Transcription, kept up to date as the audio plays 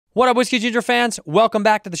What up, Whiskey Ginger fans? Welcome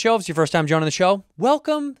back to the show. If it's your first time joining the show,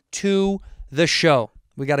 welcome to the show.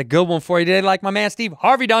 We got a good one for you today, like my man Steve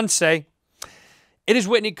Harvey done say. It is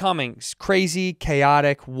Whitney Cummings. Crazy,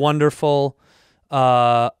 chaotic, wonderful,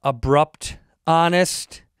 abrupt,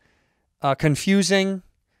 honest, confusing,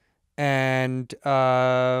 and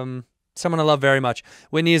someone I love very much.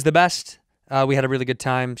 Whitney is the best. We had a really good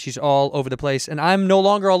time. She's all over the place, and I'm no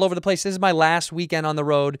longer all over the place. This is my last weekend on the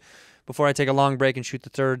road before I take a long break and shoot the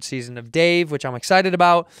third season of Dave, which I'm excited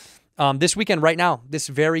about. This weekend, right now, this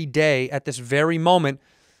very day, at this very moment,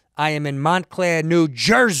 I am in Montclair, New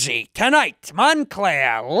Jersey. Tonight,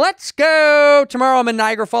 Montclair. Let's go. Tomorrow, I'm in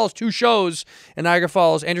Niagara Falls. 2 shows in Niagara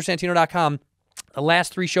Falls. AndrewSantino.com. The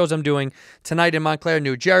last 3 shows I'm doing tonight in Montclair,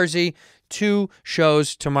 New Jersey. 2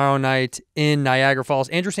 shows tomorrow night in Niagara Falls.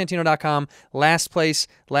 AndrewSantino.com. Last place,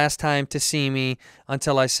 last time to see me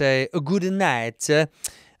until I say good night.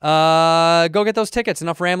 Go get those tickets.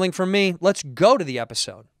 Enough rambling from me. Let's go to the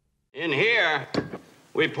episode. In here,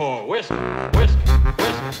 we pour whisk, whisk,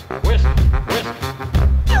 whisk, whisk, whisk.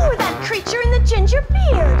 You were that creature in the ginger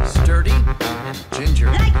beard. Sturdy and ginger.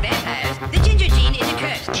 Like vampires, the ginger gene is a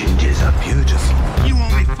curse. Gingers are beautiful. You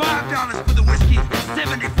owe me $5 for the whiskey and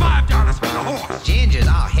 $75 for the horse. Gingers?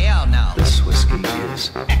 Oh, hell no. This whiskey is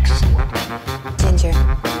excellent. Ginger.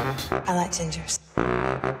 I like gingers.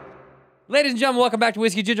 Ladies and gentlemen, welcome back to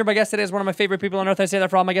Whiskey Ginger. My guest today is one of my favorite people on earth. I say that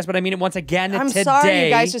for all my guests, but I mean it once again I'm today. sorry you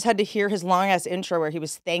guys just had to hear his long-ass intro where he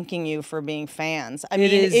was thanking you for being fans. I mean,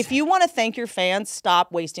 if you want to thank your fans,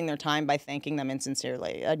 stop wasting their time by thanking them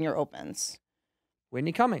insincerely in your opens.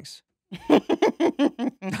 Whitney Cummings.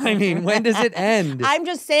 I mean, when does it end? I'm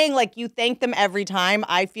just saying, like, you thank them every time.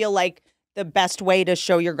 I feel like the best way to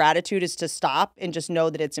show your gratitude is to stop and just know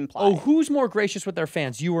that it's implied. Oh, who's more gracious with their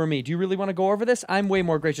fans, you or me? Do you really want to go over this? I'm way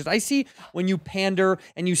more gracious. I see when you pander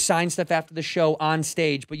and you sign stuff after the show on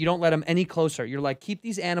stage, but you don't let them any closer. You're like, keep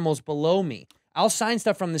these animals below me. I'll sign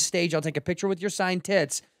stuff from the stage. I'll take a picture with your signed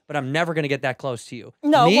tits, but I'm never going to get that close to you.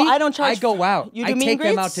 No, me, well, I don't charge. I go out. You do I meet take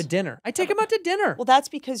and them out greets? to dinner. I take them out to dinner. Well, that's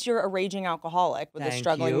because you're a raging alcoholic with a Thank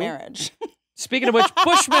struggling you. marriage. Speaking of which,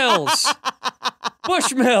 BUSHMILLS.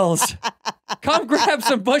 BUSHMILLS. Come grab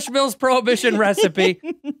some BUSHMILLS Prohibition recipe.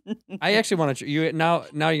 I actually want to. You now.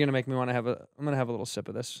 You're gonna make me want to have a. I'm gonna have a little sip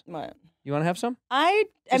of this. What? You want to have some? I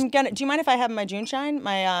am gonna. Do you mind if I have my June Shine?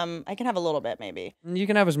 I can have a little bit, maybe. You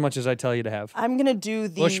can have as much as I tell you to have. I'm gonna do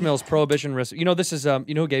the BUSHMILLS Prohibition recipe. You know this is.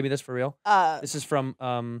 You know who gave me this for real? This is from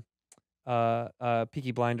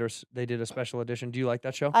Peaky Blinders. They did a special edition. Do you like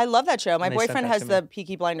that show? I love that show. My And they sent boyfriend that has to the me.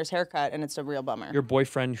 Peaky Blinders haircut, and it's a real bummer. Your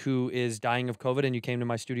boyfriend who is dying of COVID, and you came to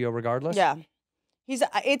my studio regardless. Yeah,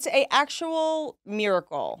 it's a actual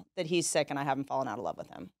miracle that he's sick, and I haven't fallen out of love with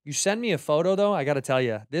him. You sent me a photo though. I got to tell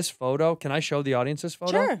you, this photo. Can I show the audience this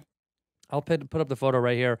photo? Sure. I'll put up the photo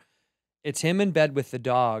right here. It's him in bed with the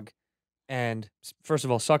dog. And first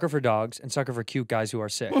of all, sucker for dogs and sucker for cute guys who are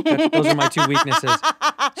sick. Those are my 2 weaknesses.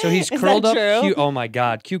 So he's Is curled that up. true? Cute. Oh my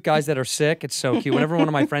God. Cute guys that are sick. It's so cute. Whenever one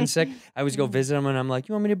of my friends sick, I always go visit them and I'm like,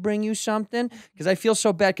 you want me to bring you something? Because I feel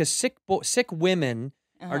so bad because sick women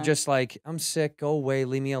are just like, I'm sick. Go away.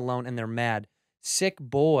 Leave me alone. And they're mad. Sick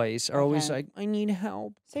boys are always Okay. like, I need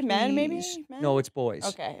help. Say men, maybe? please." Men? No, it's boys.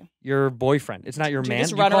 Okay. Your boyfriend. It's not your Do you man.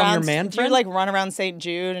 just Do you run call him around? your man Do you friend? like run around St.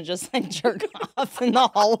 Jude and just like jerk off in the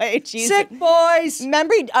hallway? Jesus. Sick boys.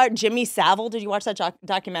 Remember Jimmy Savile? Did you watch that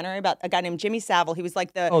documentary about a guy named Jimmy Savile? He was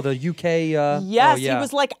like the Oh, the UK. yes, oh, yeah. he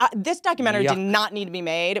was like this documentary Yuck. did not need to be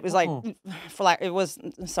made. It was like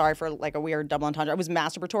sorry for like a weird double entendre. It was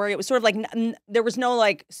masturbatory. It was sort of like there was no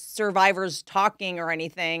like survivors talking or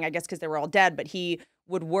anything. I guess because they were all dead. But he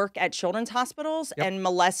would work at children's hospitals and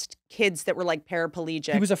molest kids that were like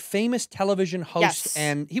paraplegic. He was a famous television host, Yes.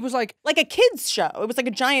 and he was like a kids show. It was like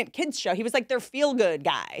a giant kids show. He was like their feel good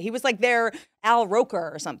guy. He was like their Al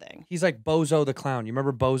Roker or something. he's like Bozo the Clown. You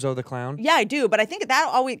remember Bozo the Clown? Yeah, I do. But I think that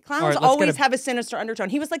clowns let's get always a- have a sinister undertone.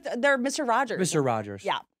 He was like their Mr. Rogers. Mr. Rogers.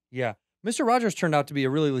 Yeah. Yeah. Mr. Rogers turned out to be a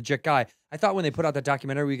really legit guy. I thought when they put out that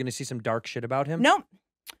documentary, we were going to see some dark shit about him. No.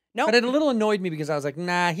 But it a little annoyed me because I was like,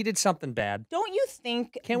 nah, he did something bad. Don't you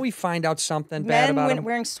think Can't we find out something bad men about him?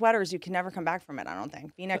 wearing sweaters, you can never come back from it, I don't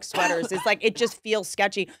think. V-neck sweaters, it's like, it just feels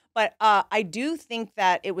sketchy. But I do think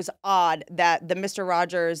that it was odd that the Mr.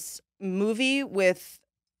 Rogers movie with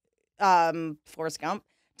Forrest Gump,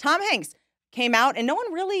 Tom Hanks, came out and no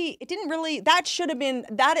one really, it didn't really, that should have been,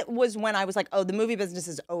 it was when I was like, oh, the movie business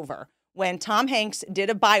is over. When Tom Hanks did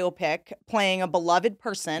a biopic playing a beloved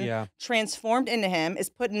person, transformed into him, is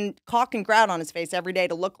putting caulk and grout on his face every day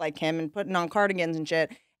to look like him and putting on cardigans and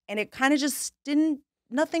shit. And it kind of just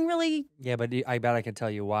nothing really. Yeah, but I bet I can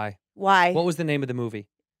tell you why. Why? What was the name of the movie?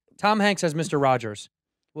 Tom Hanks as Mr. Rogers.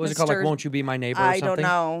 What was it called? Like, Mr. Won't You Be My Neighbor or I something? don't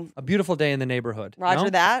know. A Beautiful Day in the Neighborhood. Roger No?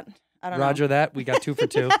 that? I don't know. Roger that. We got 2 for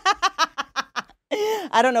 2.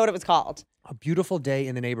 I don't know what it was called. A Beautiful Day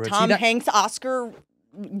in the Neighborhood. See, Tom that- Hanks Oscar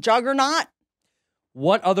juggernaut.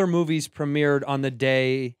 What other movies premiered on the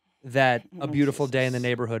day that A Beautiful Day in the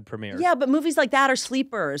Neighborhood premiered? Yeah, but movies like that are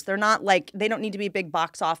sleepers. They're not like, they don't need to be big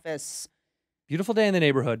box office. Beautiful Day in the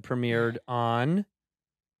Neighborhood premiered on,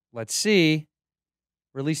 let's see,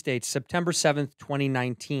 release date September 7th,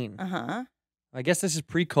 2019. Uh-huh. I guess this is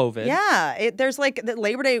pre-COVID. Yeah, there's like the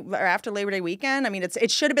Labor Day or after Labor Day weekend. I mean,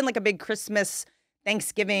 it should have been like a big Christmas,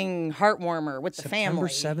 Thanksgiving heartwarmer with the family.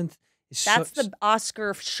 September 7th. Is That's the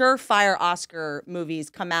Oscar, surefire Oscar movies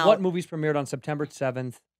come out. What movies premiered on September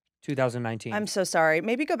 7th, 2019? I'm so sorry.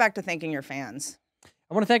 Maybe go back to thanking your fans.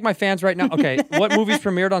 I want to thank my fans right now. Okay, what movies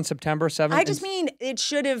premiered on September 7th? I just mean it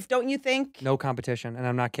should have, don't you think? No competition, and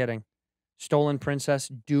I'm not kidding. Stolen Princess,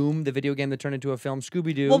 Doom, the video game that turned into a film,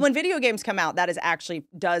 Scooby-Doo. Well, when video games come out, that is actually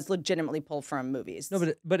does legitimately pull from movies. No,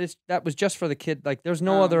 but that was just for the kid. Like, there's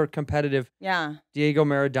no other competitive. Yeah. Diego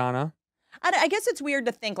Maradona. I guess it's weird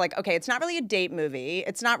to think like, okay, it's not really a date movie.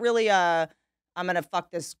 It's not really a I'm gonna fuck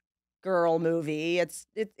this girl movie. It's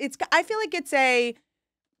I feel like it's a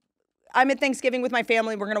I'm at Thanksgiving with my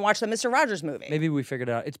family. We're gonna watch the Mr. Rogers movie. Maybe we figured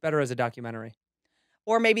it out. It's better as a documentary.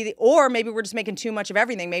 Or maybe we're just making too much of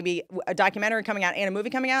everything. Maybe a documentary coming out and a movie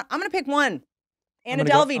coming out. I'm gonna pick one. Anna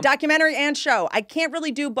Delvey, documentary and show. I can't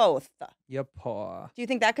really do both. Yup. Do you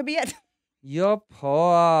think that could be it? Yup.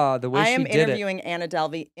 The way I she am did it. interviewing Anna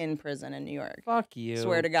Delvey in prison in New York. Fuck you.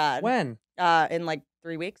 Swear to God. When? In like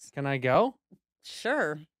 3 weeks. Can I go?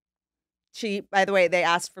 Sure. By the way, they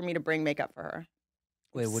asked for me to bring makeup for her.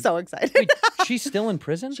 Wait, So excited. wait, she's still in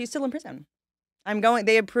prison? She's still in prison.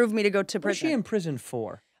 They approved me to go to What's prison. she in prison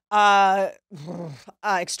for?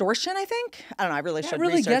 Extortion, I think. I don't know. I really should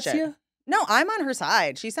really research gets it. you? No, I'm on her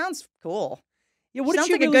side. She sounds cool. Yeah, what Sounds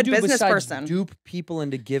did she like a really good do business besides person. dupe people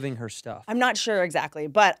into giving her stuff? I'm not sure exactly,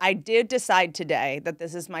 but I did decide today that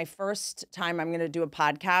this is my first time I'm going to do a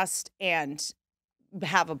podcast and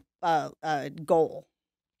have a goal.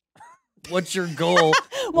 What's your goal?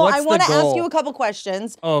 Well, What's I want the to ask goal? you a couple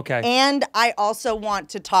questions. Oh, okay. And I also want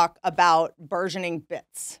to talk about burgeoning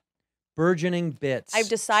bits. Burgeoning bits. I've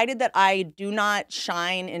decided that I do not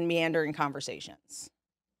shine in meandering conversations.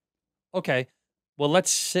 Okay. Well,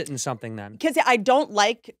 let's sit in something then. Because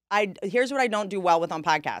here's what I don't do well with on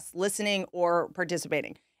podcasts, listening or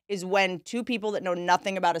participating, is when two people that know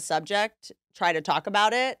nothing about a subject try to talk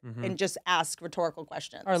about it and just ask rhetorical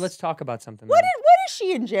questions. All right, let's talk about something. What then. is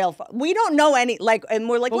she in jail for? We don't know any, and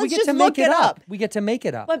we're like, But we let's get just to look make it up. We get to make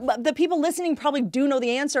it up. But the people listening probably do know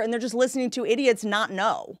the answer, and they're just listening to idiots not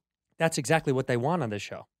know. That's exactly what they want on this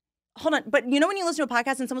show. Hold on, but you know when you listen to a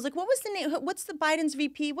podcast and someone's like, "What was the name? What's the Biden's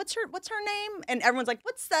VP? What's her name?" And everyone's like,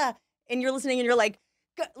 "What's the?" And you're listening and you're like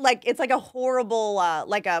it's like a horrible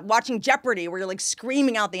like a watching Jeopardy where you're like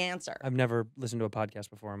screaming out the answer. I've never listened to a podcast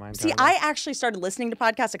before in my entire See, life. I actually started listening to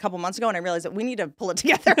podcasts a couple months ago, and I realized that we need to pull it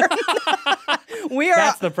together.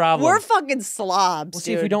 That's the problem. We're fucking slobs. Well,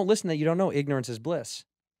 see, if you don't listen, that you don't know, ignorance is bliss.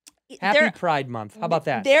 Happy There- Pride Month. How about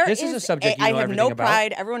that? There This is a subject you know I have everything no about.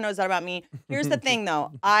 pride. Everyone knows that about me. Here's the thing,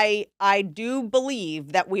 though. I do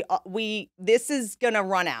believe that we this is gonna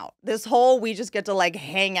run out. This whole we just get to like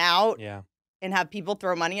hang out Yeah. and have people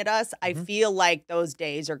throw money at us. I Mm-hmm. feel like those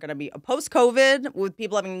days are gonna be post-COVID with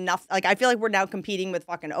people having enough. Like I feel like we're now competing with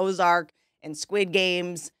fucking Ozark and Squid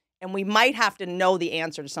Games, and we might have to know the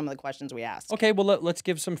answer to some of the questions we ask. Okay, well, let's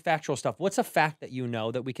give some factual stuff. What's a fact that you know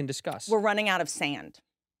that we can discuss? We're running out of sand.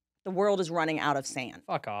 The world is running out of sand.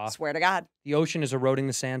 Fuck off. Swear to God. The ocean is eroding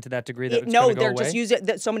the sand to that degree that it's No, gonna go they're away? just using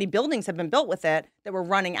that. So many buildings have been built with it that we're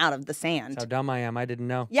running out of the sand. That's how dumb I am. I didn't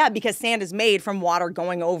know. Yeah, because sand is made from water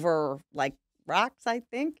going over like rocks, I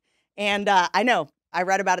think. And I know. I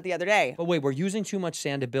read about it the other day. But wait, we're using too much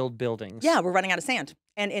sand to build buildings. Yeah, we're running out of sand.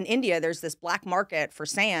 And in India, there's this black market for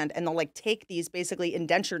sand, and they'll like take these basically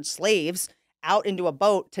indentured slaves out into a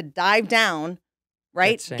boat to dive down,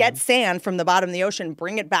 right? Get sand from the bottom of the ocean,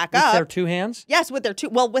 bring it back With up. their two hands? Yes, with their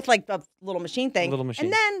with like a little machine thing. little machine.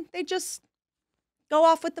 And then they just go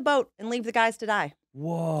off with the boat and leave the guys to die.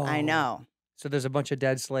 Whoa. I know. So there's a bunch of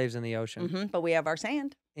dead slaves in the ocean. But we have our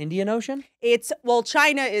sand. Indian Ocean?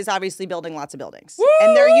 China is obviously building lots of buildings. Woo!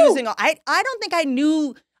 And they're using, I don't think I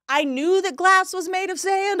knew that glass was made of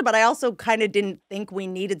sand, but I also kind of didn't think we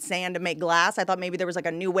needed sand to make glass. I thought maybe there was like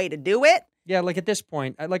a new way to do it. Yeah, like at this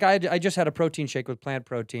point, I just had a protein shake with plant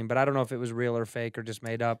protein, but I don't know if it was real or fake or just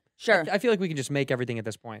made up. Sure. I feel like we can just make everything at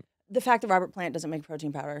this point. The fact that Robert Plant doesn't make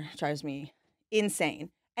protein powder drives me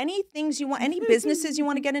insane. Any things you want, any businesses you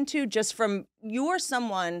want to get into, just from, you are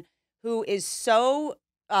someone who is so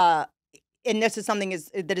and this is something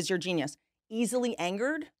that is your genius, easily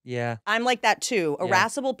angered. Yeah. I'm like that too. Yeah.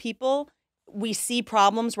 Irascible people, we see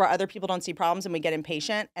problems where other people don't see problems and we get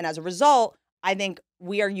impatient. And as a result, I think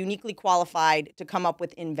we are uniquely qualified to come up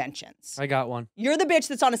with inventions. I got one. You're the bitch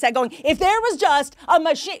that's on a set going, if there was just a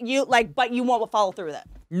machine, but you won't follow through with it.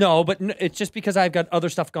 No, but it's just because I've got other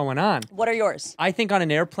stuff going on. What are yours? I think on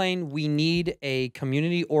an airplane, we need a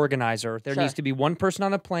community organizer. There needs to be one person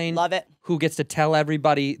on the plane. Love it. Who gets to tell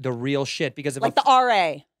everybody the real shit. Because if Like the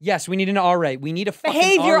RA. Yes, we need an RA. We need a fucking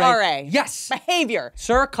Behavior RA. RA. Yes. Behavior.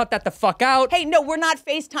 Sir, cut that the fuck out. Hey, no, we're not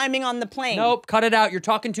FaceTiming on the plane. Nope, cut it out. You're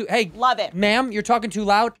talking too... Hey. Love it. Ma'am, you're talking too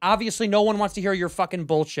loud. Obviously, no one wants to hear your fucking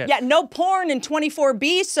bullshit. Yeah, no porn in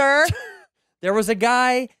 24B, sir. There was a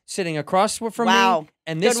guy sitting across from me,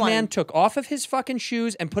 and this man took off of his fucking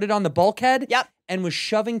shoes and put it on the bulkhead. Yep. And was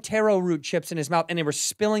shoving taro root chips in his mouth, and they were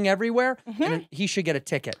spilling everywhere. And he should get a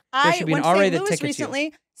ticket. There should be an I RA went to that St. Louis tickets recently,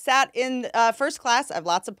 you. sat in first class. I have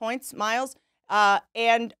lots of points, miles.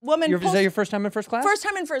 And woman Is that your first time in first class? First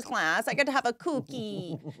time in first class. I get to have a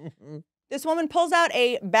cookie. This woman pulls out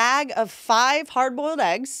a bag of 5 hard-boiled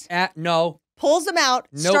eggs. No. Pulls them out,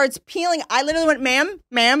 starts peeling. I literally went,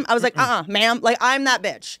 ma'am. I was like, ma'am. Like, I'm that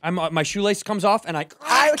bitch. My shoelace comes off, and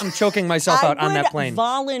I'm choking myself out on that plane. I would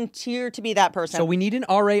volunteer to be that person. So we need an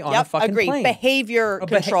RA on a fucking plane. Behavior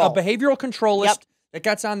control. A behavioral controlist that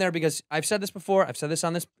gets on there, because I've said this before. I've said this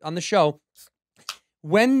on the show.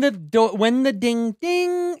 When the ding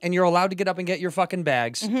ding, and you're allowed to get up and get your fucking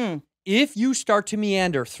bags, if you start to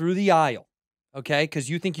meander through the aisle, okay,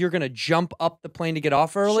 because you think you're gonna jump up the plane to get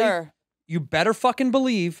off early, you better fucking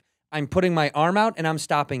believe I'm putting my arm out and I'm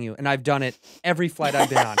stopping you. And I've done it every flight I've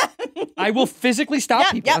been on. I will physically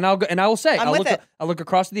stop people, and I will say, I'll look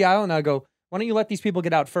across the aisle and I'll go, why don't you let these people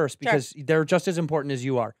get out first, because they're just as important as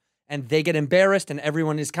you are. And they get embarrassed, and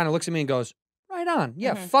everyone is kind of looks at me and goes, right on,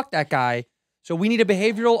 yeah, fuck that guy. So we need a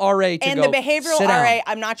behavioral RA to and go, the behavioral sit RA, down.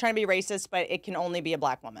 I'm not trying to be racist, but it can only be a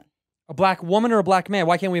black woman. A black woman or a black man?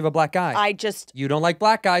 Why can't we have a black guy? You don't like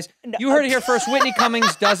black guys. No. You heard it here first. Whitney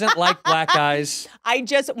Cummings doesn't like black guys.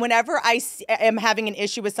 Whenever I am having an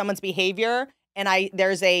issue with someone's behavior, and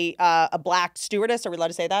there's a black stewardess, are we allowed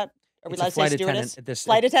to say that? Are we allowed to say stewardess?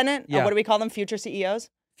 Flight attendant? Yeah. What do we call them? Future CEOs?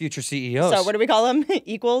 Future CEOs. So what do we call them?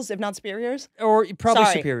 Equals, if not superiors? Or probably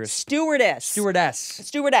superiors. Stewardess.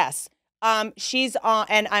 Stewardess. She's on,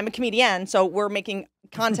 and I'm a comedian, so we're making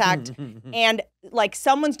contact, and like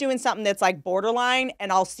someone's doing something that's like borderline,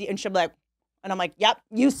 and I'll see, and she'll be like, and I'm like, yep,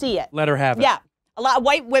 you see it. Let her have it. Yeah. A lot of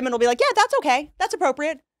white women will be like, yeah, that's okay. That's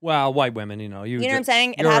appropriate. Well, white women, you know what I'm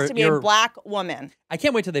saying? It has to be a black woman. I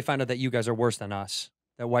can't wait till they find out that you guys are worse than us.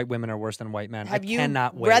 That white women are worse than white men. Have you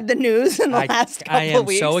cannot wait. read the news in the last couple I am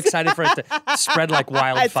weeks? so excited for it to spread like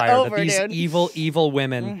wildfire. It's over, that these dude. evil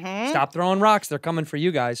women stop throwing rocks. They're coming for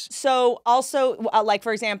you guys. So also, like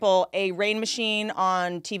for example, a rain machine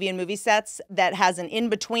on TV and movie sets that has an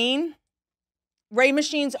in-between. Rain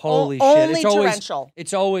machines Holy shit. only torrential.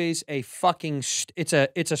 It's always a fucking, it's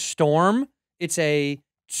a storm. It's a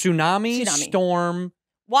tsunami. Storm.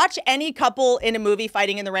 Watch any couple in a movie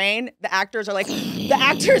fighting in the rain. The actors are like, but the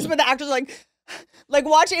actors are like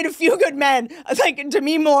watch In A Few Good Men. It's like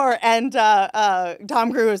Demi Moore and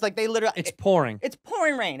Tom Cruise. Like they literally. It's pouring. It's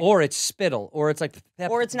pouring rain. Or it's spittle. Or it's like.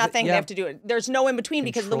 Or it's nothing. They have to do it. There's no in between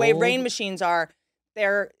because the way rain machines are,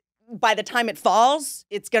 by the time it falls,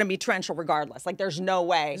 it's going to be torrential regardless. Like there's no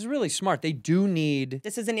way. This is really smart. They do need.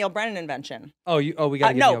 This is a Neil Brennan invention. Oh, we got to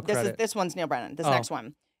give Neil credit. This one's Neil Brennan. This next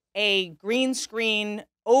one. A green screen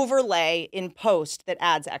overlay in post that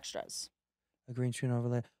adds extras. A green screen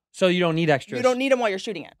overlay. So you don't need extras. You don't need them while you're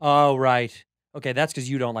shooting it. Oh, right. Okay, that's because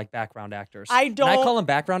you don't like background actors. I don't. And I call them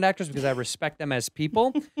background actors because I respect them as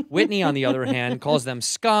people. Whitney, on the other hand, calls them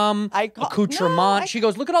scum, accoutrement. She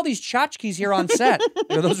goes, look at all these tchotchkes here on set.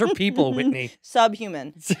 Those are people, Whitney.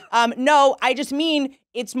 Subhuman. No, I just mean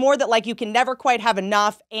it's more that like you can never quite have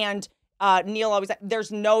enough, and Neil always,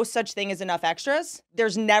 there's no such thing as enough extras.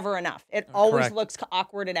 There's never enough. It always looks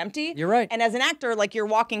awkward and empty. You're right. And as an actor, like you're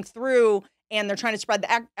walking through and they're trying to spread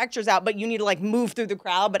the extras out, but you need to like move through the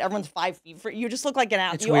crowd, but everyone's 5 feet. You just look like an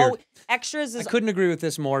actor. It's weird. Extras is. I couldn't agree with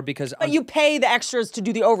this more because. But you pay the extras to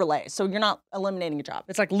do the overlay, so you're not eliminating a job.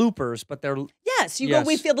 It's like loopers, but they're. Yes, go,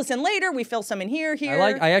 we fill this in later, we fill some in here.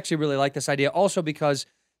 I actually really like this idea also because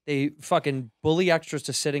they fucking bully extras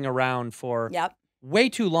to sitting around for way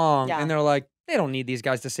too long, and they're like, they don't need these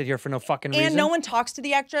guys to sit here for no fucking reason. And no one talks to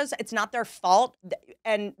the extras. It's not their fault.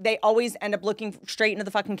 And they always end up looking straight into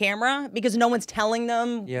the fucking camera because no one's telling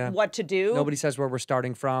them what to do. Nobody says where we're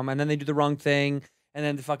starting from. And then they do the wrong thing. And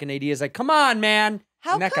then the fucking AD is like, come on, man.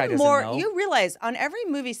 How and that guy come doesn't more? know. You realize on every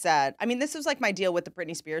movie set. I mean, this was like my deal with the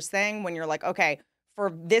Britney Spears thing. When you're like, okay,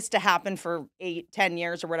 for this to happen for 8, 10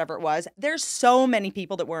 years or whatever it was, there's so many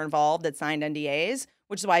people that were involved that signed NDAs.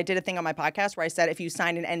 Which is why I did a thing on my podcast where I said if you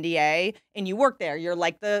signed an NDA and you work there, you're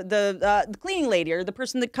like the cleaning lady or the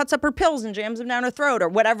person that cuts up her pills and jams them down her throat or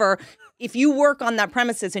whatever. If you work on that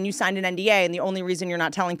premises and you signed an NDA and the only reason you're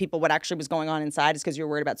not telling people what actually was going on inside is because you're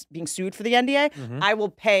worried about being sued for the NDA, I will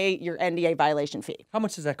pay your NDA violation fee. How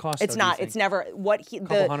much does that cost? It's though, do you not. think? It's never what he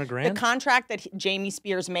Couple the $100,000? the contract that Jamie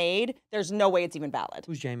Spears made. There's no way it's even valid.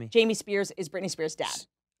 Who's Jamie? Jamie Spears is Britney Spears' dad.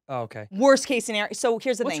 Oh, okay. Worst case scenario. So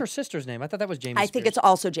here's the What's thing. her sister's name? I thought that was Jamie. I think it's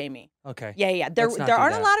also Jamie. Okay. Yeah. There Let's not there do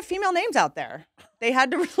aren't that. a lot of female names out there. They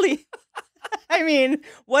had to really. I mean,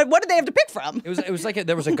 what did they have to pick from? It was like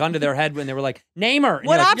there was a gun to their head when they were like, name her. And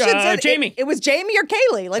What you're like, options? Jamie. It was Jamie or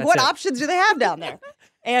Kaylee. Like, That's what it. options do they have down there?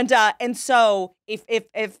 And so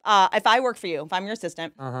if I work for you, if I'm your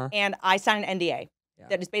assistant, and I sign an NDA.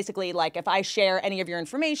 That is basically like if I share any of your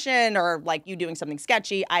information or like you doing something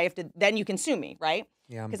sketchy, I have to, then you can sue me, right?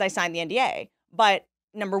 Yeah. Because I signed the NDA. But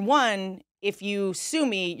number one, if you sue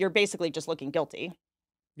me, you're basically just looking guilty.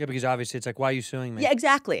 Yeah, because obviously it's like, why are you suing me? Yeah,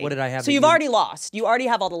 exactly. What did I have? So that you've you- already lost. You already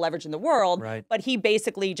have all the leverage in the world. Right. But he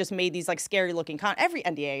basically just made these like scary looking every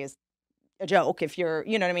NDA is a joke if you're,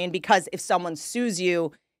 you know what I mean? Because if someone sues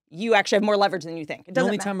you, you actually have more leverage than you think. It The doesn't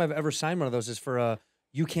only matter. time I've ever signed one of those is for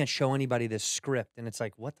you can't show anybody this script, and it's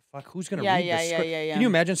like, what the fuck? Who's gonna read this script? Yeah. Can you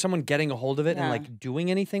imagine someone getting a hold of it and Yeah. like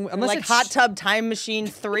doing anything? Unless like it's Hot Tub Time Machine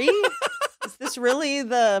 3? Is this really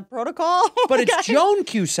the protocol? But it's Joan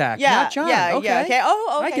Cusack, not John. Yeah, okay. yeah. Okay.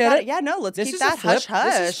 Oh, okay. I get got it. Yeah, no, let's This keep is that a flip. hush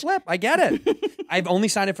hush. This is flip. I get it. I've only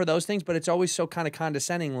signed it for those things, but it's always so kind of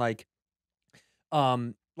condescending. Like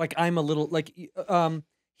I'm a little like,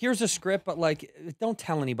 here's a script, but like, don't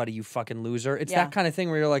tell anybody, you fucking loser. It's Yeah. that kind of thing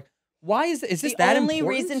where you're like, why is this The that only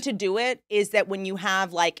important? reason to do it is that when you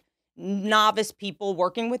have like novice people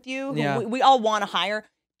working with you, who Yeah. we all want to hire,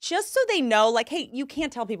 just so they know, like, hey, you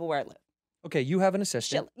can't tell people where I live. Okay, you have an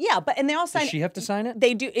assistant. Yeah, but and they all sign. Does she have to sign it?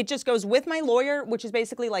 They do. It just goes with my lawyer, which is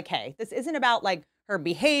basically like, hey, this isn't about like her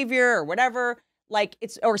behavior or whatever, like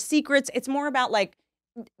it's or secrets. It's more about like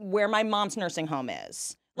where my mom's nursing home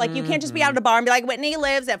is. Like you can't just be out at a bar and be like, Whitney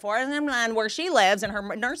lives at 409 where she lives and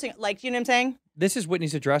her nursing. Like, you know what I'm saying? This is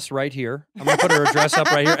Whitney's address right here. I'm going to put her address up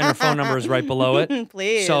right here, and her phone number is right below it.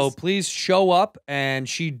 Please. So please show up, and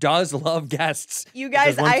she does love guests. You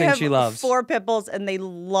guys, There's one I thing have she loves. 4 pit bulls and they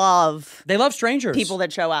love strangers. people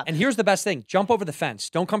that show up. And here's the best thing. Jump over the fence.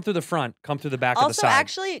 Don't come through the front. Come through the back or the Also, side.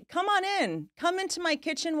 actually, come on in. Come into my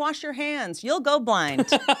kitchen, wash your hands. You'll go blind.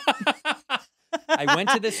 I went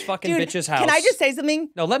to this fucking Dude, bitch's house. can I just say something?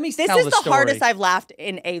 No, let me This tell is the the story. hardest I've laughed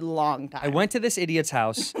in a long time. I went to this idiot's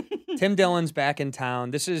house. Tim Dillon's back in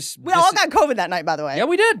town. This is... We all got COVID that night, by the way. Yeah,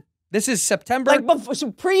 we did. This is September... Like before,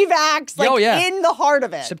 so pre-vax, like Oh, yeah. in the heart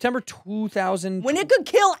of it. September 2000... When it could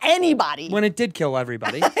kill anybody. When it did kill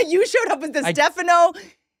everybody. You showed up with the Stefano.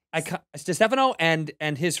 Stefano and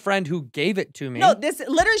his friend who gave it to me. No, this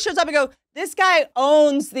literally shows up and go, this guy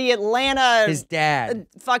owns the Atlanta His dad.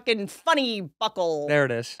 fucking funny buckle. There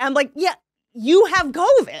it is. I'm like, yeah, you have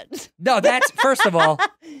COVID. No, that's, first of all,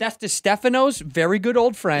 that's DeStefano's very good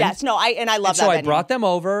old friend. Yes, no, I love And that. so I venue. brought them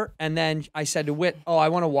over, and then I said to Whit, I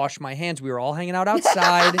want to wash my hands. We were all hanging out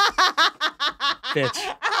outside.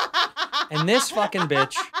 Bitch. And this fucking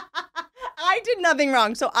bitch. I did nothing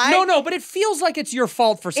wrong. So No, but it feels like it's your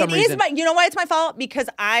fault for some reason. You know why it's my fault? Because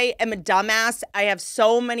I am a dumbass. I have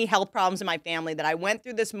so many health problems in my family that I went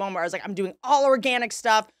through this moment where I was like, I'm doing all organic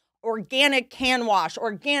stuff, organic hand wash,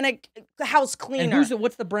 organic house cleaner. And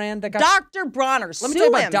what's the brand that got... Dr. Bronner. Let Sue me tell you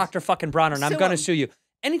about him. Dr. fucking Bronner, and I'm Sue going to him. sue you.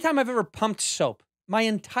 Anytime I've ever pumped soap, my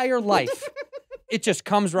entire life, it just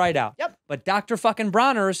comes right out. Yep. But Dr. fucking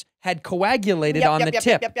Bronner's had coagulated on the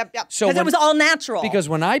tip. Yep. So Because it was all natural. Because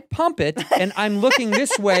when I pump it, and I'm looking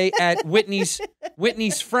this way at Whitney's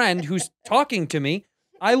friend who's talking to me,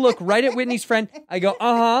 I look right at Whitney's friend. I go,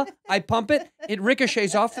 I pump it. It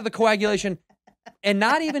ricochets off to the coagulation. And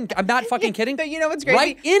I'm not fucking kidding. But you know what's crazy?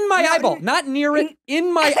 Right in my eyeball. Not near it,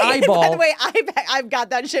 in my eyeball. By the way, I've got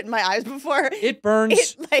that shit in my eyes before. It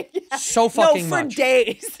burns so fucking for much.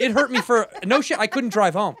 days. It hurt me for, no shit, I couldn't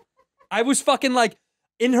drive home. I was fucking like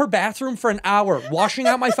in her bathroom for an hour, washing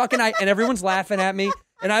out my fucking eye, and everyone's laughing at me.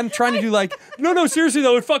 And I'm trying to do like, no, seriously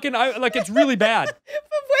though, it's really bad.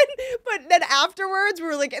 But then afterwards, we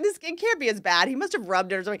were like, it can't be as bad. He must have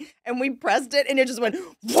rubbed it or something. And we pressed it, and it just went,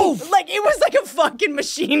 woof. Like, it was like a fucking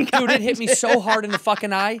machine gun. Dude, it hit me so hard in the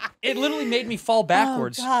fucking eye. It literally made me fall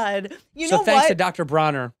backwards. Oh, God. You so know thanks what? to Dr.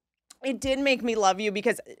 Bronner. It did make me love you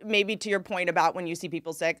because maybe to your point about when you see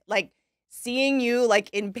people sick, like, seeing you like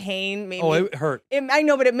in pain made Oh, me. it hurt. I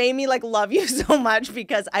know, but it made me like love you so much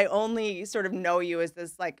because I only sort of know you as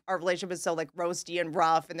this like our relationship is so like roasty and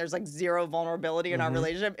rough, and there's like zero vulnerability in our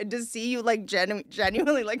relationship. And to see you like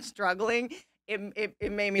genuinely like struggling, it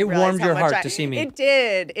made me. It realize warmed how your much heart to see me. It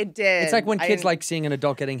did. It did. It's like when kids like seeing an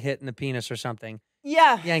adult getting hit in the penis or something.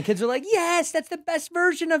 Yeah. Yeah, and kids are like, yes, that's the best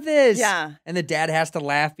version of this. Yeah. And the dad has to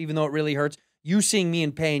laugh even though it really hurts. You seeing me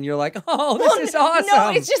in pain, you're like, oh, this is awesome.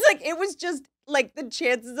 No, it's just like, it was just like the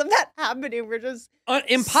chances of that happening were just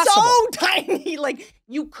impossible. so tiny. Like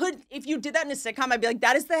you could, if you did that in a sitcom, I'd be like,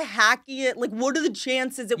 that is the hackiest, like what are the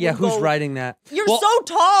chances it would who's go? writing that? You're so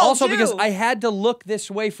tall, Also, too. because I had to look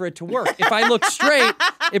this way for it to work. If I looked straight,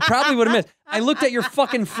 it probably would have missed. I looked at your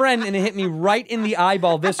fucking friend and it hit me right in the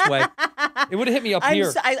eyeball this way. It would have hit me up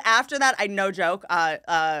here. After that, I no joke,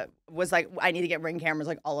 was like, I need to get Ring cameras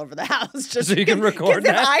like all over the house. Just so you can record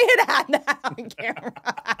that? If I had that on camera,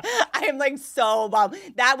 I am like so bummed.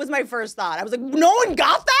 That was my first thought. I was like, no one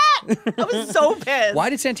got that? I was so pissed. Why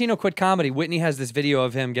did Santino quit comedy? Whitney has this video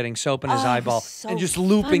of him getting soap in his eyeball so and just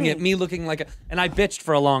looping it, funny. me looking like a... And I bitched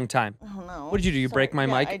for a long time. Oh, no. What did you do? You Sorry. break my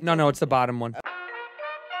Yeah, mic? I No, did. no, it's the bottom one.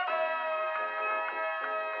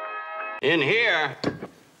 In here,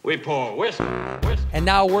 we pour whiskey. And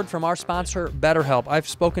now a word from our sponsor, BetterHelp. I've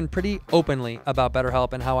spoken pretty openly about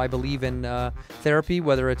BetterHelp and how I believe in therapy,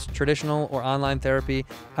 whether it's traditional or online therapy.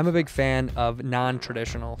 I'm a big fan of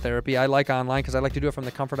non-traditional therapy. I like online because I like to do it from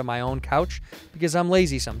the comfort of my own couch because I'm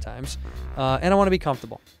lazy sometimes, and I want to be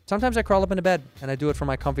comfortable. Sometimes I crawl up into bed, and I do it from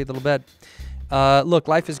my comfy little bed. Look,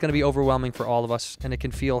 life is going to be overwhelming for all of us, and it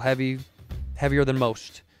can feel heavier than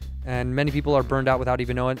most. And many people are burned out without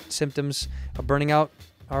even knowing it. Symptoms of burning out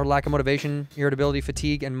are lack of motivation, irritability,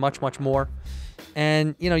 fatigue, and much, much more.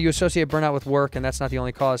 And, you know, you associate burnout with work, and that's not the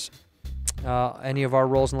only cause. Any of our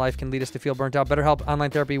roles in life can lead us to feel burnt out. BetterHelp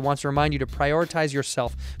Online Therapy wants to remind you to prioritize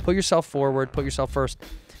yourself. Put yourself forward. Put yourself first.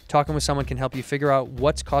 Talking with someone can help you figure out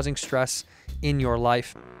what's causing stress in your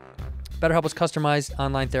life. BetterHelp is customized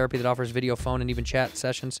online therapy that offers video, phone, and even chat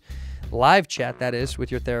sessions. Live chat, that is,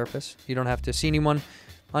 with your therapist. You don't have to see anyone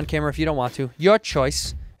on camera if you don't want to. Your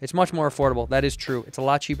choice. It's much more affordable. That is true. It's a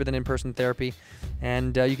lot cheaper than in-person therapy,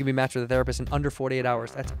 and you can be matched with a therapist in under 48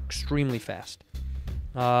 hours. That's extremely fast.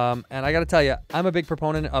 And I got to tell you, I'm a big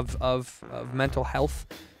proponent of mental health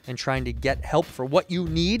and trying to get help for what you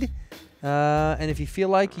need. And if you feel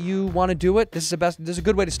like you want to do it, this is a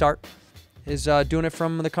good way to start. Is doing it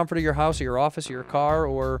from the comfort of your house or your office or your car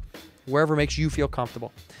or wherever makes you feel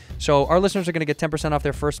comfortable. So our listeners are going to get 10% off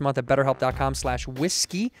their first month at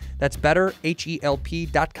betterhelp.com/whiskey. That's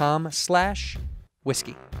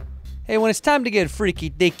betterhelp.com/whiskey. Hey, when it's time to get freaky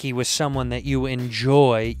dicky with someone that you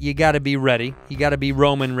enjoy, you got to be ready. You got to be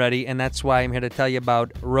Roman ready, and that's why I'm here to tell you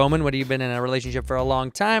about Roman. Whether you've been in a relationship for a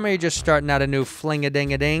long time or you're just starting out a new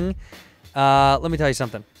fling-a-ding-a-ding, let me tell you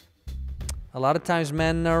something. A lot of times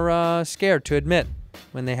men are scared to admit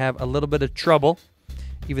when they have a little bit of trouble,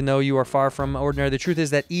 even though you are far from ordinary. The truth is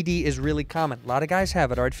that ED is really common. A lot of guys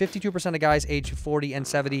have it, all right? 52% of guys aged 40 and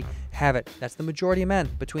 70 have it. That's the majority of men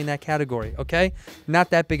between that category, okay? Not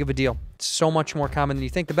that big of a deal. It's so much more common than you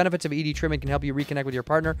think. The benefits of ED treatment can help you reconnect with your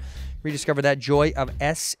partner, rediscover that joy of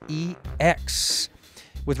sex.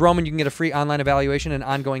 With Roman, you can get a free online evaluation and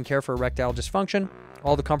ongoing care for erectile dysfunction.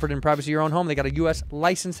 All the comfort and privacy of your own home. They got a U.S.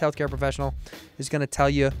 licensed healthcare professional who's going to tell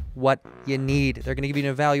you what you need. They're going to give you an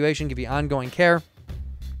evaluation, give you ongoing care,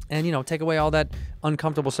 and, you know, take away all that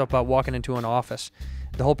uncomfortable stuff about walking into an office.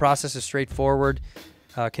 The whole process is straightforward,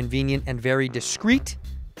 convenient, and very discreet.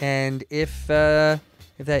 And if that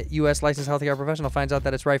U.S. licensed healthcare professional finds out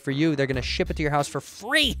that it's right for you, they're going to ship it to your house for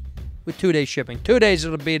free with 2-day shipping. 2 days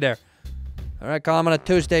it'll be there. All right, call them on a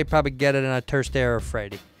Tuesday, probably get it on a Thursday or a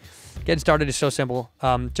Friday. Getting started is so simple.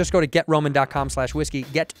 Just go to getroman.com/whiskey,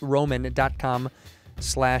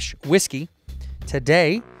 getroman.com/whiskey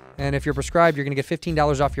today. And if you're prescribed, you're going to get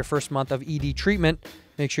 $15 off your first month of ED treatment.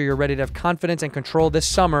 Make sure you're ready to have confidence and control this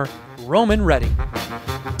summer. Roman ready.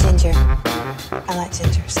 Ginger. I like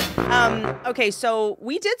gingers. Okay, so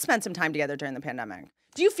we did spend some time together during the pandemic.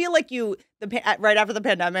 Do you feel like right after the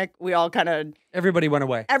pandemic, we all kind of... Everybody went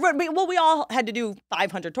away. We all had to do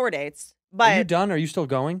 500 tour dates. But Are you done? Are you still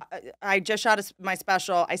going? I just shot my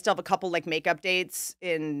special. I still have a couple like makeup dates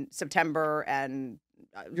in September and...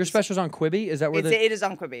 Your special's on Quibi? Is that where it is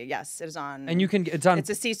on Quibi, yes. It is on... And you can... It's on... It's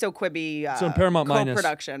a CISO Quibi it's on Paramount Minus.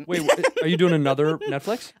 co-production. Wait, are you doing another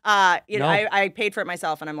Netflix? No. I paid for it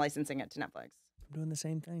myself and I'm licensing it to Netflix. I'm doing the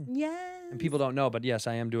same thing. Yes. And people don't know, but yes,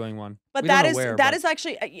 I am doing one. But We don't that know is where, is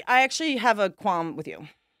actually... I actually have a qualm with you.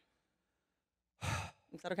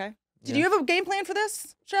 Is that okay? Did you have a game plan for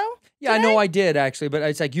this show? Yeah, today? I know I did actually, but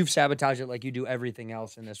it's like you've sabotaged it like you do everything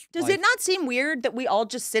else in this. Does it not seem weird that we all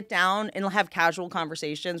just sit down and have casual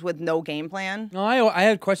conversations with no game plan? No, I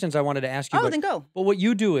had questions I wanted to ask you. Oh, but, then go. But what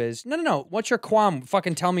you do is no. What's your qualm?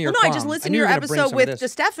 Fucking tell me your Well, no, qualm. I just listened knew to you your were gonna bring episode some with of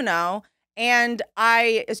this. DeStefano, and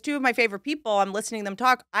as two of my favorite people, I'm listening to them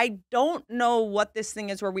talk. I don't know what this thing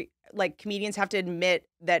is where we like comedians have to admit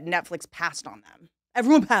that Netflix passed on them.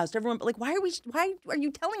 Everyone passed. Everyone, but like, why are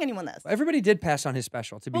you telling anyone this? Everybody did pass on his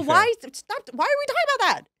special. To be But fair, why are we talking about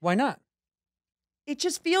that? Why not? It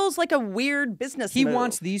just feels like a weird business He move.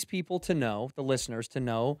 wants these people to know, the listeners to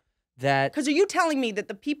know that. Because are you telling me that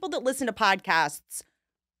the people that listen to podcasts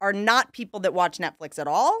are not people that watch Netflix at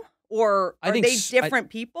all? Or are they different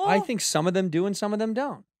people? I think some of them do and some of them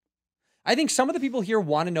don't. I think some of the people here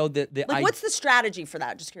want to know that what's the strategy for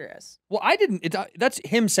that? Just curious. Well, I didn't. That's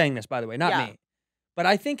him saying this, by the way, not Yeah. me. But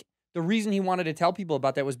I think the reason he wanted to tell people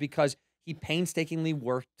about that was because he painstakingly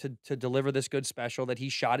worked to deliver this good special that he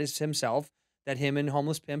shot himself, that him and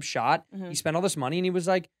Homeless Pimp shot. Mm-hmm. He spent all this money and he was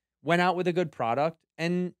like, went out with a good product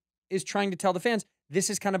and is trying to tell the fans, this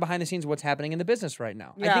is kind of behind the scenes what's happening in the business right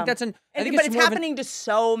now. Yeah. I think that's But it's happening to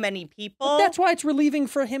so many people. But that's why it's relieving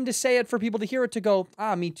for him to say it, for people to hear it, to go,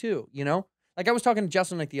 me too, you know? Like I was talking to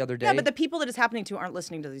Justin like the other day. Yeah, but the people that it's happening to aren't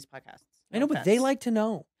listening to these podcasts. I know, but they like to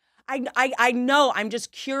know. I know. I'm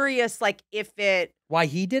just curious, like, if it... Why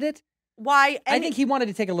he did it? Why? I think he wanted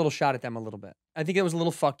to take a little shot at them a little bit. I think it was a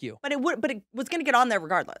little fuck you. But it was going to get on there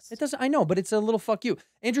regardless. It doesn't. I know, but it's a little fuck you.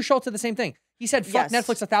 Andrew Schultz did the same thing. He said fuck Yes.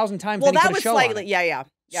 Netflix 1,000 times. Well, then he that put a was show on slightly... it.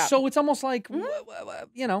 Yeah. So it's almost like,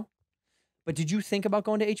 you know. But did you think about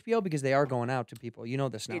going to HBO? Because they are going out to people. You know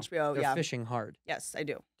this now. HBO, They're yeah. fishing hard. Yes, I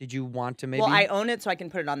do. Did you want to maybe? Well, I own it, so I can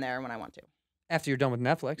put it on there when I want to. After you're done with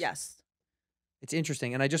Netflix. Yes. It's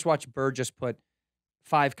interesting. And I just watched Burgess put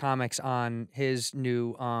 5 comics on his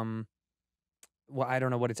new, well, I don't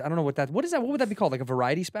know what it's, I don't know what what is that? What would that be called? Like a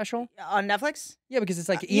variety special? On Netflix? Yeah, because it's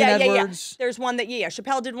like Ian Edwards. There's one that,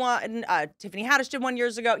 Chappelle did one, Tiffany Haddish did one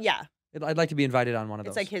years ago. Yeah. I'd like to be invited on one of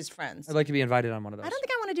those. It's like his friends. I'd like to be invited on one of those. I don't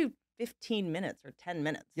think I want to do 15 minutes or 10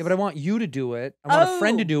 minutes. Yeah, but I want you to do it. I want a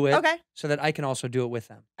friend to do it. Okay. So that I can also do it with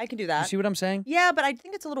them. I can do You that. see what I'm saying? Yeah, but I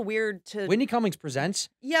think it's a little weird to... Whitney Cummings presents.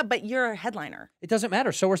 Yeah, but you're a headliner. It doesn't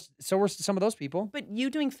matter. So were some of those people. But you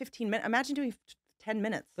doing 15 minutes, imagine doing 10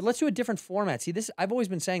 minutes. But let's do a different format. See, this, I've always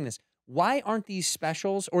been saying this. Why aren't these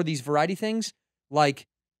specials or these variety things like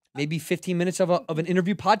maybe 15 minutes of an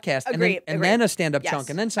interview podcast Agreed, and then a stand-up chunk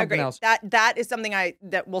and then something agreed. else? That is something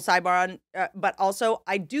that we'll sidebar on. But also,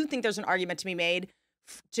 I do think there's an argument to be made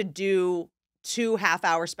to do 2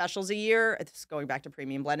 half-hour specials a year. It's going back to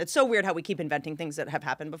Premium Blend. It's so weird how we keep inventing things that have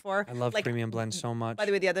happened before. I love Premium Blend so much. By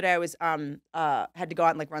the way, the other day I was had to go out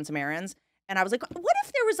and like run some errands, and I was like, what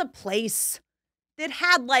if there was a place that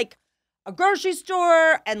had like a grocery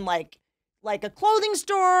store and like a clothing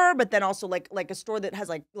store, but then also like a store that has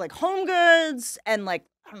like home goods and like,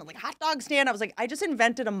 I don't know, like a hot dog stand. I was like, I just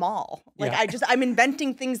invented a mall. Like Yeah. I'm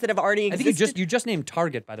inventing things that have already I existed. think you just named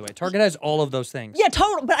Target, by the way. Target has all of those things. Yeah,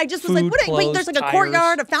 total. But I just was like, Food, wait, clothes, there's like a tires.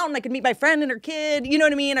 courtyard, a fountain. I could meet my friend and her kid. You know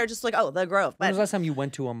what I mean? I was just like, oh, the Grove. When But was the last time you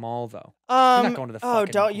went to a mall, though? You're not going to the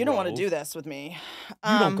fucking you don't want to Grove. do this with me.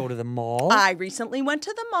 You don't go to the mall? I recently went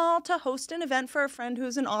to the mall to host an event for a friend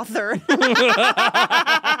who's an author.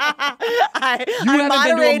 I haven't been to a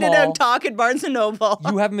moderated a mall. talk at Barnes & Noble.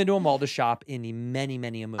 You haven't been to a mall to shop in many,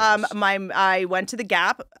 many a moons. I went to the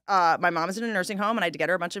Gap. My mom is in a nursing home, and I had to get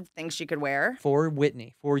her a bunch of things she could wear. For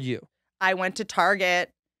Whitney, for you. I went to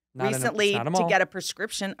Target recently it's not a to mall. get a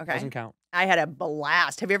prescription. Okay. Doesn't count. I had a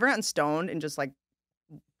blast. Have you ever gotten stoned and just like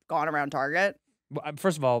gone around Target? Well,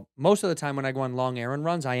 first of all, most of the time when I go on long errand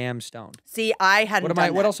runs, I am stoned. See, I hadn't done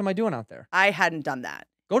that. What else am I doing out there? I hadn't done that.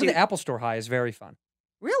 Go to Dude. the Apple Store high is very fun.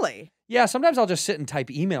 Really? Yeah, sometimes I'll just sit and type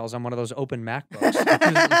emails on one of those open MacBooks. Let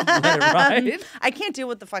it ride. I can't deal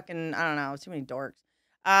with the fucking, I don't know, too many dorks.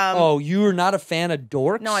 Oh, you're not a fan of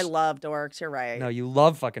dorks? No, I love dorks. You're right. No, you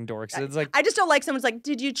love fucking dorks. It's like, I just don't like someone's like,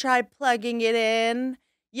 did you try plugging it in?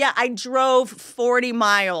 Yeah, I drove 40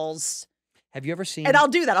 miles. have you ever seen? And I'll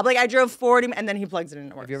do that. I'll be like, I drove 40, and then he plugs it in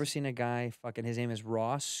and it works. Have you ever seen a guy? Fucking, his name is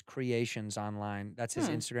Ross Creations online. That's his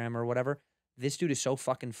Instagram or whatever. This dude is so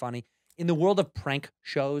fucking funny. In the world of prank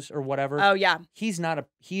shows or whatever. Oh, yeah. He's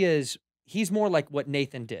more like what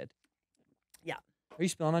Nathan did. Yeah. Are you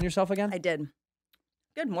spilling on yourself again? I did.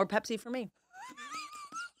 Good. More Pepsi for me.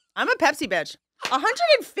 I'm a Pepsi bitch.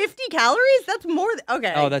 150 calories? That's more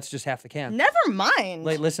okay. Oh, that's just half the can. Never mind.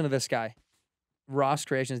 Like, listen to this guy. Ross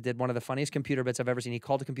Creations did one of the funniest computer bits I've ever seen. He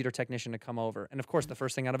called a computer technician to come over. And of course, the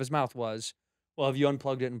first thing out of his mouth was, well, have you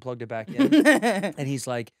unplugged it and plugged it back in? And he's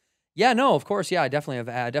like, Yeah, no, of course. Yeah, I definitely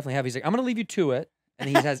have. He's like, I'm going to leave you to it. And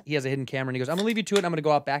he has a hidden camera and he goes, I'm going to leave you to it. And I'm going to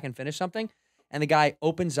go out back and finish something. And the guy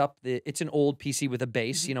opens up it's an old PC with a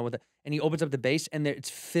base, you know, and he opens up the base and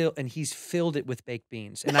he's filled it with baked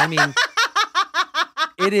beans. And I mean,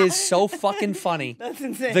 it is so fucking funny. That's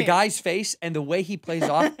insane. The guy's face and the way he plays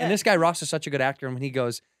off. And this guy Ross is such a good actor. And when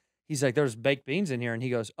he's like, there's baked beans in here. And he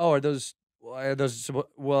goes, oh, are those,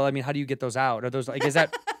 well, I mean, how do you get those out? Are those like, is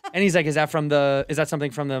that, and he's like, is that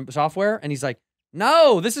something from the software? And he's like,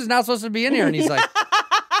 no, this is not supposed to be in here. And he's like,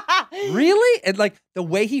 really? And like the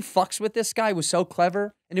way he fucks with this guy was so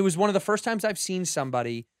clever. And it was one of the first times I've seen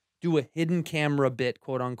somebody do a hidden camera bit,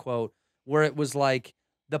 quote unquote, where it was like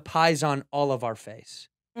the pie's on all of our face.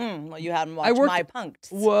 Well, you hadn't watched My Punked.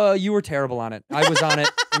 Well, you were terrible on it. I was on it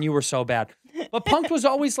and you were so bad. But Punked was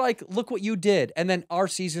always like, look what you did. And then our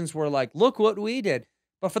seasons were like, look what we did.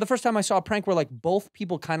 But for the first time I saw a prank where like both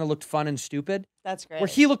people kind of looked fun and stupid. That's great. Where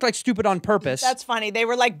he looked like stupid on purpose. That's funny. They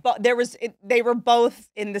were like, they were both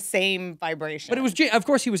in the same vibration. But it was, of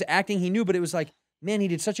course he was acting, he knew, but it was like, man, he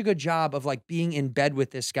did such a good job of like being in bed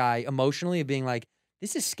with this guy emotionally, of being like,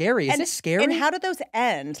 this is scary. Is this scary? And how did those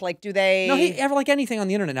end? Like, do they? No, he ever like anything on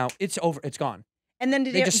the internet now, it's over, it's gone. And then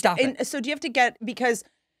they just stop it. So do you have to because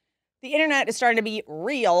the internet is starting to be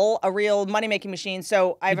a real money-making machine.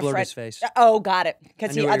 So I have a friend. His face. Oh, got it.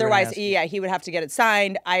 Because he would have to get it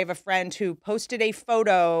signed. I have a friend who posted a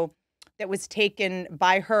photo that was taken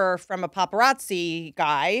by her from a paparazzi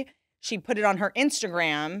guy. She put it on her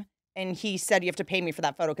Instagram, and he said, you have to pay me for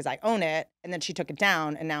that photo because I own it. And then she took it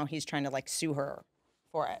down, and now he's trying to like sue her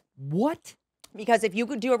for it. What? Because if you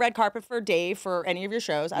could do a red carpet for Dave for any of your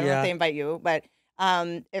shows, I don't know if they invite you, but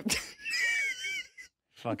if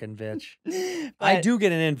fucking bitch. I do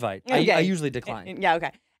get an invite. Okay. I usually decline. Yeah,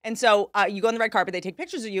 okay. And so you go on the red carpet, they take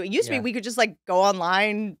pictures of you. It used to be we could just like go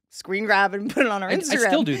online, screen grab it, and put it on our Instagram. I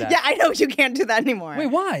still do that. Yeah, I know you can't do that anymore. Wait,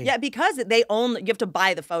 why? Yeah, because you have to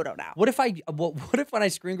buy the photo now. What if when I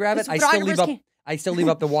screen grab it, I still leave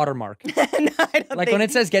up the watermark? No, I don't like when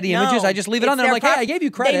it says Getty Images, I just leave it on there. I'm like, hey, I gave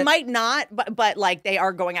you credit. They might not, but like they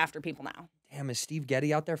are going after people now. Damn, is Steve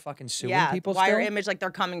Getty out there fucking suing people Wire still? Image, like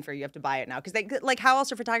they're coming for you. You have to buy it now. Because like how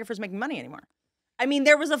else are photographers making money anymore? I mean,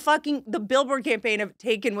 there was the billboard campaign of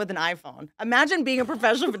taken with an iPhone. Imagine being a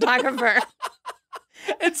professional photographer.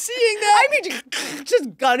 And seeing that. I mean,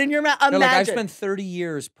 just gun in your mouth. Imagine. Like, I've spent 30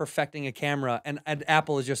 years perfecting a camera, and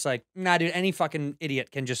Apple is just like, nah, dude, any fucking idiot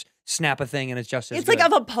can just snap a thing and it's just as It's good. like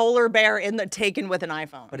of a polar bear taken with an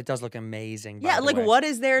iPhone. But it does look amazing. Yeah, by the like way. what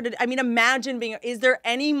is there to, I mean, imagine is there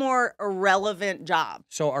any more irrelevant job?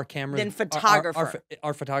 So our cameras. Than photographer.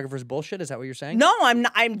 Our photographers bullshit? Is that what you're saying? No, I'm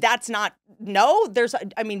not. No, David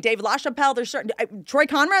LaChapelle, there's certain, Troy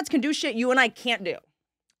Conrads can do shit you and I can't do.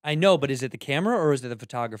 I know, but is it the camera or is it the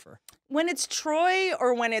photographer? When it's Troy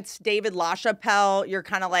or when it's David LaChapelle, you're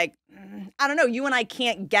kind of like, I don't know. You and I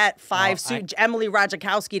can't get Emily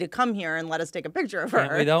Ratajkowski to come here and let us take a picture of her.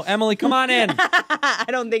 Can't we though? Emily, come on in. I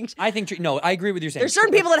don't think. I agree with you saying. There's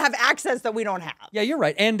certain people that have access that we don't have. Yeah, you're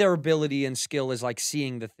right. And their ability and skill is like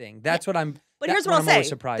seeing the thing. That's what I'm. But here's what I'll say: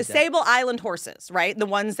 surprised the Sable Island horses, right? The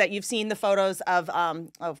ones that you've seen the photos of.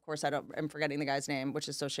 Of course, I'm forgetting the guy's name, which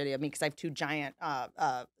is so shitty of me because I have two giant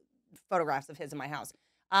photographs of his in my house.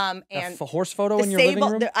 And a horse photo in your living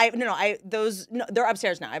room? They're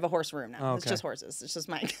upstairs now. I have a horse room now. Oh, okay. It's just horses. It's just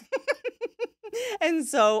mine. And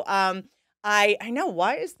so I know,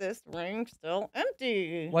 why is this ring still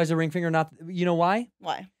empty? Why is the ring finger not? You know why?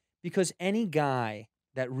 Why? Because any guy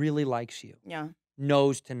that really likes you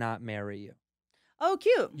knows to not marry you. Oh,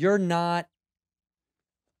 cute. You're not.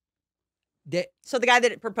 So the guy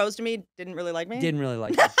that proposed to me didn't really like me? Didn't really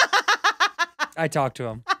like me. I talked to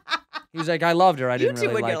him. He was like, I loved her. I didn't really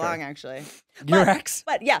like her. You two would get along, actually. Your ex?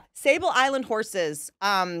 But yeah, Sable Island horses.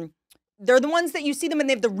 They're the ones that you see them and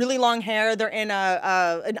they have the really long hair. They're in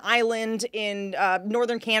an island in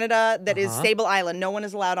northern Canada that is Sable Island. No one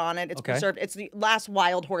is allowed on it. It's preserved. It's the last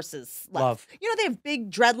wild horses left. Love. You know, they have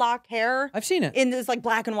big dreadlock hair. I've seen it. In this like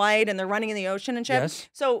black and white, and they're running in the ocean and shit. Yes.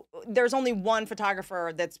 So there's only one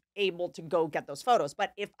photographer that's able to go get those photos.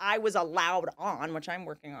 But if I was allowed on, which I'm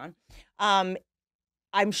working on,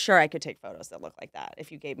 I'm sure I could take photos that look like that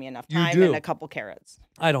if you gave me enough time and a couple carrots.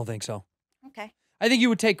 I don't think so. Okay. I think you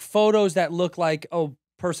would take photos that look like a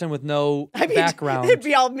person with no background. It'd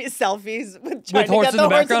be all selfies with horses in the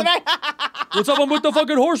background. What's up? I'm with the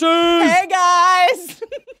fucking horses. Hey guys.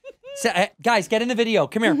 Guys, get in the video.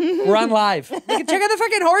 Come here. We're on live. Check out the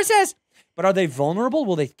fucking horses. But are they vulnerable?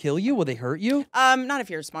 Will they kill you? Will they hurt you? Not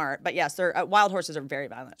if you're smart. But yes, wild horses are very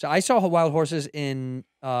violent. So I saw wild horses in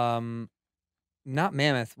not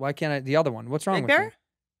Mammoth. Why can't I? The other one. What's wrong with Bear? me?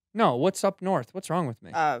 No, what's up north? What's wrong with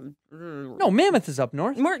me? No, No, Mammoth is up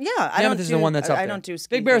north. Mammoth is the one that's up there. I don't do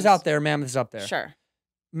ski Big Bear's things. out there. Mammoth is up there. Sure.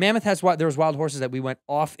 Mammoth has there was wild horses that we went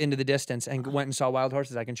off into the distance and went and saw wild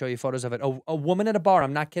horses. I can show you photos of it. A woman at a bar,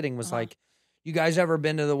 I'm not kidding, was like, "You guys ever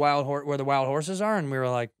been to the where the wild horses are?" And we were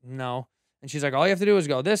like, "No." And she's like, "All you have to do is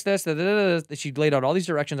go this, this, da, da, da, da." She laid out all these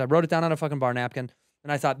directions. I wrote it down on a fucking bar napkin,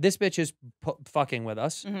 and I thought this bitch is fucking with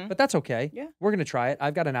us, but that's okay. Yeah. We're gonna try it.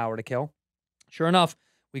 I've got an hour to kill. Sure enough,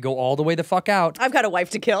 we go all the way the fuck out. I've got a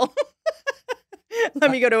wife to kill.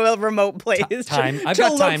 Let me go to a remote place. I've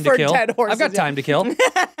got time to kill. I've got time to kill.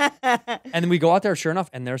 And then we go out there, sure enough,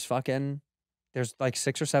 and there's like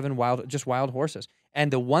 6 or 7 wild horses.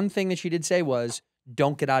 And the one thing that she did say was,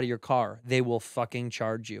 don't get out of your car. They will fucking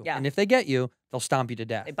charge you. Yeah. And if they get you, they'll stomp you to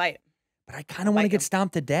death. They bite. But I kind of want to get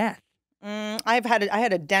stomped to death. I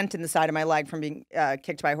had a dent in the side of my leg from being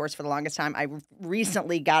kicked by a horse for the longest time. I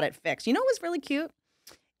recently got it fixed. You know what was really cute?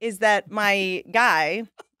 Is that my guy,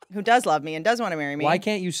 who does love me and does want to marry me. Why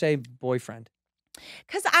can't you say boyfriend?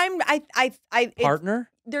 Because Partner?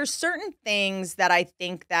 There's certain things that I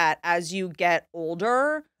think that as you get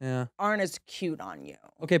older aren't as cute on you.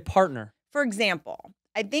 Okay, partner. For example,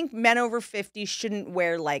 I think men over 50 shouldn't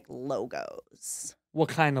wear like logos. What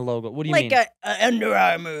kind of logo? What do you mean? Like a Under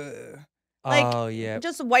Armour. Like, oh, yeah.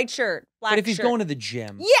 Just a white shirt, black shirt. But if he's going to the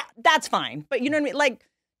gym. Yeah, that's fine. But you know what I mean? Like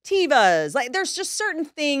Tevas. Like there's just certain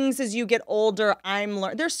things as you get older, I'm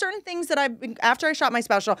learning. There's certain things that after I shot my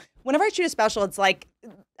special, whenever I shoot a special, it's like,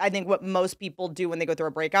 I think what most people do when they go through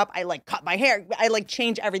a breakup, I like cut my hair. I like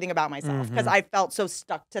change everything about myself because I felt so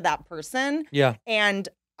stuck to that person. Yeah. And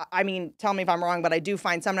I mean, tell me if I'm wrong, but I do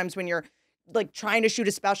find sometimes when you're like trying to shoot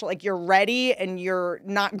a special, like you're ready and you're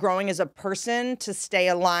not growing as a person to stay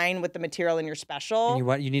aligned with the material in your special.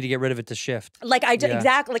 And you need to get rid of it to shift. Like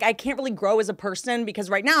exactly, like I can't really grow as a person because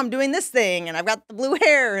right now I'm doing this thing and I've got the blue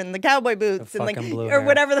hair and the cowboy boots and like blue or hair.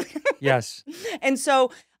 whatever. Yes. And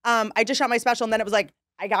so I just shot my special and then it was like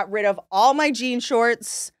I got rid of all my jean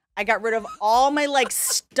shorts. I got rid of all my like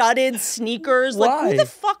studded sneakers. Why? Like who the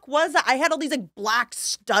fuck was that? I had all these like black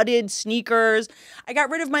studded sneakers. I got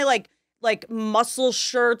rid of my like muscle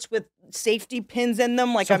shirts with safety pins in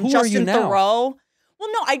them. Like so I'm who Justin are you now? Theroux.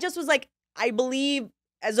 Well, no, I just was like, I believe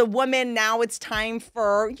as a woman now it's time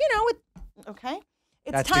for, okay.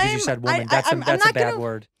 It's That's time. because you said woman. That's I'm a not bad gonna,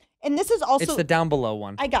 word. And this is also. It's the down below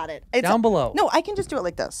one. I got it. It's down below. No, I can just do it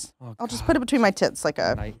like this. Oh, I'll just put it between my tits like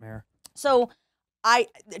a nightmare. So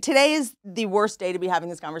today is the worst day to be having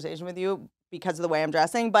this conversation with you because of the way I'm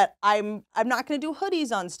dressing, but I'm not going to do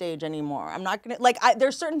hoodies on stage anymore. I'm not going to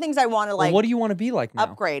there's certain things I want to like. Well, what do you want to be like now?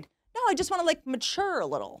 Upgrade. No, I just want to like mature a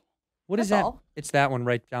little. What is That's that? all. It's that one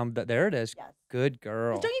right down there. It is. Yes. Good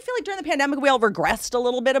girl. Don't you feel like during the pandemic we all regressed a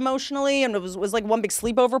little bit emotionally and it was like one big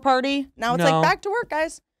sleepover party? Now it's No. like back to work,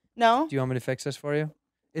 guys. No? Do you want me to fix this for you?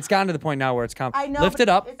 It's gotten to the point now where it's I know, lift but it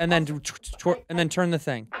up it's and then also- and then turn the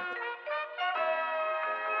thing.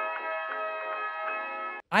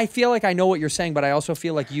 I feel like I know what you're saying, but I also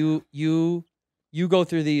feel like you go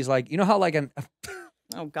through these like how like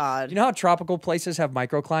Oh God. you know how tropical places have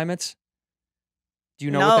microclimates? Do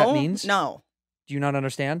you know what that means? No. Do you not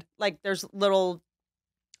understand? Like there's little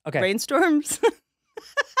Okay. rainstorms.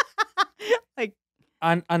 Like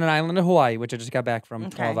On an island of Hawaii, which I just got back from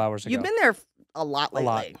 12 hours ago. You've been there a lot lately. a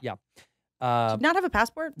lot. Yeah. Do you not have a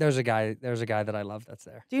passport? There's a guy that I love that's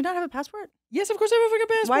there. Do you not have a passport? Yes, of course I have a fucking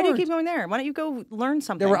passport. Why do you keep going there? Why don't you go learn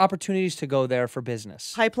something? There were opportunities to go there for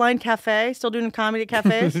business. Pipeline Cafe, still doing comedy at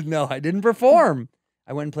cafes? No, I didn't perform.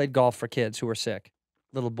 I went and played golf for kids who were sick.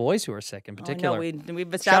 Little boys who were sick in particular. Oh, no,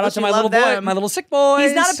 we've established Shout out to you my love little boy, them. my little sick boys.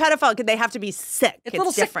 He's not a pedophile. They have to be sick. It's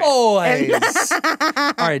little different. sick boys.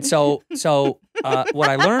 All right, so what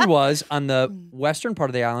I learned was on the western part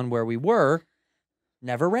of the island where we were,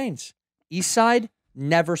 never rains. East side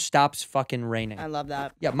never stops fucking raining. I love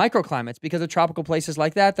that. Yeah, microclimates because of tropical places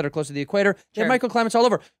like that are close to the equator. They Sure. have microclimates all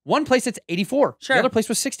over. One place it's 84. Sure. The other place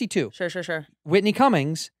was 62. Sure. Whitney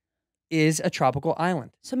Cummings is a tropical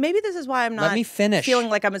island. So maybe this is why I'm not Let me finish. feeling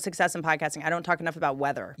like I'm a success in podcasting. I don't talk enough about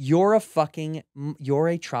weather. You're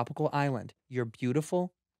a tropical island. You're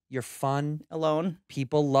beautiful. You're fun. Alone.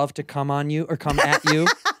 People love to come on you or come at you.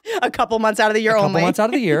 A couple months out of the year a couple only. months out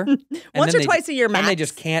of the year. And Once then or twice a year, max. And they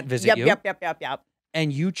just can't visit Yep, you. Yep.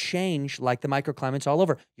 And you change like the microclimates all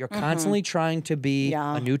over. You're constantly trying to be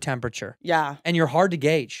Yeah. a new temperature. Yeah. And you're hard to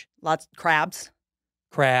gauge. Lots of crabs.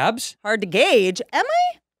 Crabs, Hard to gauge. Am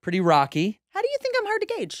I? pretty rocky. How do you think I'm hard to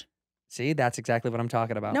gauge? See, that's exactly what I'm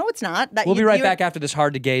talking about. No, it's not. We'll be right back after this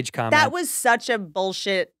hard to gauge comment. That was such a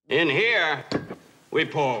bullshit. In here, we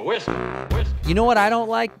pour whiskey. You know what I don't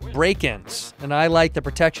like? Break-ins. And I like the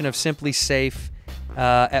protection of SimpliSafe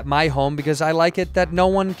at my home because I like it that no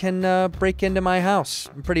one can break into my house.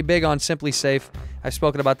 I'm pretty big on SimpliSafe. I've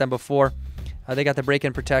spoken about them before. They got the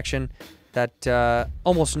break-in protection that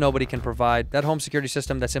almost nobody can provide. That home security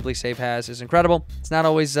system that SimpliSafe has is incredible. It's not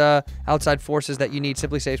always outside forces that you need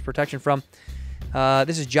SimpliSafe's protection from.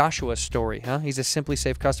 This is Joshua's story, huh? He's a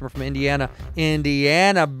SimpliSafe customer from Indiana.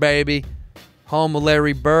 Indiana, baby. Home of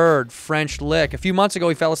Larry Bird, French Lick. A few months ago,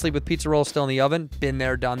 he fell asleep with pizza rolls still in the oven. Been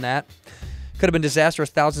there, done that. Could have been disastrous,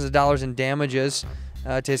 thousands of dollars in damages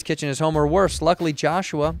to his kitchen, his home, or worse. Luckily,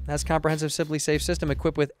 Joshua has a comprehensive SimpliSafe system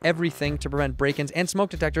equipped with everything to prevent break-ins and smoke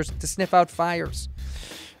detectors to sniff out fires.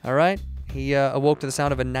 All right? He awoke to the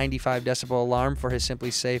sound of a 95 decibel alarm for his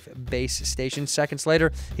SimpliSafe base station. Seconds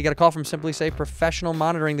later, he got a call from SimpliSafe professional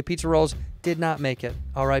monitoring. The pizza rolls did not make it.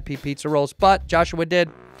 R.I.P. pizza rolls. But Joshua did.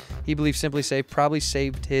 He believes SimpliSafe probably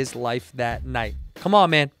saved his life that night. Come on,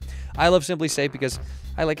 man. I love SimpliSafe because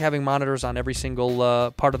I like having monitors on every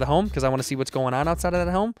single part of the home because I want to see what's going on outside of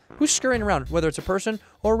that home. Who's scurrying around, whether it's a person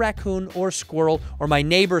or a raccoon or a squirrel or my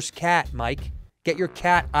neighbor's cat, Mike. Get your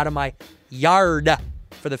cat out of my yard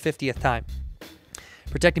for the 50th time.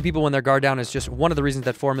 Protecting people when they're guard down is just one of the reasons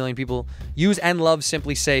that 4 million people use and love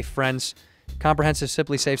SimpliSafe, friends. Comprehensive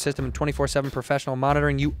SimpliSafe system and 24/7 professional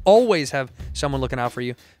monitoring. You always have someone looking out for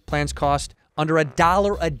you. Plans cost under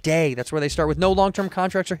 $1 a day. That's where they start with no long-term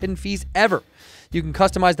contracts or hidden fees ever. You can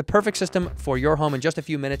customize the perfect system for your home in just a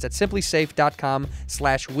few minutes at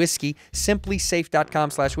simplisafe.com/whiskey.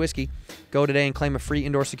 Simplisafe.com/whiskey. Go today and claim a free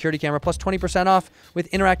indoor security camera plus 20% off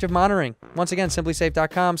with interactive monitoring. Once again,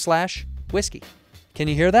 simplisafe.com/whiskey. Can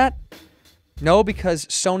you hear that? No, because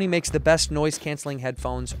Sony makes the best noise-canceling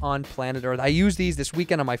headphones on planet Earth. I used these this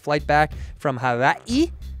weekend on my flight back from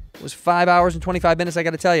Hawaii. It was 5 hours and 25 minutes, I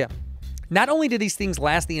got to tell you. Not only do these things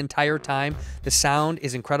last the entire time, the sound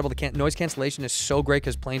is incredible. The noise cancellation is so great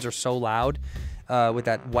because planes are so loud with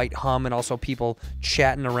that white hum and also people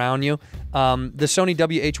chatting around you. The Sony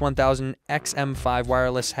WH-1000 XM5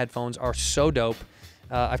 wireless headphones are so dope.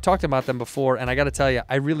 I've talked about them before, and I got to tell you,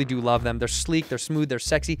 I really do love them. They're sleek, they're smooth, they're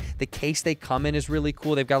sexy. The case they come in is really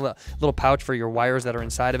cool. They've got a little pouch for your wires that are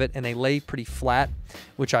inside of it, and they lay pretty flat,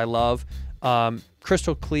 which I love.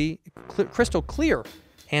 Crystal clear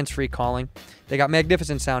hands-free calling. They got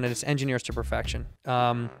magnificent sound, and it's engineers to perfection.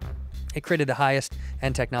 It created the highest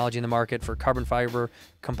end technology in the market for carbon fiber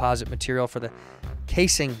composite material for the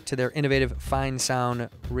casing to their innovative fine sound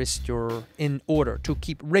restore in order to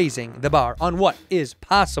keep raising the bar on what is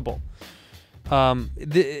possible. Let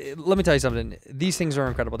me tell you something. These things are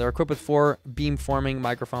incredible. They're equipped with 4 beam-forming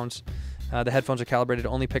microphones. The headphones are calibrated to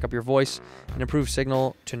only pick up your voice. An improved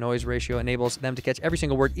signal-to-noise ratio enables them to catch every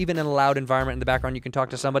single word, even in a loud environment in the background. You can talk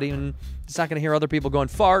to somebody, and it's not going to hear other people going,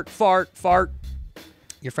 fart, fart, fart.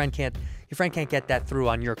 Your friend can't get that through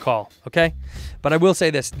on your call, okay? But I will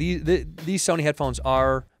say this. These Sony headphones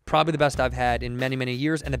are probably the best I've had in many, many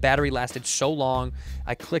years, and the battery lasted so long.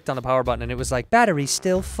 I clicked on the power button, and it was like, battery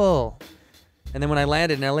still full. And then when I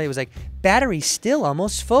landed in LA, it was like, battery still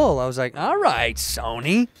almost full. I was like, all right,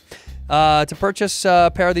 Sony. To purchase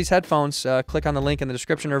a pair of these headphones, click on the link in the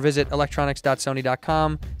description or visit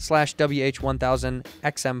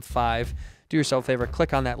electronics.sony.com/WH1000XM5. Do yourself a favor,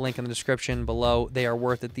 click on that link in the description below. They are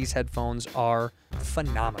worth it. These headphones are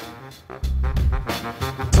phenomenal.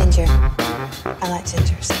 Ginger. I like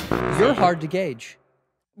gingers. You're hard to gauge.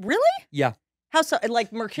 Really? Yeah. How so?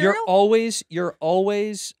 Like mercurial? You're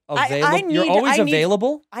always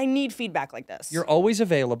available. I need feedback like this. You're always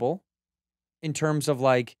available in terms of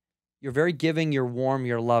like, you're very giving, you're warm,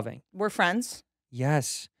 you're loving. We're friends.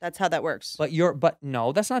 Yes. That's how that works. But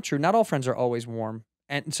no, that's not true. Not all friends are always warm.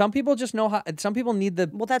 And some people just know how, some people need the...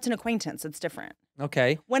 Well, that's an acquaintance. It's different.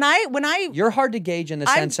 Okay. When I... You're hard to gauge in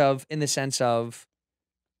the sense of,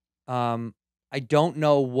 I don't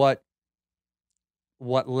know what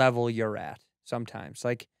level you're at sometimes.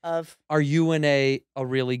 Like, are you in a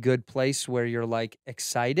really good place where you're like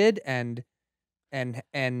excited and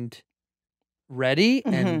ready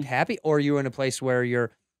and happy? Or are you in a place where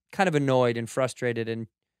you're kind of annoyed and frustrated and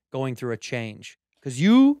going through a change? Because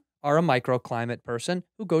you are a microclimate person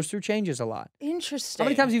who goes through changes a lot. Interesting. How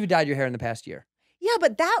many times have you dyed your hair in the past year? Yeah,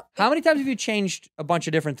 but How many times have you changed a bunch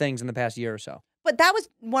of different things in the past year or so? But that was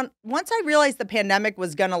once I realized the pandemic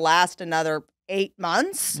was going to last another 8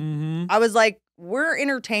 months, I was like, we're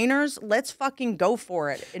entertainers. Let's fucking go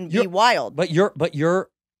for it and be wild. But you're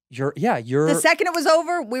The second it was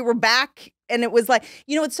over, we were back. And it was like,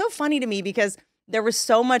 it's so funny to me because there was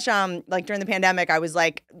so much, like during the pandemic, I was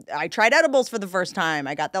like, I tried edibles for the first time.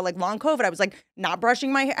 I got that like long COVID. I was like not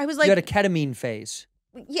brushing my hair. I was like, you had a ketamine phase.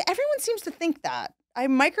 Yeah, everyone seems to think that. I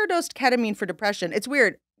microdosed ketamine for depression. It's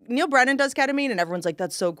weird. Neil Brennan does ketamine, and everyone's like,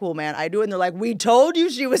 "That's so cool, man." I do it, and they're like, "We told you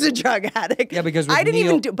she was a drug addict." Yeah, because I didn't Neil,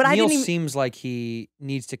 even do. But Neil I didn't even. seems like he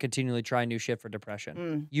needs to continually try new shit for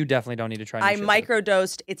depression. You definitely don't need to try. New I shit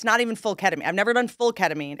microdosed. It's not even full ketamine. I've never done full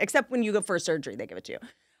ketamine, except when you go for surgery, they give it to you.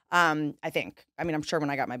 I think. I mean, I'm sure when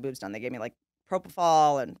I got my boobs done, they gave me like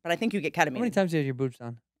propofol, but I think you get ketamine. How many times did you have your boobs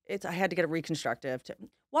done? I had to get a reconstructive.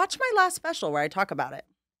 Watch my last special where I talk about it.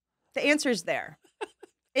 The answer's there.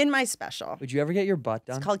 In my special. Would you ever get your butt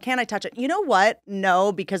done? It's called Can I Touch It? You know what?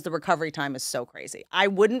 No, because the recovery time is so crazy. I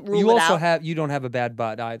wouldn't rule you it also out. you don't have a bad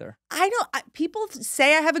butt either. I know people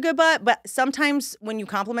say I have a good butt, but sometimes when you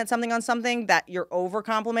compliment something on something that you're over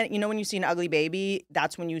complimenting, you know, when you see an ugly baby,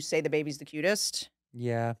 that's when you say the baby's the cutest.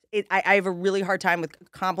 Yeah. I have a really hard time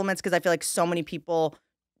with compliments because I feel like so many people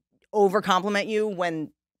over compliment you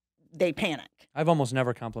when they panic. I've almost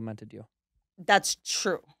never complimented you. That's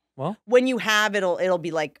true. Well, when you have it'll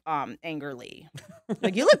be like angrily,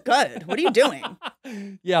 like you look good. What are you doing?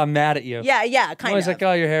 Yeah, I'm mad at you. Yeah, kind I'm always of. like,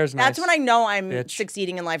 oh, your hair's nice. That's when I know I'm bitch.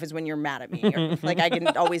 succeeding in life is when you're mad at me. Like I can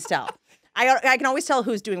always tell. I can always tell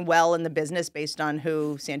who's doing well in the business based on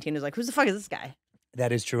who Santino's like. Who the fuck is this guy?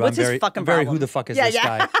 That is true. What's I'm his very, fucking very. problem? Who the fuck is this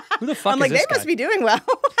guy? Who the fuck I'm is like this they guy? must be doing well.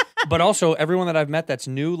 But also, everyone that I've met that's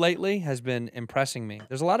new lately has been impressing me.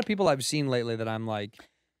 There's a lot of people I've seen lately that I'm like.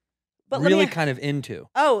 But really kind of into.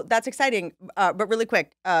 Oh, that's exciting. But really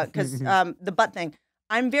quick, because the butt thing,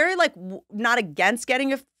 I'm very like not against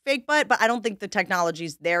getting a fake butt, but I don't think the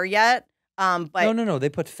technology's there yet. But No. They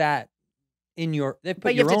put fat in your.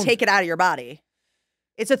 But you have to take it out of your body.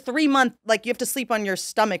 It's a 3-month. Like you have to sleep on your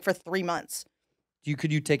stomach for 3 months.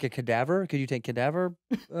 Could you take a cadaver? Could you take cadaver?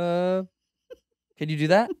 Could you do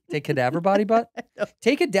that? Take cadaver body butt?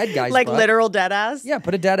 Take a dead guy's like butt. literal dead ass? Yeah,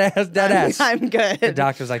 put a dead ass. I'm good. The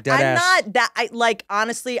doctor's like, dead ass. I'm not that, like,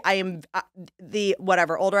 honestly, I am,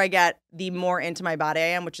 older I get, the more into my body I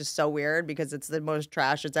am, which is so weird because it's the most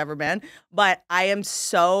trash it's ever been. But I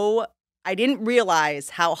didn't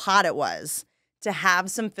realize how hot it was to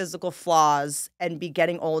have some physical flaws and be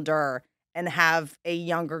getting older and have a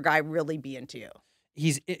younger guy really be into you.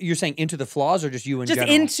 You're saying into the flaws or just you in just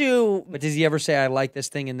general? Into. But does he ever say, I like this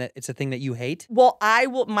thing and that it's a thing that you hate? Well,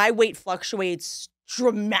 my weight fluctuates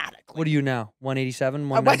dramatically. What are you now? 187,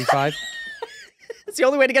 195? It's the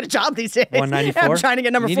only way to get a job these days. 194? I'm trying to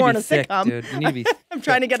get number 4 in a thick, sitcom. dude. You need to be I'm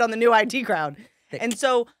trying to get on the new IT crowd. Thick. And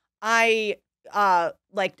so I,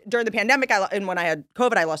 like during the pandemic, and when I had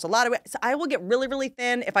COVID, I lost a lot of weight. So I will get really, really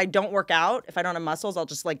thin if I don't work out. If I don't have muscles, I'll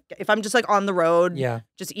just like, if I'm just like on the road,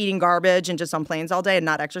 just eating garbage and just on planes all day and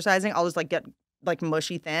not exercising, I'll just like get like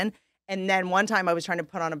mushy thin. And then one time I was trying to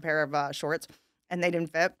put on a pair of shorts and they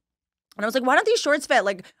didn't fit. And I was like, why don't these shorts fit?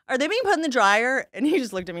 Like, are they being put in the dryer? And he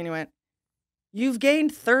just looked at me and he went, you've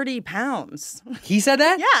gained 30 pounds. He said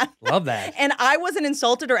that? Yeah. Love that. And I wasn't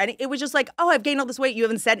insulted or any. It was just like, oh, I've gained all this weight. You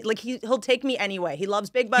haven't said, like, he'll take me anyway. He loves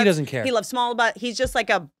big butts. He doesn't care. He loves small butts. He's just like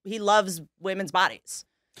he loves women's bodies.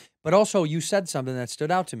 But also, you said something that stood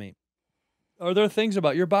out to me. Are there things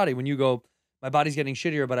about your body when you go, my body's getting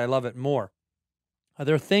shittier, but I love it more? Are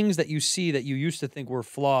there things that you see that you used to think were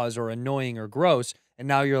flaws or annoying or gross, and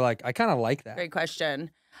now you're like, I kind of like that? Great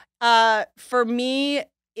question. For me,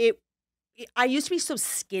 I used to be so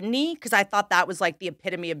skinny because I thought that was like the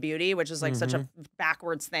epitome of beauty, which is like such a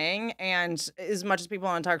backwards thing. And as much as people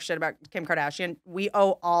want to talk shit about Kim Kardashian, we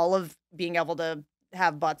owe all of being able to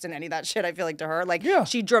have butts and any of that shit, I feel like, to her. Like,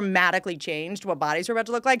 she dramatically changed what bodies were about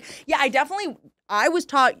to look like. Yeah, I was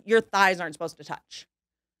taught your thighs aren't supposed to touch.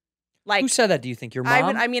 Like, who said that, do you think? Your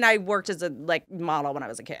mom? I worked as a like model when I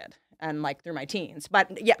was a kid and like through my teens. But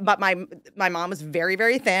my mom was very,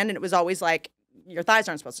 very thin, and it was always like, your thighs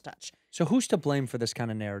aren't supposed to touch. So who's to blame for this kind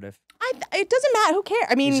of narrative? It doesn't matter. Who cares?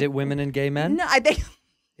 I mean, is it women and gay men? No, I think.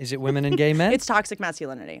 Is it women and gay men? It's toxic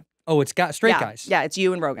masculinity. Oh, it's got straight guys. Yeah, it's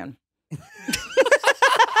you and Rogan.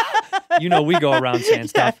 You know, we go around saying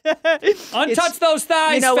stuff. Untouch those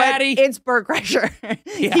thighs, you know fatty. What? It's Bert Kreischer.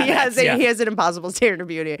 He has an impossible standard of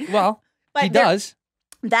beauty. Well, but he does.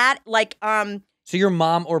 That like So your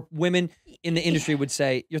mom or women in the industry would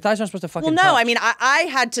say, your thighs aren't supposed to fucking Well, no, touch. I mean,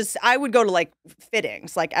 I would go to like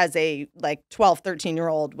fittings, like as a 12,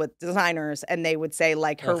 13-year-old with designers, and they would say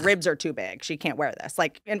like her ribs are too big. She can't wear this.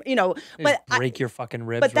 Like, and you know, but break your fucking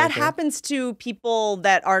ribs. But that right there. happens to people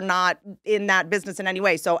that are not in that business in any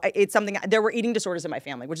way. So it's something, there were eating disorders in my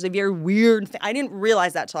family, which is a very weird thing. I didn't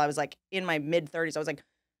realize that till I was like in my mid-30s. I was like,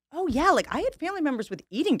 oh yeah, like I had family members with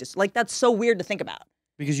eating disorders. Like that's so weird to think about.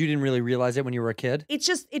 Because you didn't really realize it when you were a kid? It's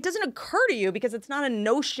just, it doesn't occur to you because it's not a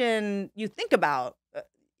notion you think about.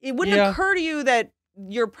 It wouldn't occur to you that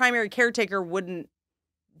your primary caretaker wouldn't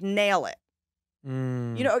nail it.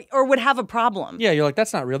 You know, or would have a problem. Yeah, you're like,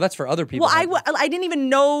 that's not real. That's for other people. Well, I didn't even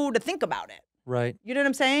know to think about it. Right. You know what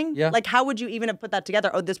I'm saying? Yeah. Like, how would you even have put that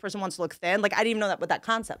together? Oh, this person wants to look thin. Like, I didn't even know what that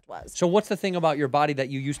concept was. So what's the thing about your body that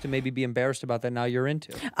you used to maybe be embarrassed about that now you're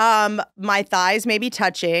into? My thighs maybe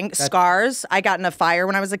touching, scars. I got in a fire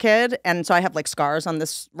when I was a kid, and so I have like scars on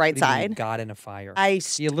this right What do you mean side. got in a fire.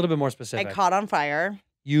 Be a little bit more specific. I caught on fire.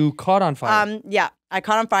 You caught on fire. Yeah, I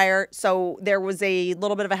caught on fire. So there was a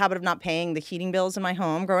little bit of a habit of not paying the heating bills in my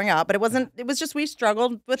home growing up, but it wasn't. It was just we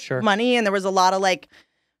struggled with money, and there was a lot of like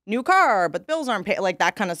new car, but bills aren't paid, like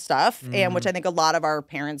that kind of stuff, and which I think a lot of our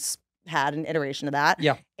parents had an iteration of that.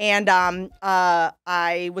 Yeah. And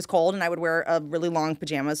I was cold, and I would wear really long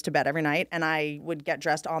pajamas to bed every night, and I would get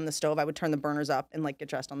dressed on the stove. I would turn the burners up and like get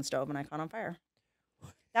dressed on the stove, and I caught on fire.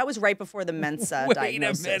 That was right before the Mensa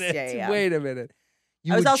diagnosis. Wait a minute. Yeah. Wait a minute.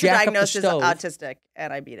 You I was would also jack up the diagnosed as stove. autistic,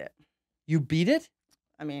 and I beat it. You beat it?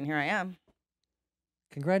 I mean, here I am.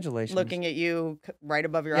 Congratulations. Looking at you right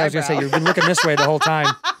above your I was eyebrow. going to say, you've been looking this way the whole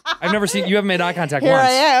time. I've never seen, you haven't made eye contact Here once.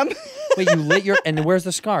 I am. Wait, you lit your, and where's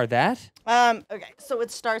the scar? That? Okay, so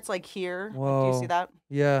it starts like here. Whoa. Do you see that?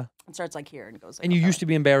 Yeah. It starts like here and it goes like And you used to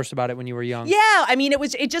be embarrassed about it when you were young. Yeah, I mean,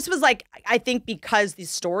 it just was like, I think because the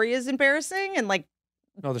story is embarrassing and like,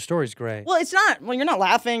 No, the story's great. well, it's not, well, you're not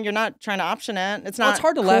laughing, you're not trying to option it. It's not Well, it's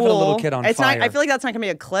hard to laugh at a little kid on it's fire. Not, I feel like that's not going to be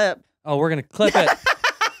a clip. Oh, we're going to clip it.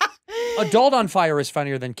 Adult on fire is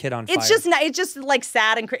funnier than kid on fire. It's just like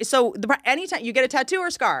sad and crazy. So anytime you get a tattoo or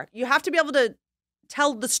scar, you have to be able to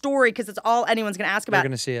tell the story because it's all anyone's going to ask about. They're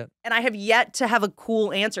going to see it. And I have yet to have a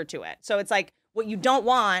cool answer to it. So it's like what you don't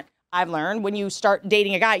want, I've learned, when you start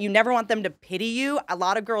dating a guy, you never want them to pity you. A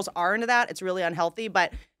lot of girls are into that. It's really unhealthy.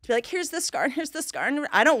 But to be like, here's this scar, and here's this scar. And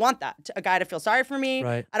I don't want that. A guy to feel sorry for me.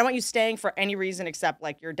 Right. I don't want you staying for any reason except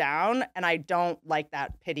like you're down. And I don't like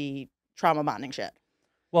that pity trauma bonding shit.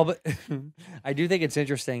 Well, but I do think it's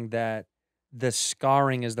interesting that the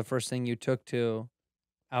scarring is the first thing you took to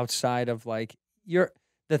outside of like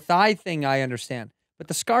the thigh thing I understand. But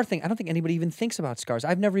the scar thing, I don't think anybody even thinks about scars.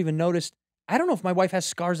 I've never even noticed. I don't know if my wife has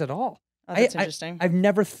scars at all. Oh, that's interesting. I've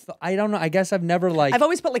never, I don't know. I guess I've never like. I've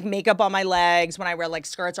always put like makeup on my legs when I wear like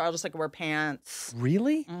skirts, or I'll just like wear pants.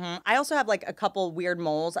 Really? I also have like a couple weird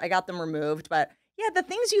moles. I got them removed, but yeah, the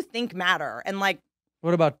things you think matter. And like,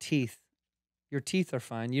 What about teeth? Your teeth are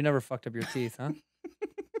fine. You never fucked up your teeth, huh?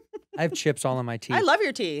 I have chips all on my teeth. I love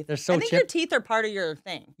your teeth. They're so I think your teeth are part of your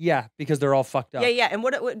thing. Yeah, because they're all fucked up. Yeah. And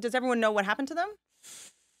what does everyone know what happened to them?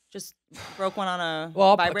 Just broke one on a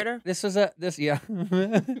vibrator? Yeah.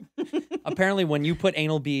 Apparently, when you put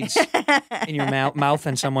anal beads in your mouth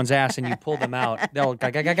and someone's ass and you pull them out, they'll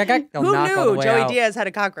knock all the way Joey out. Diaz had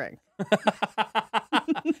a cock ring?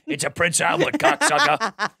 It's a Prince Albert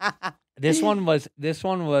cocksucker. This one was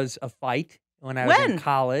a fight when I was in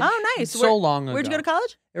college. Oh, nice. So long ago. Where'd you go to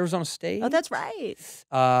college? Arizona State. Oh, that's right.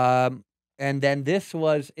 And then this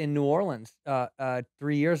was in New Orleans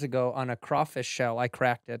 3 years ago on a crawfish shell. I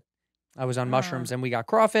cracked it. I was on mushrooms and we got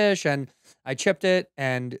crawfish and I chipped it.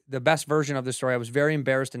 And the best version of the story, I was very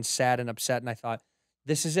embarrassed and sad and upset. And I thought,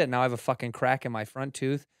 this is it. Now I have a fucking crack in my front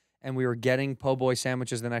tooth. And we were getting po' boy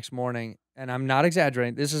sandwiches the next morning. And I'm not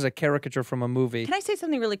exaggerating. This is a caricature from a movie. Can I say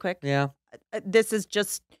something really quick? Yeah. This is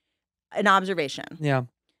just an observation. Yeah.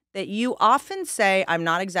 That you often say, I'm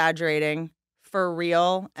not exaggerating, for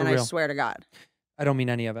real, and I swear to God. I don't mean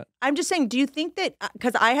any of it. I'm just saying, do you think that,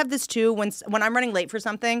 because I have this too, when I'm running late for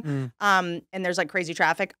something, and there's like crazy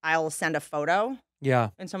traffic, I'll send a photo. Yeah.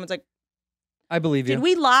 And someone's like, I believe you. Did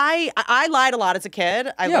we lie? I lied a lot as a kid.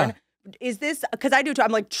 I learned. Is this, because I do too,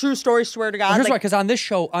 I'm like, true story, swear to God. Well, here's like, why, because on this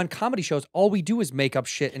show, on comedy shows, all we do is make up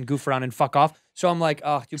shit and goof around and fuck off. So I'm like,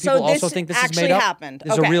 oh, do people also think this is made up? Happened.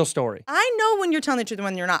 This is a real story. I know when you're telling the truth and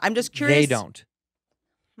when you're not. I'm just curious. They don't.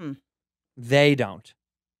 They don't.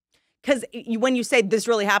 Because when you say this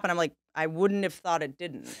really happened, I'm like, I wouldn't have thought it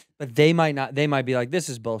didn't. But they might not. They might be like, this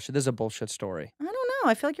is bullshit. This is a bullshit story. I don't know.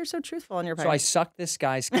 I feel like you're so truthful on your part. So I sucked this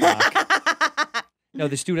guy's cock. No,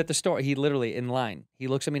 this dude at the store, he literally, in line, he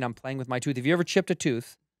looks at me and I'm playing with my tooth. If you ever chipped a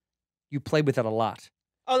tooth, you play with it a lot.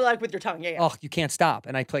 Oh, like with your tongue, yeah. Oh, you can't stop.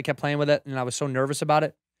 And I kept playing with it, and I was so nervous about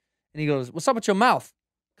it. And he goes, what's up with your mouth?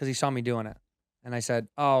 Because he saw me doing it. And I said,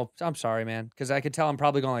 oh, I'm sorry, man. Because I could tell I'm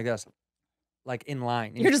probably going like this, like in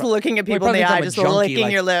line. You're just looking at people in the eye, just licking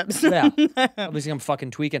your lips. Yeah. Obviously, I'm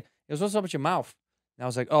fucking tweaking. He goes, what's up with your mouth? And I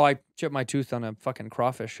was like, oh, I chipped my tooth on a fucking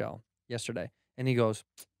crawfish shell yesterday. And he goes,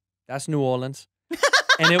 that's New Orleans.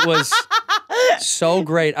 And it was so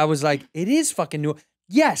great. I was like, it is fucking New Orleans.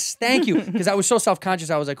 Yes, thank you. Because I was so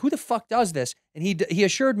self-conscious. I was like, who the fuck does this? And he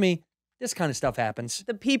assured me, this kind of stuff happens.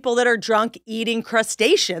 The people that are drunk eating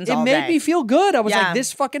crustaceans It all made day. me feel good. I was Yeah. like,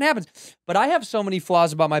 this fucking happens. But I have so many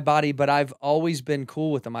flaws about my body, but I've always been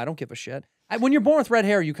cool with them. I don't give a shit. When you're born with red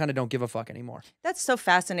hair, you kind of don't give a fuck anymore. That's so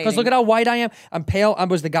fascinating. Because look at how white I am. I'm pale. I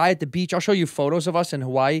was the guy at the beach. I'll show you photos of us in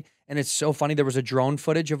Hawaii, and it's so funny. There was a drone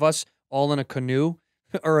footage of us all in a canoe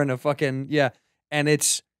or in a fucking, and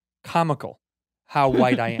it's comical how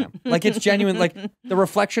white I am. Like, it's genuine. Like, the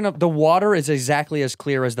reflection of the water is exactly as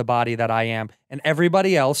clear as the body that I am. And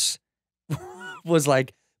everybody else was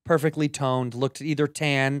like perfectly toned, looked either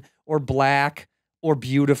tan or black or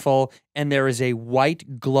beautiful, and there is a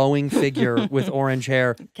white glowing figure with orange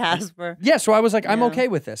hair. Casper. Yeah, so I was like, I'm Yeah. okay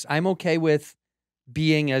with this. I'm okay with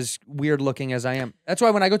being as weird looking as I am. That's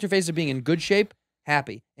why when I go through phases of being in good shape,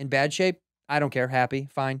 happy. In bad shape, I don't care. Happy,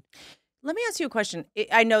 fine. Let me ask you a question.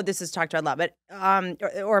 I know this is talked about a lot,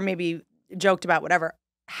 but or maybe joked about, whatever.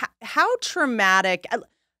 How traumatic?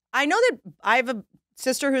 I know that I have a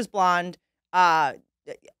sister who's blonde. I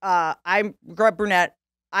grew up brunette.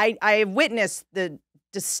 I have witnessed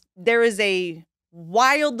there is a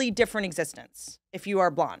wildly different existence if you are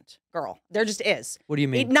a blonde girl. There just is. What do you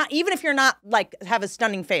mean? Not even if you're not like have a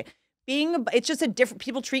stunning face. It's just a different.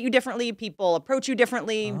 People treat you differently. People approach you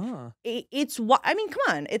differently. Ah. I mean, come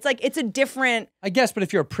on. It's like it's a different. I guess, but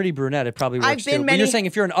if you're a pretty brunette, it probably works I've been too. But many- you're saying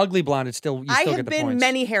if you're an ugly blonde, it's still I still have get the been points.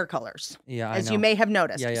 many hair colors. Yeah, I as know. you may have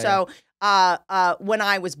noticed. Yeah, So, when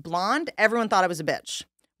I was blonde, everyone thought I was a bitch.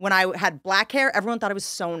 When I had black hair, everyone thought I was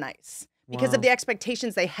so nice because Wow. of the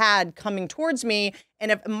expectations they had coming towards me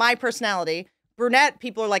and of my personality. Brunette,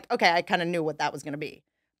 people are like, okay, I kind of knew what that was going to be.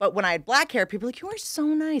 But when I had black hair, people were like, you are so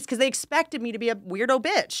nice because they expected me to be a weirdo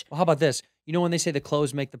bitch. Well, how about this? You know when they say the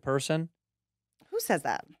clothes make the person? Who says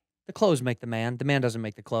that? The clothes make the man. The man doesn't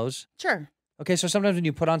make the clothes. Sure. Okay, so sometimes when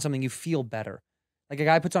you put on something, you feel better. Like a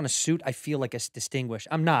guy puts on a suit, I feel like it's distinguished.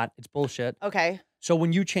 I'm not. It's bullshit. Okay. So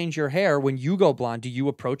when you change your hair, when you go blonde, do you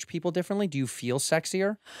approach people differently? Do you feel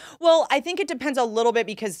sexier? Well, I think it depends a little bit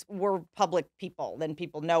because we're public people, then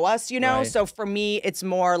people know us, you know? Right. So for me, it's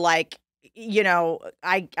more like, you know,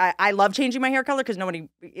 I love changing my hair color because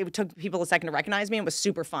it took people a second to recognize me. It was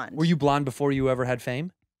super fun. Were you blonde before you ever had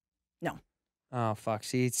fame? No. Oh, fuck.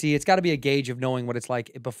 See, it's got to be a gauge of knowing what it's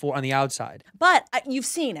like before on the outside. But you've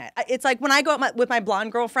seen it. It's like when I go out with my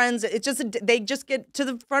blonde girlfriends, they just get to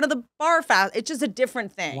the front of the bar fast. It's just a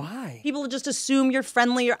different thing. Why? People just assume you're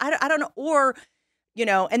friendly or I don't know. Or, you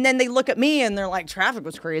know, and then they look at me and they're like, traffic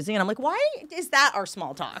was crazy. And I'm like, why is that our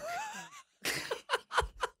small talk?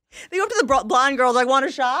 They go up to the blonde girls, like, want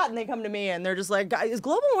a shot? And they come to me and they're just like, is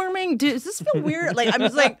global warming, does this feel weird? Like, I'm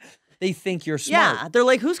just like, They think you're smart. yeah, they're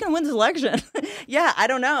like, who's gonna win this election? Yeah, I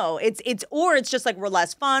don't know. It's just like we're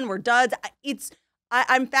less fun, we're duds.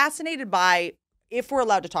 I'm fascinated by if we're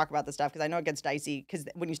allowed to talk about this stuff because I know it gets dicey because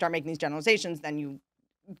when you start making these generalizations, then you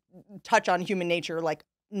touch on human nature like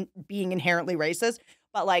being inherently racist.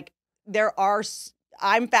 But like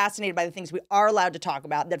I'm fascinated by the things we are allowed to talk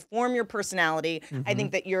about that form your personality. I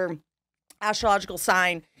think that your astrological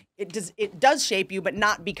sign it does shape you, but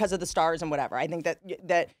not because of the stars and whatever. I think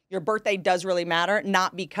that your birthday does really matter,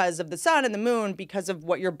 not because of the sun and the moon, because of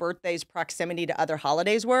what your birthday's proximity to other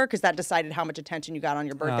holidays were, because that decided how much attention you got on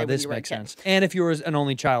your birthday when This you were a makes kid. sense. And if you were an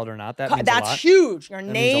only child or not, that means a That's lot. huge. Your means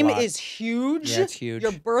a name lot. is huge. Yeah, it's huge.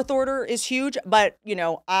 Your birth order is huge. But, you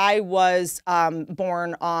know, I was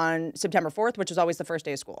born on September 4th, which was always the first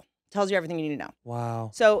day of school. Tells you everything you need to know.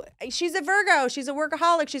 Wow. So she's a Virgo. She's a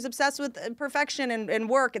workaholic. She's obsessed with perfection and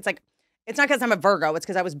work. It's like, it's not because I'm a Virgo. It's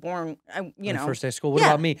because I was born, you know. First day of school. What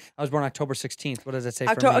Yeah. about me? I was born October 16th. What does it say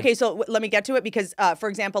for October. me? Okay, so let me get to it because, for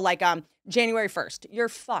example, like January 1st, you're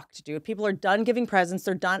fucked, dude. People are done giving presents.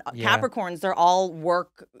 They're done. Yeah. Capricorns, they're all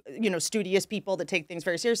work, you know, studious people that take things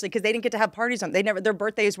very seriously because they didn't get to have parties on. Their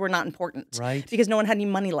birthdays were not important, Right. Because no one had any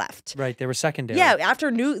money left. Right, they were secondary. Yeah,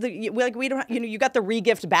 after we don't, you know, you got the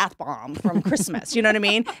regift bath bomb from Christmas. You know what I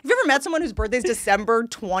mean? Have you ever met someone whose birthday's December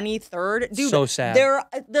 23rd? Dude, So sad. They're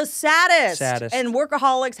the saddest. Saddest. And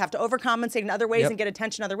workaholics have to overcompensate in other ways Yep. and get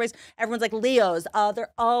attention in other ways. Everyone's like Leos.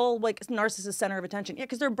 They're all like narcissist center of attention. Yeah,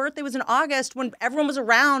 because their birthday was in August when everyone was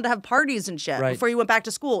around to have parties and shit Right. before you went back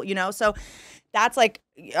to school. You know, so that's like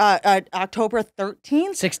October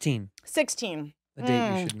 13th, 16, 16. the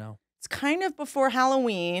date you should know. It's kind of before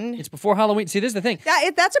Halloween. It's before Halloween. See, this is the thing.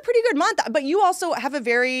 That's a pretty good month, but you also have a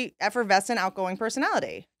very effervescent, outgoing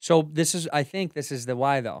personality. So I think this is the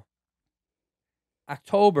why though.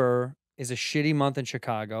 October is a shitty month in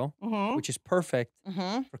Chicago, which is perfect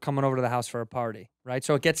for coming over to the house for a party, right?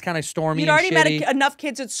 So it gets kind of stormy You'd and already met shitty. enough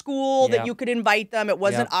kids at school Yep. that you could invite them. It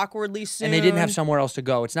wasn't Yep. awkwardly soon. And they didn't have somewhere else to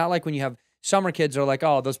go. It's not like when you have summer kids are like,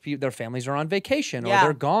 oh, those people, their families are on vacation, or Yeah.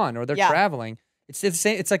 they're gone, or they're Yeah. traveling. It's the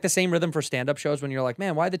same. It's like the same rhythm for stand-up shows when you're like,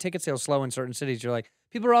 man, why are the ticket sales slow in certain cities? You're like,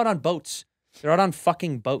 people are out on boats. They're out on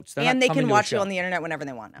fucking boats. They're And not they coming can to a watch you show. on the internet whenever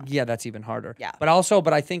they want now. Yeah, that's even harder. Yeah. But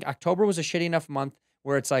I think October was a shitty enough month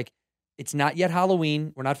where it's like, it's not yet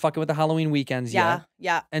Halloween. We're not fucking with the Halloween weekends Yeah, yet.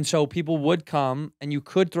 yeah. And so people would come and you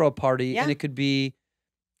could throw a party Yeah. and it could be,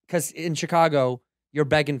 because in Chicago, you're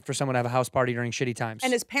begging for someone to have a house party during shitty times.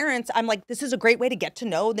 And as parents, I'm like, this is a great way to get to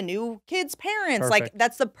know the new kids' parents. Like, Perfect.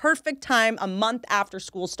 that's the perfect time a month after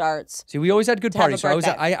school starts. See, we always had good to have a parties. So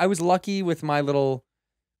I birthday. was lucky with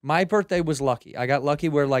my birthday was lucky. I got lucky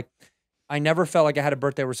where like, I never felt like I had a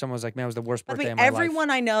birthday where someone was like, man, it was the worst By the birthday way, of my life. everyone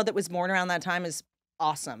I know that was born around that time is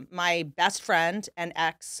awesome. My best friend and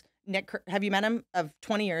ex, Nick, have you met him, of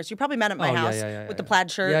 20 years? You probably met him at my Oh, yeah, house yeah, with the yeah. plaid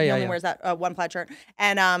shirt. Yeah, He yeah, only yeah. wears that one plaid shirt.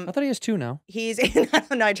 And I thought he has two now. he's, I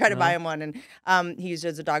don't know, I tried to No? buy him one, and he used it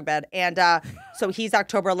as a dog bed. And so he's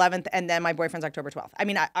October 11th, and then my boyfriend's October 12th. I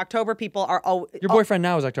mean, October people are Your boyfriend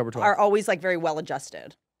now is October 12th. are always like very well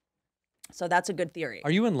adjusted. So that's a good theory.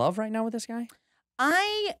 Are you in love right now with this guy?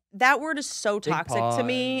 That word is so Big toxic to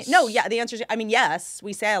me. pause. No, yeah, the answer is, I mean, yes,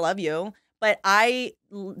 we say I love you, but I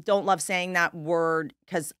don't love saying that word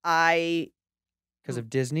because Because of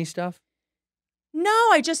Disney stuff?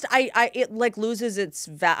 no, it like loses its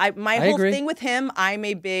my I whole agree. thing with him,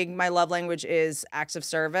 my love language is acts of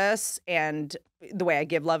service, and the way I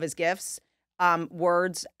give love is gifts.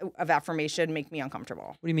 Words of affirmation make me uncomfortable.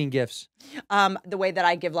 What do you mean gifts? The way that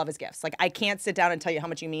I give love is gifts. Like, I can't sit down and tell you how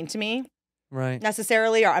much you mean to me Right.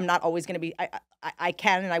 necessarily, or I'm not always going to be, I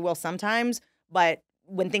can and I will sometimes, but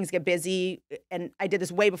when things get busy, and I did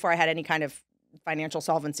this way before I had any kind of financial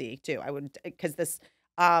solvency too. I would, because this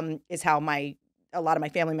is how a lot of my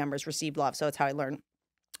family members received love. So it's how I learned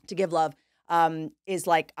to give love. Is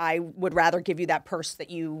like, I would rather give you that purse that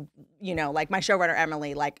you know, like my showrunner,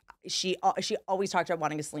 Emily, like she always talked about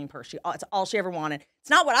wanting a Celine purse. It's all she ever wanted. It's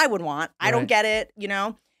not what I would want. I don't Right. get it, you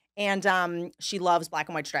know? And she loves black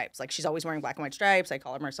and white stripes. Like, she's always wearing black and white stripes. I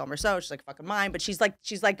call her Marcel Marceau. She's like fucking mine. But she's like,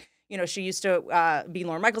 you know, she used to be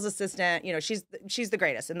Lauren Michaels' assistant. You know, she's the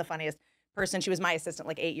greatest and the funniest person. She was my assistant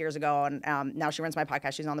like 8 years ago, and now she runs my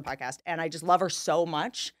podcast. She's on the podcast, and I just love her so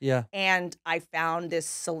much. Yeah. And I found this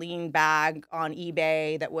Celine bag on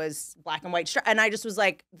eBay that was black and white stripe, and I just was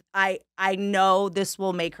like, I know this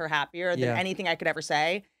will make her happier than Yeah. anything I could ever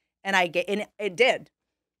say, and it did.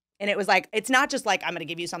 And it was like, it's not just like, I'm going to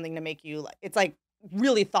give you something to make you like, it's like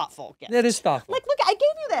really thoughtful gift. That is thoughtful. Like, look, I gave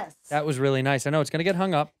you this. That was really nice. I know it's going to get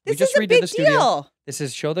hung up. We This just is a redid big the studio. deal. This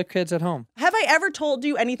is show the kids at home. Have I ever told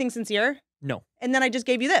you anything sincere? No. And then I just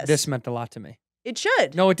gave you this. This meant a lot to me. It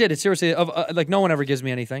should. No, it did. It seriously, like no one ever gives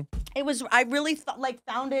me anything. It was, I really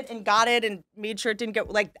found it and got it and made sure it didn't get,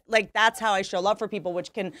 like that's how I show love for people,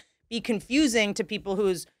 which can be confusing to people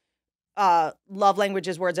whose love language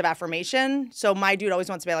is words of affirmation. So my dude always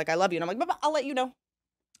wants to be like, I love you. And I'm like, but I'll let you know.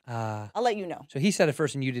 I'll let you know. So he said it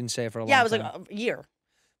first and you didn't say it for a long time. Yeah, it was like a year.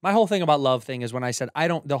 My whole thing about love thing is when I said,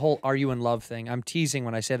 the whole are you in love thing, I'm teasing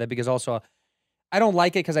when I say that because also I don't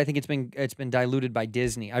like it because I think it's been diluted by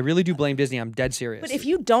Disney. I really do blame Disney. I'm dead serious. But if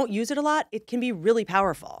you don't use it a lot, it can be really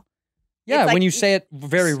powerful. yeah, it's like- when you say it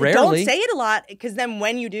very Don't rarely say it a lot, because then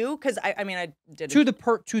when you do, because I mean, I did to it.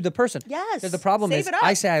 the person. Yes. Because the problem Save is it up.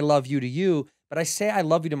 I say I love you to you, but I say I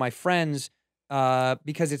love you to my friends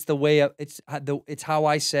because it's the way it's how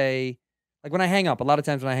I say, like when I hang up. A lot of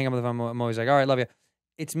times when I hang up with them, I'm always like, all right, love you.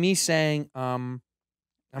 It's me saying, I'm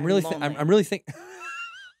really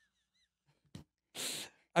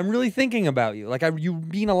I'm really thinking about you. Like you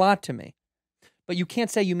mean a lot to me. But you can't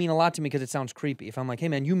say you mean a lot to me because it sounds creepy. If I'm like, hey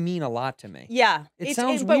man, you mean a lot to me. Yeah. It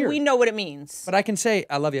sounds but weird. we know what it means. But I can say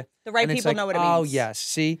I love you. The right and it's people like, know what it oh means. yes,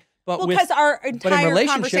 see. But Well, with- because our but in entire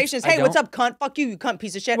relationships, conversation is, I hey, what's don't. up, cunt? Fuck you, you cunt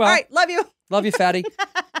piece of shit. Well- All right, love you. Love you, fatty.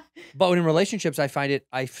 But in relationships, I find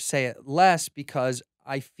I say it less because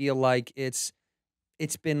I feel like it's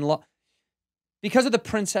been because of the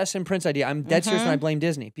princess and prince idea. I'm dead serious when I blame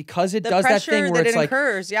Disney because it The does that pressure thing where that it's it like,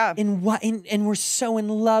 incurs, yeah. and we're so in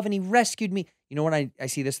love and he rescued me. You know when I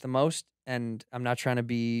see this the most, and I'm not trying to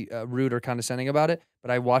be rude or condescending about it, but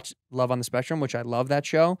I watch Love on the Spectrum, which I love that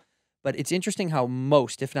show. But it's interesting how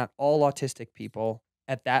most, if not all, autistic people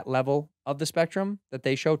at that level of the spectrum that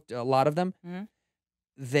they show, a lot of them,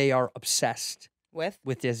 they are obsessed With?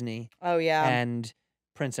 Disney Oh, yeah. and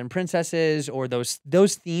prince and princesses or those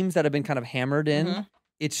themes that have been kind of hammered in.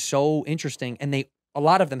 It's so interesting, and a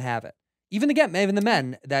lot of them have it. Even the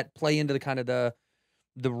men that play into the kind of the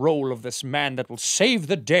role of this man that will save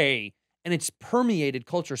the day, and it's permeated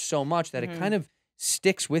culture so much that it kind of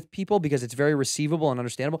sticks with people because it's very receivable and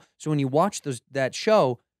understandable. So when you watch that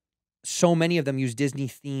show, so many of them use Disney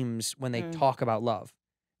themes when they talk about love,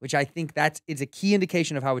 which I think it's a key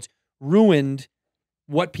indication of how it's ruined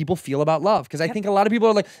what people feel about love. Because I think a lot of people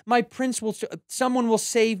are like, my prince someone will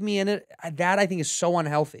save me, and that I think is so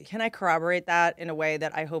unhealthy. Can I corroborate that in a way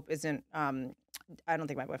that I hope isn't? I don't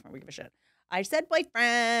think my boyfriend would give a shit. I said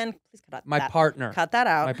boyfriend. Please cut out My that. partner. Cut that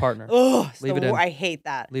out. My partner. Oh, Leave it in. I hate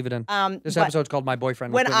that. Leave it in. This but episode's called My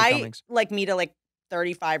Boyfriend with when Whitney I Cummings. like meet a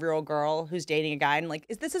 35-year-old girl who's dating a guy and like,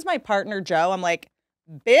 this is my partner Joe. I'm like,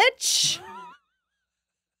 bitch.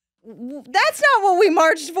 That's not what we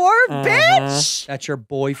marched for, bitch. That's your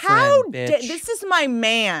boyfriend, How bitch. this is my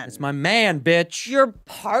man. It's my man, bitch. Your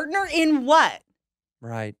partner in what?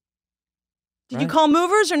 Right. Did you call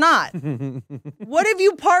movers or not? What have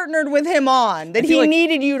you partnered with him on that he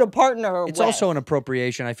needed you to partner with? It's also an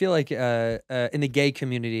appropriation. I feel like in the gay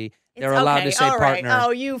community, they're allowed to say partner.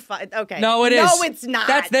 Oh, you okay. No, it is. No, it's not.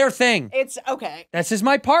 That's their thing. It's okay. This is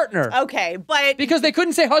my partner. Okay, but because they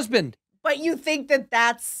couldn't say husband. But you think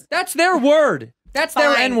that's their word. That's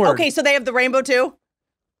their N word. Okay, so they have the rainbow too?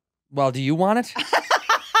 Well, do you want it?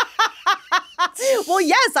 Well,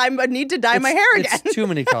 yes, I need to dye my hair again. It's too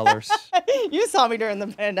many colors. You saw me during the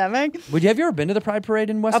pandemic. Have you ever been to the Pride Parade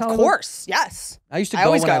in West Hollywood? Of course, yes. I used to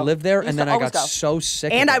go when I lived there, and then I got go. so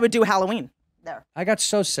sick of And it. I would do Halloween there. I got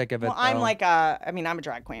so sick of it. Well, I'm like I'm a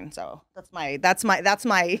drag queen, so that's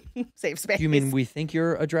my safe space. Do you mean we think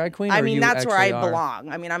you're a drag queen? I or mean, you that's where I actually are?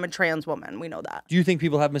 belong. I mean, I'm a trans woman. We know that. Do you think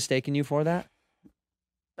people have mistaken you for that?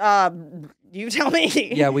 You tell me.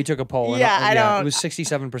 Yeah, we took a poll. Yeah, I don't. It was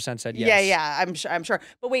 67% said yes. Yeah, I'm sure.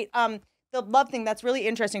 But wait, the love thing, that's really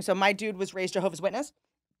interesting. So my dude was raised Jehovah's Witness.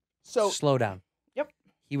 So slow down. Yep.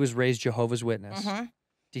 He was raised Jehovah's Witness. Mm-hmm.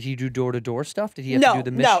 Did he do door-to-door stuff? Did he have to do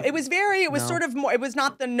the mission? No, it was sort of more, it was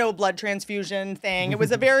not the no blood transfusion thing. It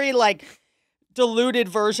was a very diluted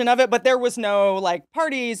version of it, but there was no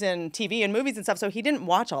parties and TV and movies and stuff. So he didn't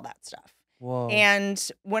watch all that stuff. Whoa. And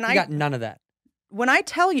when He got none of that. When I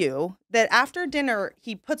tell you that after dinner,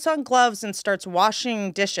 he puts on gloves and starts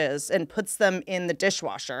washing dishes and puts them in the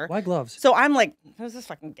dishwasher. Why gloves? So I'm like, who's this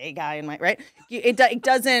fucking gay guy in my, right? It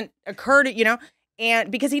doesn't occur to,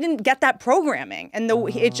 and because he didn't get that programming. And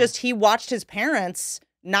he watched his parents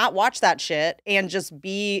not watch that shit and just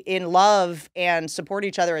be in love and support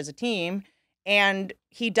each other as a team. And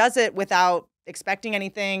he does it without expecting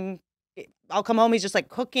anything. I'll come home, he's just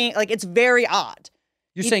cooking. It's very odd.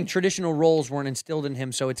 You're saying traditional roles weren't instilled in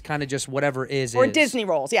him, so it's kind of just whatever is. Or Disney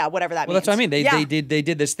roles, yeah, whatever that means. Well, that's what I mean. They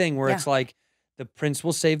did this thing where it's like the prince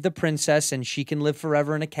will save the princess and she can live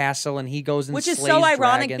forever in a castle, and he goes and which slays is so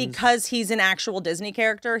ironic dragons. because he's an actual Disney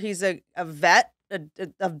character. He's a vet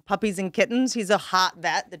of puppies and kittens. He's a hot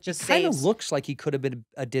vet that just kind of saves. looks like he could have been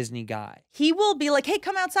a Disney guy. He will be like, "Hey,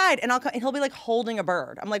 come outside," and he'll be holding a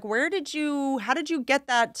bird. I'm like, how did you get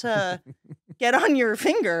that to get on your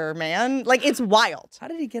finger, man? It's wild. How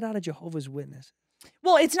did he get out of Jehovah's Witness?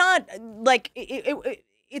 Well, it's not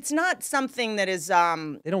it's not something that is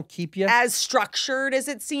they don't keep you as structured as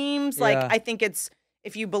it seems. Yeah. I think it's,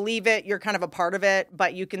 if you believe it, you're kind of a part of it,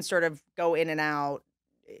 but you can sort of go in and out.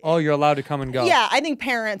 Oh, you're allowed to come and go. Yeah, I think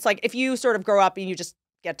parents, if you sort of grow up and you just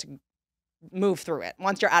get to move through it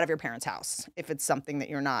once you're out of your parents' house, if it's something that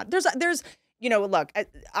you're not. There's look,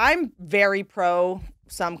 I'm very pro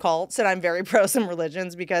some cults and I'm very pro some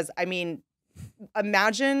religions because,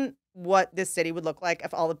 imagine what this city would look like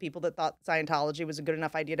if all the people that thought Scientology was a good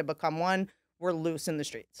enough idea to become one were loose in the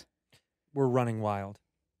streets. We're running wild.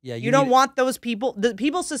 Yeah, you don't want those people, the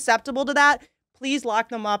people susceptible to that. Please lock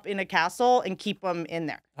them up in a castle and keep them in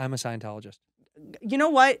there. I'm a Scientologist. You know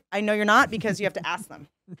what? I know you're not because you have to ask them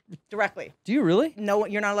directly. Do you really? No,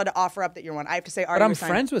 you're not allowed to offer up that you're one. I have to say, but I'm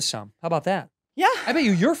friends with some. How about that? Yeah. I bet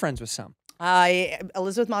you're friends with some.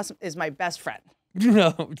 Elizabeth Moss is my best friend.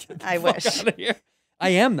 No. I wish. I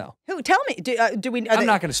am, though. Who? Tell me. Do we? I'm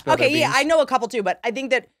not going to spill their Okay, yeah, beans. I know a couple too, but I think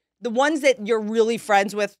that the ones that you're really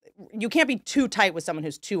friends with, you can't be too tight with someone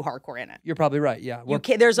who's too hardcore in it. You're probably right. Yeah.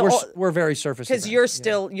 We're very surface because you're a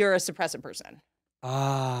suppressive person.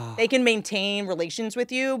 Ah. They can maintain relations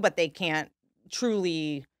with you, but they can't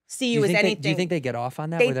truly see you as anything. Do you think they get off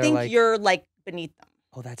on that? They think you're beneath them.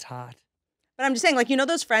 Oh, that's hot. But I'm just saying,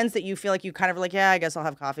 those friends that you feel like you kind of are yeah, I guess I'll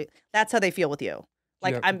have coffee. That's how they feel with you.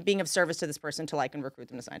 I'm being of service to this person till I can recruit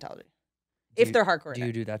them to Scientology. If they're hardcore. Do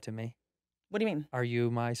you do that to me? What do you mean? Are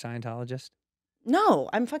you my Scientologist? No,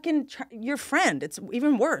 I'm fucking your friend. It's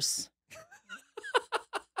even worse.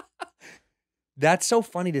 That's so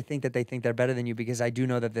funny to think that they think they're better than you because I do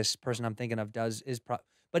know that this person I'm thinking of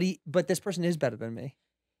but this person is better than me.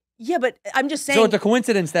 Yeah, but I'm just saying. So it's a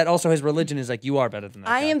coincidence that also his religion is like, you are better than that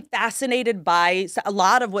I guy. am fascinated by a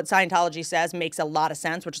lot of what Scientology says makes a lot of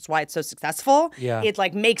sense, which is why it's so successful. Yeah. It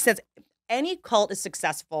like makes sense. Any cult is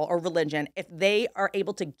successful or religion if they are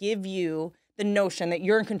able to give you the notion that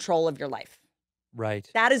you're in control of your life. Right.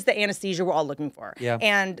 That is the anesthesia we're all looking for. Yeah.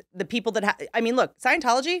 And the people that I mean, look,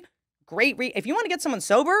 Scientology, great. If you want to get someone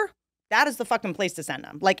sober, that is the fucking place to send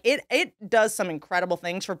them. Like it does some incredible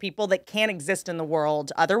things for people that can't exist in the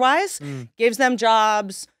world otherwise. Gives them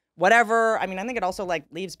jobs, whatever. I mean, I think it also like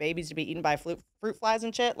leaves babies to be eaten by fruit flies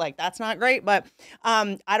and shit. Like that's not great. But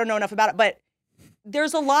I don't know enough about it. But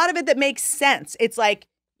there's a lot of it that makes sense. It's like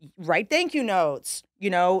write thank you notes. You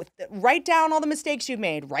know, write down all the mistakes you've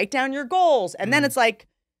made. Write down your goals, and then it's like,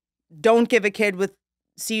 don't give a kid with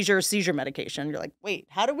seizure medication. You're like, wait,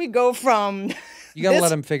 how do we go from You got to let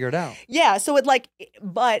them figure it out. Yeah, so it like,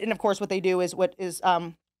 and of course what they do is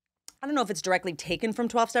I don't know if it's directly taken from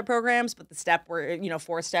 12-step programs, but the step where,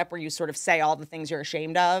 fourth step where you sort of say all the things you're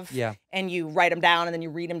ashamed of. Yeah. And you write them down and then you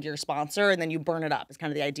read them to your sponsor and then you burn it up. It's kind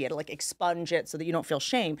of the idea to like expunge it so that you don't feel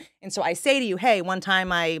shame. And so I say to you, hey, one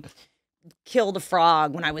time I killed a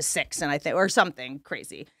frog when I was 6 and or something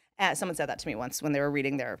crazy. Someone said that to me once when they were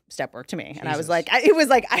reading their step work to me. And I was like,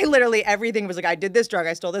 I literally, everything was like, I did this drug,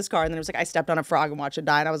 I stole this car. And then it was like, I stepped on a frog and watched it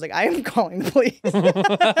die. And I was like, I am calling the police.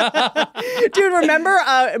 Dude, remember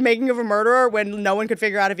Making of a Murderer when no one could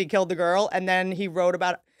figure out if he killed the girl? And then he wrote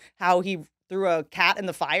about how he threw a cat in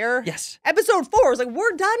the fire? Yes. Episode 4 was like,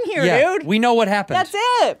 we're done here, dude. We know what happened. That's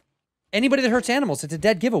it. Anybody that hurts animals, it's a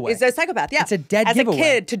dead giveaway. It's a psychopath, yeah. It's a dead giveaway. As a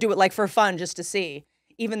kid, to do it like for fun, just to see.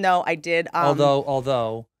 Even though I did.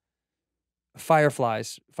 Although.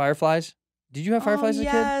 Fireflies. Did you have fireflies as a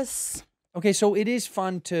kid? Yes. Okay, so it is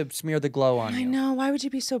fun to smear the glow on you. I know. Why would you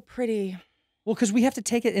be so pretty? Well, because we have to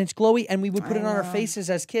take it and it's glowy, and we would put it on our know. faces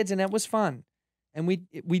as kids, and that was fun. And we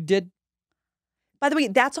did. By the way,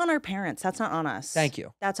 that's on our parents. That's not on us. Thank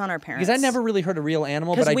you. That's on our parents. Because I never really hurt a real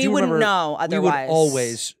animal, but I we do wouldn't remember know otherwise. we would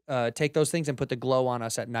always take those things and put the glow on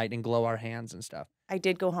us at night and glow our hands and stuff. I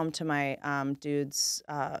did go home to my dude's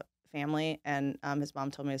family, and his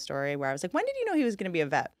mom told me a story where I was like, when did you know he was going to be a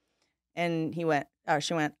vet? And she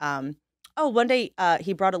went, oh, one day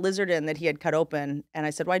he brought a lizard in that he had cut open. And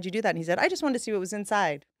I said, why'd you do that? And he said, I just wanted to see what was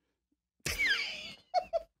inside.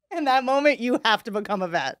 In that moment, you have to become a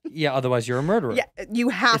vet. Yeah, otherwise you're a murderer. Yeah, you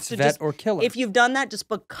have It's to vet just, or killer. If you've done that, just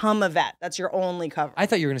become a vet. That's your only cover. I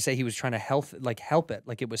thought you were going to say he was trying to help it,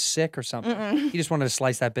 like it was sick or something. He just wanted to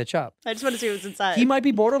slice that bitch up. I just want to see what was inside. He might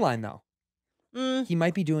be borderline, though. He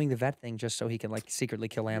might be doing the vet thing just so he can like secretly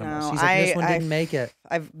kill animals. No, He's like, this one didn't make it.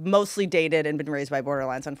 I've mostly dated and been raised by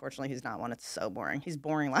borderlines. Unfortunately, he's not one. It's so boring. He's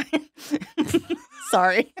boring lion.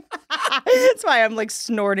 Sorry. That's why I'm like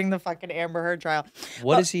snorting the fucking Amber Heard trial.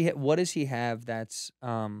 What does he have that's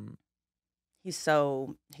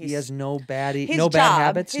he has no bad job,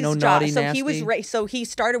 habits, no naughty, so nasty. So he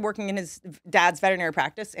started working in his dad's veterinary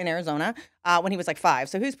practice in Arizona when he was like 5.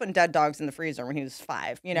 So he was putting dead dogs in the freezer when he was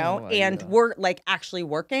 5, and we're like actually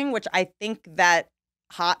working, which I think that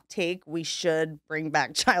hot take, we should bring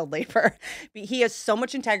back child labor. He has so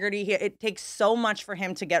much integrity. It takes so much for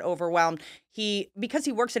him to get overwhelmed. Because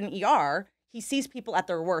he works in an ER, he sees people at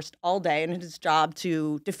their worst all day, and it's his job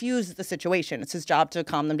to diffuse the situation. It's his job to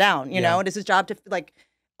calm them down, you know? It is his job to, like,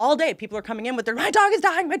 all day people are coming in with my dog is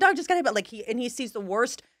dying, my dog just got hit. But he sees the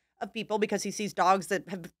worst of people because he sees dogs that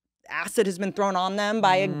have acid has been thrown on them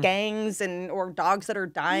by gangs or dogs that are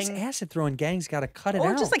dying. These acid throwing gangs got to cut it out.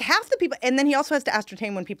 Or just like half the people. And then he also has to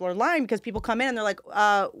ascertain when people are lying because people come in and they're like,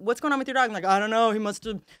 what's going on with your dog? I'm like, I don't know. He must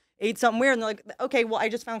have ate something weird. And they're like, okay, well, I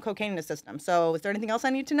just found cocaine in his system. So is there anything else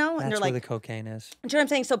I need to know? And That's they're where like, the cocaine is. you know what I'm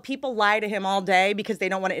saying? So people lie to him all day because they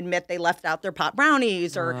don't want to admit they left out their pot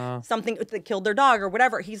brownies or something that killed their dog or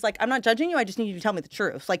whatever. He's like, I'm not judging you. I just need you to tell me the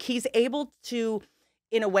truth. Like he's able to,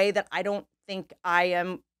 in a way that I don't think I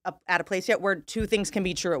am at a place yet where two things can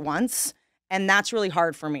be true at once. And that's really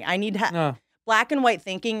hard for me. I need to black and white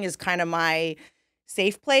thinking is kind of my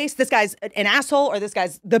safe place. This guy's an asshole or this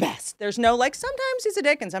guy's the best. There's no like, sometimes he's a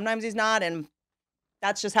dick and sometimes he's not. And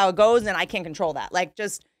that's just how it goes. And I can't control that. Like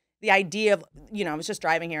just the idea of, I was just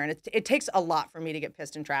driving here and it takes a lot for me to get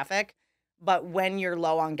pissed in traffic. But when you're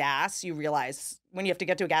low on gas, you realize when you have to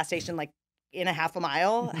get to a gas station, like in a half a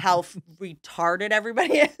mile, how retarded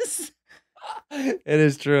everybody is. It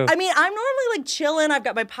is true. I mean, I'm normally like chilling. I've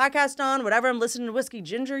got my podcast on, whatever. I'm listening to Whiskey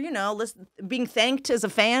Ginger, being thanked as a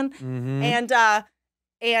fan. Mm-hmm.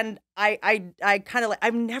 And I kind of like,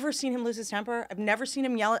 I've never seen him lose his temper. I've never seen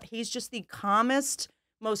him yell. He's just the calmest,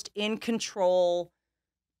 most in control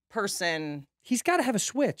person. He's got to have a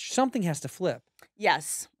switch. Something has to flip.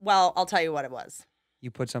 Yes. Well, I'll tell you what it was.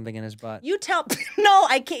 You put something in his butt. You tell no,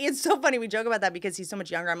 I can't. It's so funny. We joke about that because he's so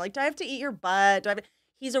much younger. I'm like, do I have to eat your butt?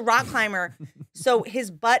 He's a rock climber, so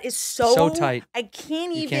his butt is so tight. I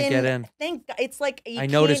can't You even can't get in. think it's like I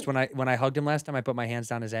noticed when I hugged him last time, I put my hands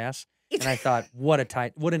down his ass, and I thought, what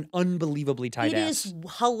an unbelievably tight ass. It is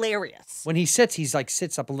hilarious. When he sits,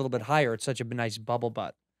 sits up a little bit higher. It's such a nice bubble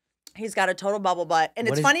butt. He's got a total bubble butt, and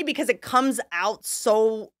it's funny because it comes out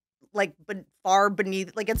so like far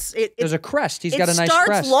beneath. Like there's a crest. He's got a nice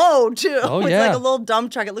crest. It starts low too. Oh, it's yeah. like a little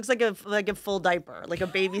dump truck. It looks like a full diaper, like a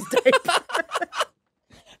baby's diaper.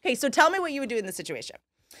 Okay, so tell me what you would do in this situation.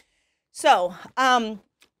 So,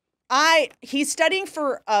 he's studying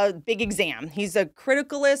for a big exam. He's a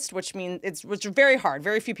criticalist, which means it's very hard.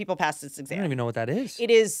 Very few people pass this exam. I don't even know what that is.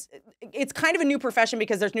 It's kind of a new profession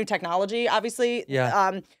because there's new technology, obviously.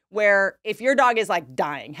 Yeah. Where if your dog is like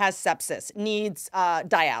dying, has sepsis, needs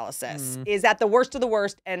dialysis, is at the worst of the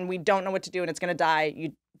worst, and we don't know what to do, and it's going to die,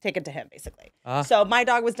 you take it to him, basically. So my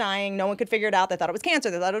dog was dying. No one could figure it out. They thought it was cancer.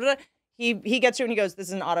 They thought, he gets to it and he goes, this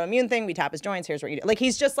is an autoimmune thing. We tap his joints. Here's what you do. Like,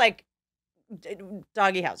 he's just like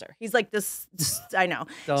Doggy Hauser. He's like this. I know.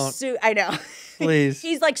 Don't. I know. Please.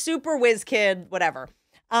 He's like super whiz kid, whatever.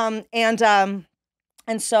 And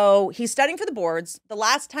so he's studying for the boards. The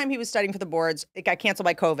last time he was studying for the boards, it got canceled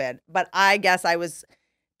by COVID. But I guess I was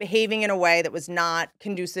behaving in a way that was not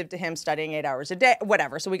conducive to him studying 8 hours a day,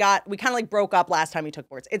 whatever. So we kind of like broke up last time he took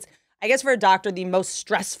boards. It's, I guess, for a doctor, the most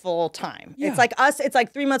stressful time. Yeah. It's like us. It's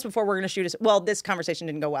like 3 months before we're going to shoot. Well, this conversation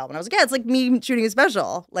didn't go well. And I was like, yeah, it's like me shooting a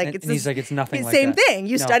special. Like, and he's like, it's nothing like same that. thing.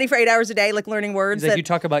 You study for 8 hours a day, like learning words. He's like, you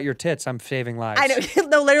talk about your tits. I'm saving lives. I know.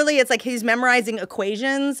 No, literally, it's like he's memorizing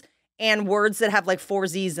equations and words that have like 4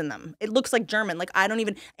 Z's in them. It looks like German. Like, I don't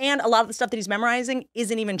even. And a lot of the stuff that he's memorizing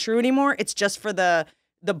isn't even true anymore. It's just for the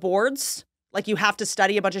boards. Like, you have to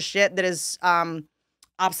study a bunch of shit that is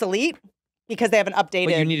obsolete. Because they haven't updated.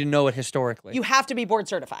 But you need to know it historically. You have to be board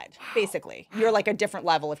certified, basically. You're like a different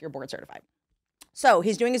level if you're board certified. So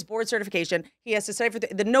he's doing his board certification. He has to study for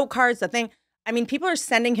the note cards, the thing. I mean, people are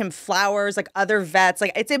sending him flowers, like other vets.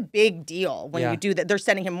 Like, it's a big deal when you do that. They're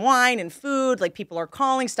sending him wine and food. Like, people are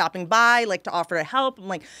calling, stopping by, like, to offer to help. I'm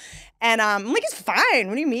like, it's fine.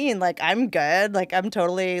 What do you mean? Like, I'm good. Like, I'm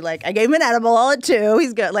totally, like, I gave him an edible too.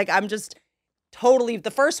 He's good. Like, I'm just totally,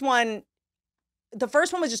 the first one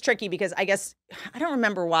was just tricky because I guess, I don't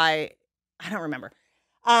remember why. I don't remember.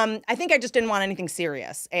 I think I just didn't want anything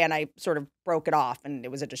serious and I sort of broke it off and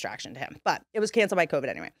it was a distraction to him, but it was canceled by COVID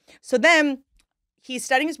anyway. So then he's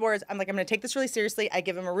studying his boards. I'm like, I'm going to take this really seriously. I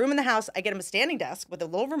give him a room in the house. I get him a standing desk with a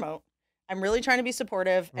little remote. I'm really trying to be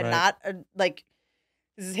supportive and not like,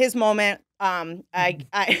 this is his moment.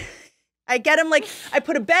 I get him, like, I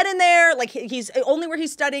put a bed in there, like, he's only where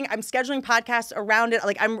he's studying. I'm scheduling podcasts around it.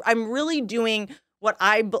 Like, I'm really doing what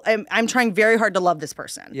I'm trying very hard to love this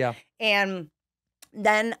person. Yeah. And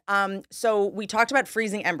then, so we talked about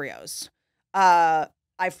freezing embryos. I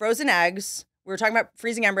frozen eggs. We were talking about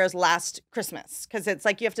freezing embryos last Christmas because it's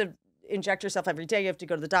like you have to inject yourself every day. You have to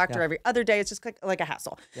go to the doctor every other day. It's just like a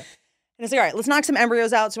hassle. Yeah. And it's like, all right, let's knock some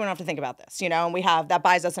embryos out so we don't have to think about this, you know? And that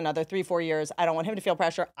buys us another 3-4 years. I don't want him to feel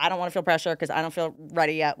pressure. I don't want to feel pressure because I don't feel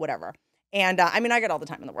ready yet, whatever. And I mean, I got all the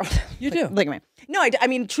time in the world. You do? Look at me. No, I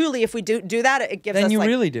mean, truly, if we do that, it gives us Then you like,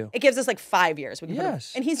 really do. It gives us like 5 years. We can put him,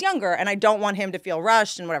 and he's younger and I don't want him to feel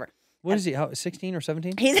rushed and whatever. What is he, 16 or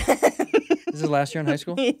 17? He's This is his last year in high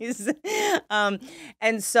school?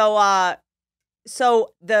 And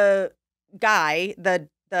so the guy,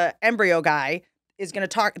 the embryo guy, is going to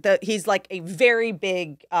talk. He's like a very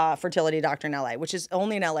big fertility doctor in LA, which is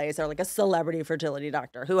only in LA. Is there like a celebrity fertility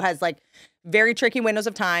doctor who has like very tricky windows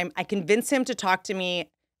of time. I convince him to talk to me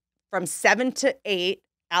from 7 to 8.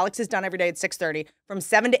 Alex is done every day at 6:30. From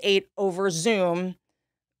 7 to 8 over Zoom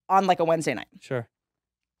on like a Wednesday night. Sure.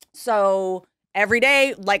 So every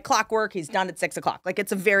day, like clockwork, he's done at 6 o'clock. Like,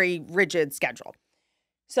 it's a very rigid schedule.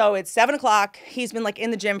 So it's 7 o'clock. He's been like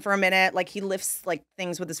in the gym for a minute. Like, he lifts like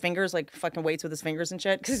things with his fingers, like fucking weights with his fingers and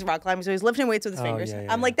shit. Because he's rock climbing, so he's lifting weights with his fingers. Yeah,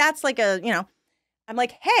 I'm like, that's like I'm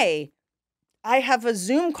like, hey, I have a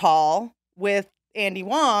Zoom call with Andy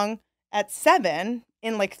Wong at 7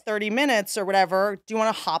 in like 30 minutes or whatever. Do you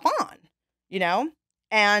want to hop on? You know?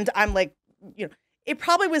 And I'm like, it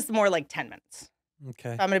probably was more like 10 minutes.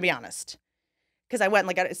 Okay. I'm going to be honest. Because I went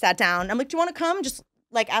and like I sat down. I'm like, do you want to come? Just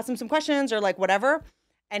like ask him some questions or like whatever.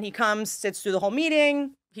 And he comes, sits through the whole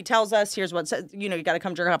meeting. He tells us, here's what, you got to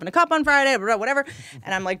come jerk off in a cup on Friday, whatever.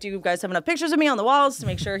 And I'm like, do you guys have enough pictures of me on the walls to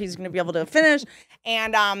make sure he's going to be able to finish?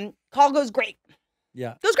 And call goes great.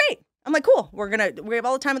 Yeah. Goes great. I'm like, cool. We have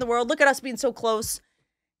all the time in the world. Look at us being so close.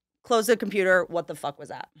 Close the computer. What the fuck was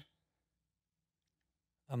that?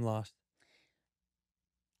 I'm lost.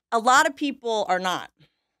 A lot of people are not.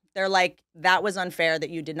 They're like, that was unfair that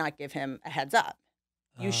you did not give him a heads up.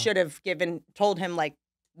 You should have told him like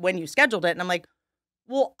when you scheduled it. And I'm like,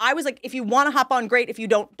 well, I was like, if you want to hop on, great. If you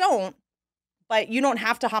don't. But you don't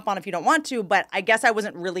have to hop on if you don't want to. But I guess I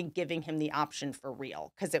wasn't really giving him the option for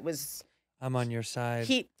real because it was. I'm on your side.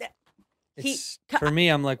 For me,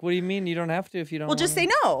 I'm like, what do you mean you don't have to if you don't? Well, just say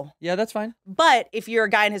no. Yeah, that's fine. But if you're a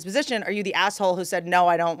guy in his position, are you the asshole who said, no,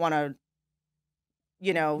 I don't want to,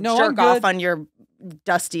 jerk off on your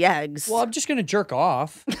dusty eggs? Well, I'm just going to jerk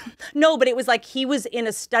off. No, but it was like he was in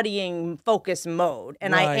a studying focus mode,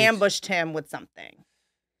 and I ambushed him with something.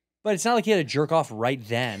 But it's not like he had to jerk off right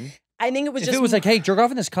then. I think it was if just... it was like, hey, jerk off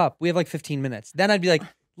in this cup. We have like 15 minutes. Then I'd be like,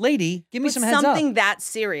 lady, give me some heads up. Something that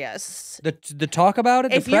serious. The talk about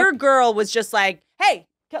it? If your girl was just like, hey,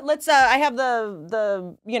 let's, I have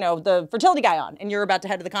the fertility guy on, and you're about to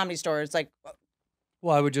head to the Comedy Store, it's like...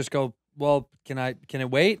 Well, I would just go, well, can it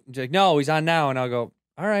wait? And she's like, no, he's on now. And I'll go,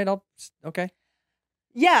 all right, okay.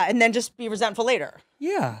 Yeah, and then just be resentful later.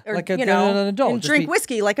 Yeah, or, like an adult. And drink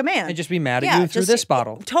whiskey like a man. And just be mad at you through this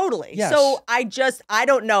bottle. Totally. Yes. So I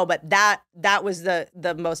don't know, but that was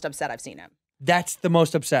the most upset I've seen him. That's the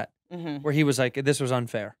most upset, where he was like, this was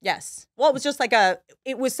unfair. Yes. Well, it was just like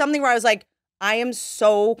it was something where I was like, I am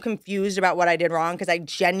so confused about what I did wrong because I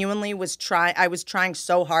genuinely was trying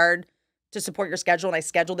so hard to support your schedule, and I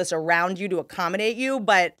scheduled this around you to accommodate you,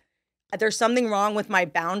 but there's something wrong with my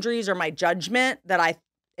boundaries or my judgment that I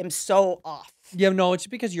am so off. Yeah, no, it's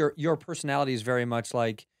because your personality is very much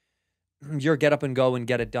like you're get up and go and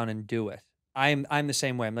get it done and do it. I'm the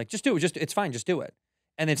same way. I'm like, just do it. It's fine. Just do it.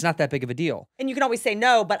 And it's not that big of a deal. And you can always say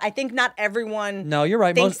no, but I think not everyone. No, you're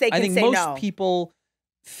right. Thinks they can I think say most no. people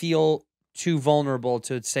feel too vulnerable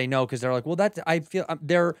to say no because they're like, well, I feel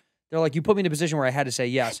they're like, you put me in a position where I had to say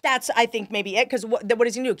yes. That's, I think, maybe it. Because what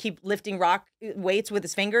does he do? Keep lifting rock weights with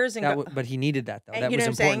his fingers? And but he needed that, though. That you know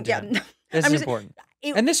was what I'm important saying? to him. This is important.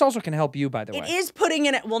 And this also can help you, by the way. It is putting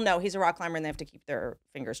in it. Well, no, he's a rock climber, and they have to keep their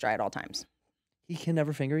fingers dry at all times. He can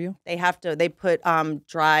never finger you? They put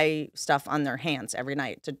dry stuff on their hands every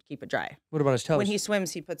night to keep it dry. What about his toes? When he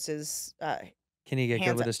swims, he puts his Can he get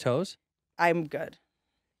good with his toes? I'm good.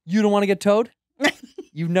 You don't want to get toed?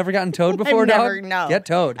 You've never gotten toed before, dog? No. Get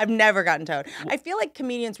toed. I've never gotten toed. I feel like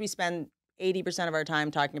comedians, we spend 80% of our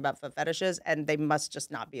time talking about foot fetishes, and they must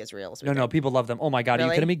just not be as real as we think. No, people love them. Oh my God, Really?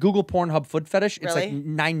 are you kidding me? Google Pornhub foot fetish. It's Really? like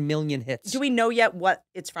 9 million hits. Do we know yet what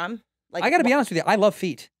it's from? Like, I got to be honest with you. I love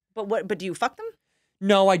feet. But do you fuck them?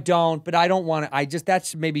 No, I don't. But I don't want to.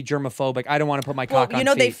 That's maybe germophobic. I don't want to put my cock on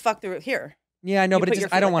feet. They fuck through here. Yeah, I know, You but put your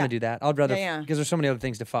I feet don't like want to that. do that. I'd rather, Yeah. because there's so many other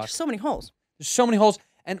things to fuck. There's so many holes. There's so many holes.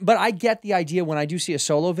 But I get the idea when I do see a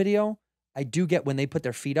solo video, I do get when they put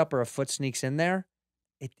their feet up or a foot sneaks in there,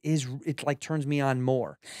 it like turns me on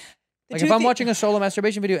more. Like if I'm watching a solo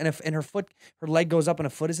masturbation video and her leg goes up and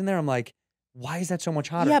a foot is in there, I'm like, why is that so much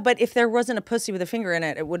hotter? Yeah, but if there wasn't a pussy with a finger in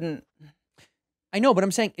it, it wouldn't. I know, but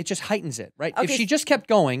I'm saying it just heightens it, right? Okay. If she just kept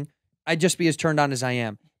going, I'd just be as turned on as I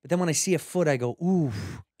am. But then when I see a foot, I go, ooh.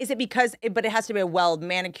 Is it because? But it has to be a well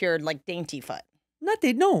manicured, like dainty foot.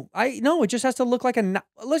 No. It just has to look like a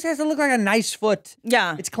nice foot.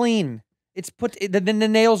 Yeah, it's clean. It's put. The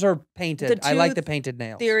nails are painted. I like the painted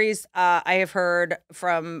nails. Theories I have heard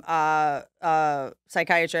from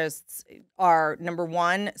psychiatrists are, number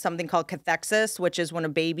one, something called cathexis, which is when a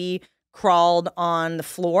baby crawled on the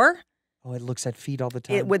floor. Oh, it looks at feet all the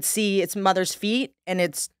time. It would see its mother's feet, and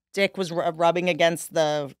its dick was rubbing against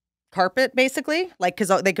the carpet, basically, like,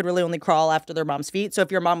 because they could really only crawl after their mom's feet. So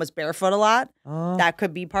if your mom was barefoot a lot, that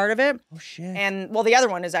could be part of it. Oh shit! And well, the other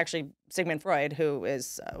one is actually Sigmund Freud, who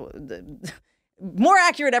is more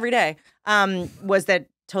accurate every day. Was that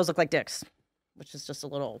toes look like dicks, which is just a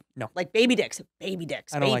little like baby dicks, I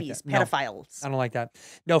don't babies, like that. pedophiles. I don't like that.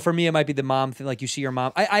 No, for me, it might be the mom thing. Like you see your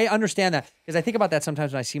mom. I understand that because I think about that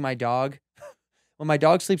sometimes when I see my dog. When my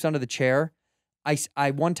dog sleeps under the chair,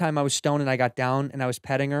 I one time I was stoned and I got down and I was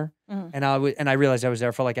petting her and I realized I was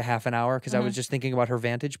there for like a half an hour because I was just thinking about her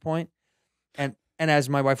vantage point. And as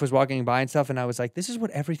my wife was walking by and stuff, and I was like, this is what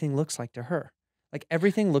everything looks like to her. Like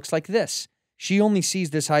everything looks like this. She only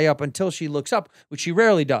sees this high up until she looks up, which she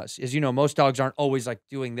rarely does. As you know, most dogs aren't always like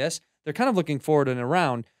doing this. They're kind of looking forward and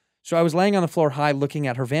around. So I was laying on the floor high looking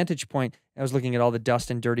at her vantage point. I was looking at all the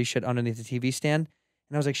dust and dirty shit underneath the TV stand.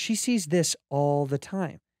 And I was like, she sees this all the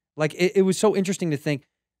time. Like, it was so interesting to think,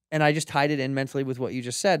 and I just tied it in mentally with what you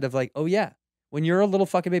just said of like, oh yeah, when you're a little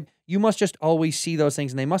fucking baby, you must just always see those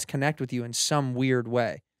things, and they must connect with you in some weird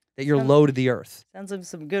way, that you're low to the earth. Sounds like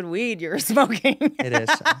some good weed you're smoking. It is.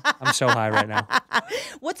 I'm so high right now.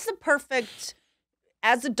 What's the perfect,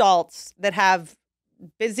 as adults that have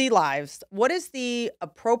busy lives, what is the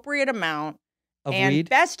appropriate amount Of and weed?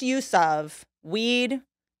 best use of weed,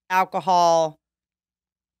 alcohol?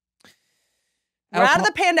 We're out of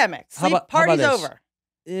the pandemic. How Sleep about party's this? over.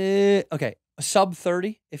 Okay, sub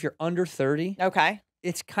 30. If you're under 30, Okay.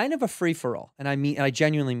 it's kind of a free for all, and I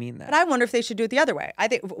genuinely mean that. But I wonder if they should do it the other way. I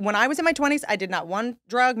think when I was in my 20s, I did not one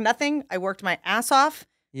drug, nothing. I worked my ass off.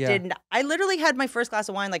 Yeah. I literally had my first glass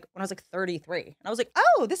of wine like when I was like 33. And I was like,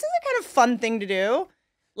 oh, this is a kind of fun thing to do.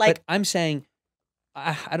 Like, But I'm saying,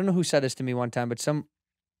 I don't know who said this to me one time, but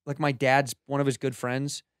like my dad's, one of his good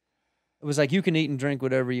friends, it was like, you can eat and drink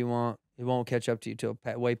whatever you want. It won't catch up to you till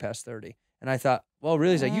way past 30. And I thought, well,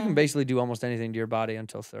 really? He's like, you can basically do almost anything to your body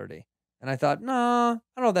until 30. And I thought, no, I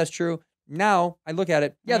don't know if that's true. Now I look at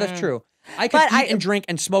it, yeah, that's true. I could eat and drink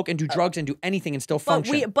and smoke and do drugs and do anything and still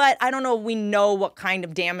function. But I don't know. We know what kind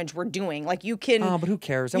of damage we're doing. Like you can. Oh, but who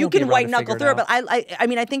cares? You can white knuckle through it. But I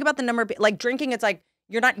mean, I think about the number of like drinking. It's like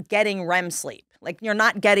you're not getting REM sleep. Like you're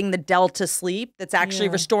not getting the delta sleep that's actually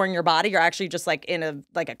restoring your body. You're actually just like in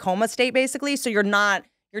a coma state basically. So you're not.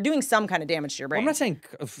 You're doing some kind of damage to your brain. Well, I'm not saying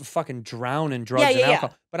fucking drown in drugs and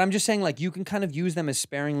alcohol, but I'm just saying like you can kind of use them as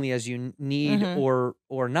sparingly as you need or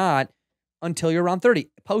not until you're around 30.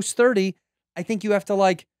 Post 30, I think you have to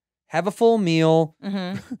like have a full meal,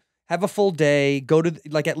 have a full day, go to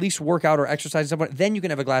like at least work out or exercise somewhere. Then you can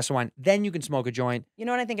have a glass of wine. Then you can smoke a joint. You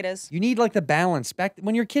know what I think it is? You need like the balance. Back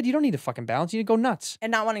when you're a kid, you don't need a fucking balance. You need to go nuts.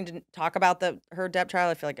 And not wanting to talk about her Depp trial.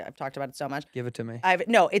 I feel like I've talked about it so much. Give it to me.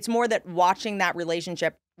 No, it's more that watching that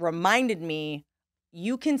relationship reminded me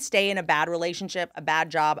you can stay in a bad relationship, a bad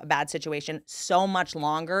job, a bad situation so much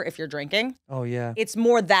longer if you're drinking. Oh yeah. It's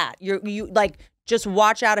more that you like just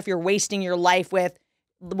watch out if you're wasting your life with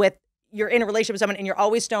you're in a relationship with someone and you're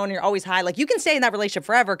always stoned and you're always high. Like you can stay in that relationship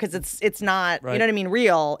forever because it's not, you know what I mean,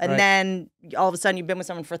 real. And then all of a sudden you've been with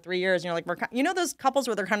someone for 3 years and you're like, you know those couples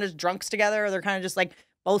where they're kind of just drunks together or they're kind of just like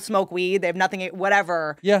both smoke weed, they have nothing,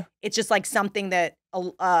 whatever. Yeah. It's just like something that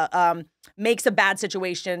makes a bad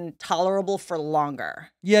situation tolerable for longer.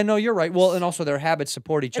 Yeah, no, you're right. Well, and also their habits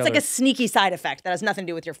support each other. It's like a sneaky side effect that has nothing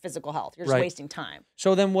to do with your physical health. You're just wasting time.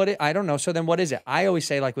 So then I don't know. So then what is it? I always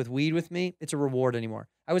say like with weed with me, it's a reward anymore.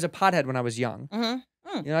 I was a pothead when I was young. You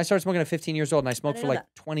know, I started smoking at 15 years old and I smoked for like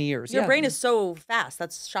 20 years. Your brain is so fast.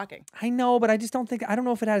 That's shocking. I know, but I just don't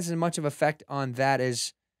know if it has as much of effect on that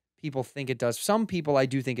as people think it does. Some people, I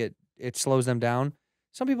do think it slows them down.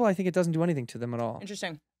 Some people, I think it doesn't do anything to them at all.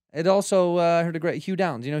 Interesting. It also heard a great Hugh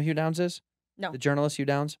Downs. You know who Hugh Downs is? No. The journalist Hugh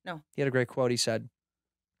Downs? No. He had a great quote. He said,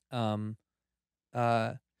 people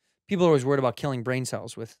are always worried about killing brain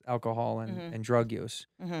cells with alcohol and drug use.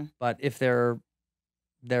 But if they're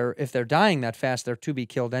dying that fast, they're to be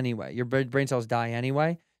killed anyway. Your brain cells die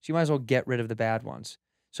anyway, so you might as well get rid of the bad ones.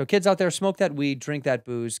 So kids out there, smoke that weed, drink that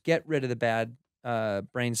booze, get rid of the bad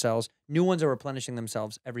brain cells. New ones are replenishing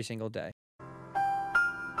themselves every single day.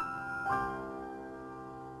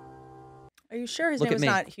 Are you sure his name is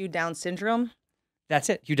not Hugh Downs syndrome? That's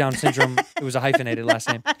it. Hugh Downs syndrome. It was a hyphenated last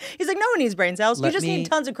name. He's like, no one needs brain cells. You just need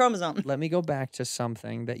tons of chromosomes. Let me go back to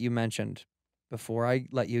something that you mentioned before I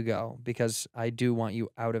let you go, because I do want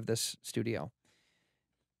you out of this studio.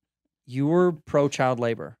 You were pro-child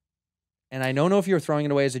labor. And I don't know if you were throwing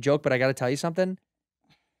it away as a joke, but I got to tell you something.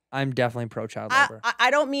 I'm definitely pro-child labor.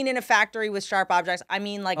 I don't mean in a factory with sharp objects. I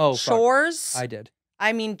mean like chores. I did.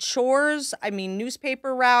 I mean chores. I mean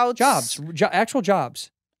newspaper routes. Jobs. Actual jobs.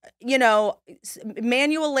 You know,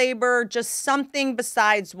 manual labor, just something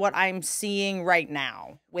besides what I'm seeing right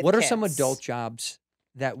now with What kids. are some adult jobs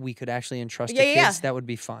that we could actually entrust to kids that would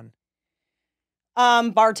be fun?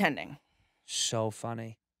 Bartending. So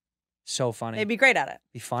funny. So funny. They'd be great at it.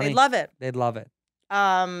 Be funny. They'd love it. They'd love it.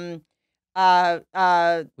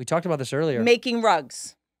 We talked about this earlier. Making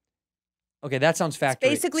rugs. Okay, that sounds factory.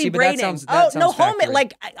 It's basically See, but braiding. that sounds no, factory.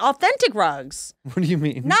 like authentic rugs. What do you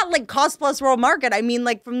mean? Not like Cost Plus World Market. I mean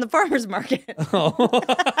like from the farmer's market. Oh.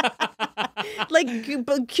 Like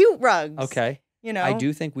cute rugs. Okay. You know, I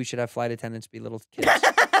do think we should have flight attendants be little kids.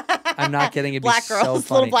 I'm not kidding. It'd black be girls,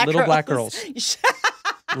 so funny. little black girls.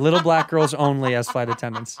 Little black girls only as flight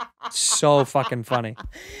attendants. So fucking funny.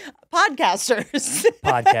 Podcasters.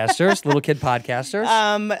 Podcasters, little kid podcasters.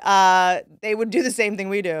 They would do the same thing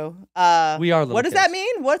we do. We are little What does kids. that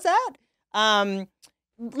mean? What's that?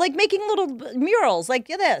 Like making little murals, like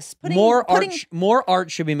this. More art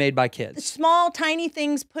should be made by kids. Small, tiny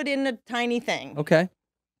things put in a tiny thing. Okay.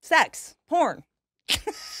 Sex, porn.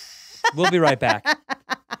 We'll be right back.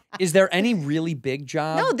 Is there any really big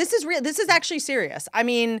job? No, this is real. This is actually serious. I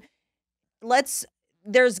mean,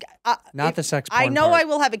 there's Not the sex porn I know part. I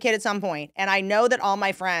will have a kid at some point, and I know that all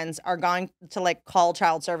my friends are going to like call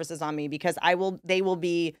child services on me because they will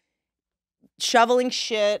be shoveling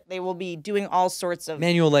shit. They will be doing all sorts of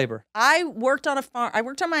Manual labor. I worked on a farm. I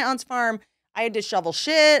worked on my aunt's farm. I had to shovel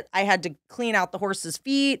shit. I had to clean out the horse's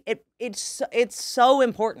feet. It's so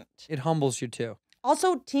important. It humbles you too.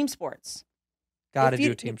 Also, team sports. Got to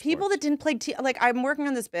do team People sports. that didn't play like I'm working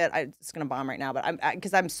on this bit. It's gonna bomb right now, but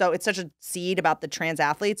it's such a seed about the trans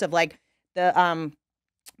athletes of like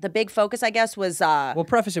the big focus, I guess, was We'll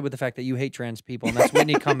preface it with the fact that you hate trans people, and that's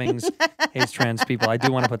Whitney Cummings hates trans people. I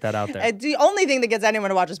do want to put that out there. it's the only thing that gets anyone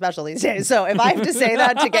to watch a special these days. So if I have to say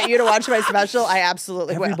that to get you to watch my special, I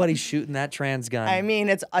absolutely will. Everybody's shooting that trans gun. I mean,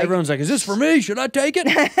 Everyone's like, "Is this for me? Should I take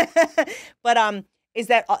it?" But is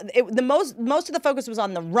that the most of the focus was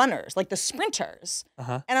on the runners, like the sprinters,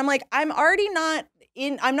 and I'm like, I'm not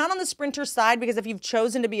on the sprinter side because if you've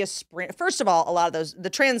chosen to be a sprint, first of all, a lot of those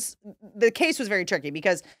the case was very tricky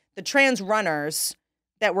because the trans runners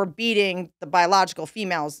that were beating the biological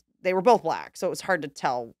females, they were both black, so it was hard to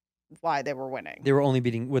tell why they were winning. They were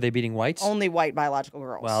were they beating whites? Only white biological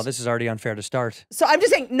girls. Wow, this is already unfair to start. So I'm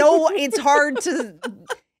just saying, no, it's hard to.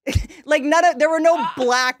 Like there were no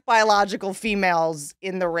black biological females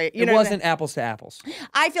in the race. It wasn't apples to apples.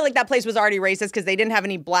 I feel like that place was already racist because they didn't have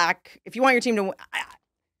any black. If you want your team to win,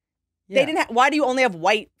 they didn't have. Why do you only have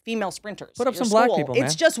white female sprinters? Put up at your some black school? people,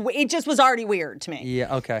 It's man. it just was already weird to me.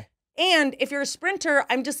 Yeah, okay. And if you're a sprinter,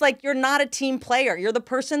 I'm just like, you're not a team player. You're the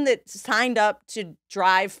person that signed up to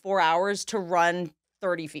drive 4 hours to run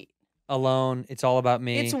 30 feet. Alone, it's all about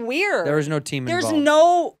me. It's weird. There is no team There's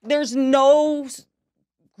involved. There's no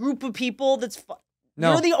group of people that's.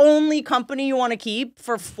 No. You're the only company you want to keep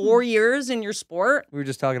for 4 years in your sport. We were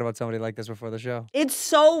just talking about somebody like this before the show. It's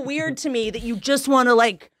so weird to me that you just want to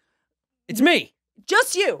like. It's me.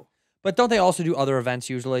 Just you. But don't they also do other events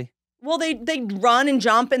usually? Well, they run and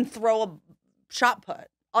jump and throw a shot put.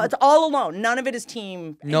 It's all alone. None of it is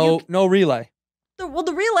team. And No relay. the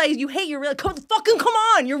relay, you hate your relay. Come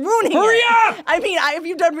on, you're ruining Hurry it. up! I mean, have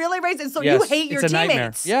you done relay races? So Yes, you hate your it's a nightmare.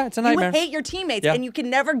 teammates. Yeah, it's a nightmare. You hate your teammates, Yeah. and you can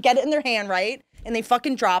never get it in their hand right, and they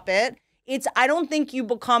fucking drop it. I don't think you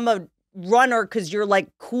become a runner because you're like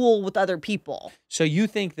cool with other people. So you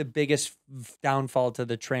think the biggest downfall to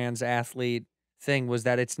the trans athlete thing was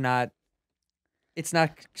that it's not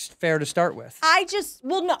fair to start with? I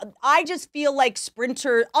just feel like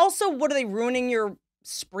sprinter. Also, what are they ruining your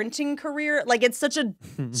sprinting career? Like it's such a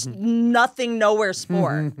nothing nowhere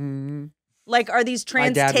sport. Like are these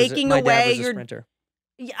trans taking my away dad was a your? sprinter.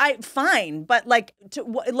 Yeah, fine, but like,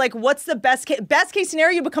 what's the best case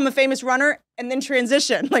scenario? You become a famous runner and then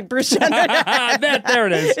transition, like Bruce Jenner. There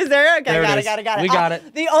it is. Is there? Okay, There it got is. it. We got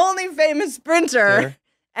it. The only famous sprinter Sure.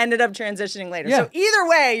 ended up transitioning later. Yeah. So either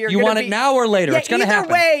way, You want it now or later? Yeah, It's going to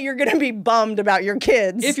happen. Either way, you're going to be bummed about your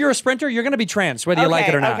kids. If you're a sprinter, you're going to be trans, whether you like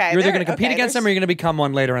it or not. okay, You're either there- going to compete okay, against them or you're going to become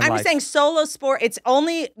one later in I'm life. just saying solo sport, it's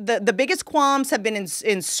only the biggest qualms have been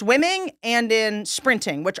in swimming and in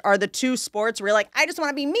sprinting, which are the two sports where you're like, I just want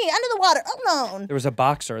to be me under the water alone. There was a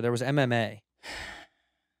boxer. There was MMA.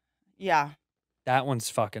 Yeah, That one's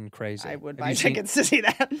fucking crazy. I would Have buy you seen- tickets to see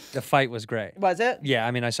that. The fight was great. Was it? Yeah,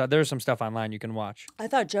 I mean, I saw there's some stuff online you can watch. I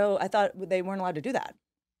thought they weren't allowed to do that.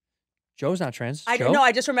 Joe's not trans. I Joe? don't know.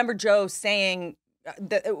 I just remember Joe saying,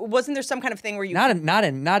 wasn't there some kind of thing where you Not in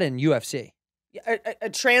UFC. a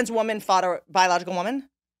trans woman fought a biological woman?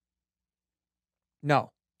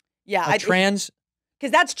 No. Yeah, A trans.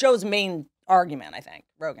 because that's Joe's main argument. I think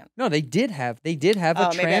Rogan. No, they did have a maybe I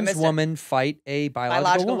trans missed it. woman fight a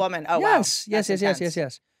biological woman. Oh wow. Yes. That's intense.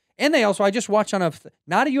 Yes. And they also, I just watched on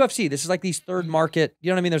not a UFC. This is like these third market.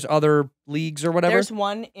 You know what I mean? There's other leagues or whatever. There's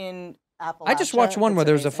one in Appalachia. I just watched one where that's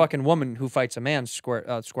there's a amazing. fucking woman who fights a man square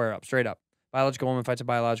up, straight up. Biological woman fights a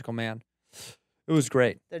biological man. It was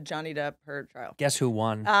great. The Johnny Depp her trial. Guess who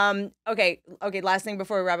won? Okay. Last thing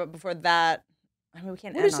before we wrap up. Before that, I mean, we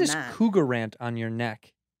can't What end is on this that. cougar rant on your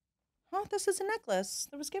neck? Oh, this is a necklace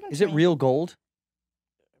that was given. Is to it me. real gold?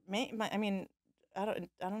 I mean, I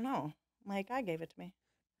don't know. My guy gave it to me.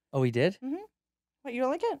 Oh, he did? What, you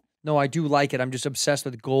don't like it? No, I do like it. I'm just obsessed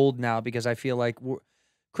with gold now because I feel like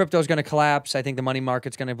crypto's going to collapse. I think the money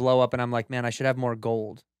market's going to blow up, and I'm like, man, I should have more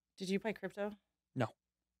gold. Did you buy crypto? No.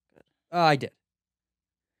 I did.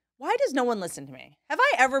 Why does no one listen to me? Have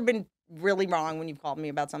I ever been really wrong when you've called me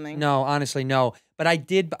about something? No, honestly, no. But I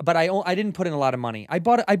did. But I didn't put in a lot of money. I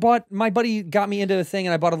bought. My buddy got me into the thing,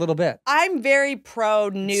 and I bought a little bit. I'm very pro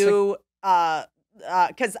new,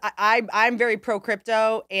 because I'm very pro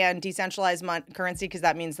crypto and decentralized currency because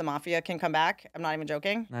that means the mafia can come back. I'm not even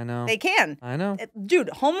joking. I know. They can. I know. Dude,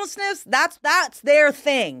 homelessness, that's their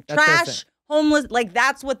thing. That's their Trash, homeless. Like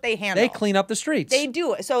that's what they handle. They clean up the streets. They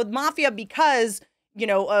do. So mafia, because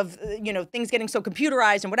of things getting so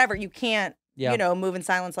computerized and whatever, you can't move in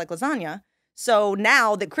silence like lasagna. So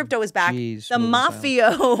now that crypto is back, the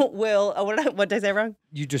mafia will. Oh, what did I say wrong?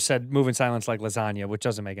 You just said move in silence like lasagna, which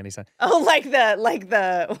doesn't make any sense. Oh, like the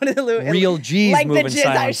what is it? Real G's like move in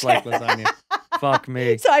silence like lasagna. Fuck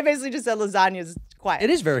me. So I basically just said lasagna is quiet. It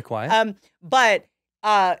is very quiet. But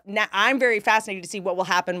now I'm very fascinated to see what will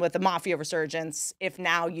happen with the mafia resurgence if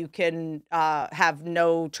now you can have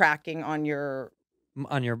no tracking on your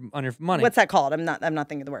money. What's that called? I'm not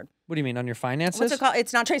thinking of the word. What do you mean, on your finances? What's it called?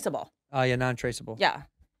 It's not traceable. Oh, yeah, non-traceable. Yeah.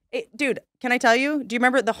 Dude, can I tell you? Do you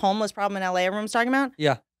remember the homeless problem in LA everyone was talking about?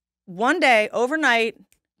 Yeah. One day, overnight,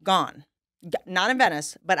 gone. Not in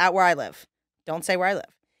Venice, but out where I live. Don't say where I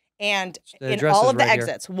live. And in all of the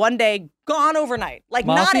exits, one day, gone overnight. Like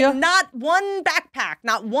Mafia? not one backpack,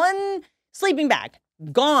 not one sleeping bag.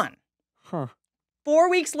 Gone. Huh. 4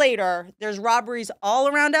 weeks later, there's robberies all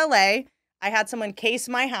around LA. I had someone case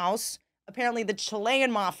my house. Apparently, the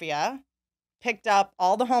Chilean mafia picked up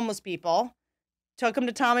all the homeless people, took them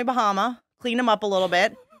to Tommy Bahama, cleaned them up a little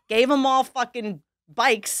bit, gave them all fucking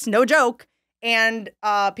bikes, no joke, and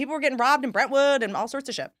people were getting robbed in Brentwood and all sorts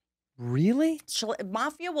of shit. Really?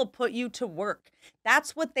 Mafia will put you to work.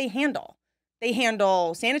 That's what they handle. They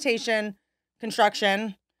handle sanitation,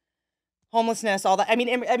 construction, homelessness, all that. I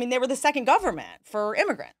mean, they were the second government for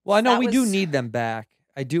immigrants. Well, I know we do need them back.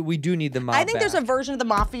 We do need them back. I think there's a version of the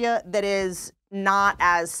mafia that is not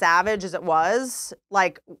as savage as it was.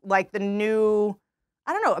 Like the new,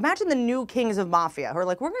 I don't know, imagine the new kings of mafia who are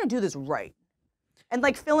like, we're going to do this right. And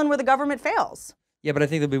like fill in where the government fails. Yeah, but I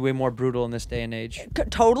think they'll be way more brutal in this day and age.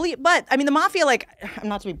 Totally. But I mean, the mafia, like, I'm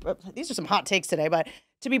not to be, these are some hot takes today, but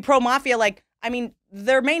to be pro mafia, like, I mean,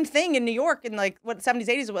 their main thing in New York in like what 70s,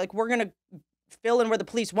 80s, like, we're going to fill in where the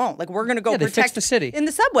police won't. Like, we're going to go protect the city in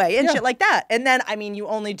the subway and shit like that. And then, I mean, you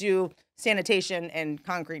only do sanitation and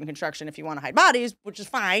concrete and construction if you want to hide bodies, which is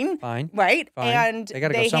fine. Fine. Right? Fine. And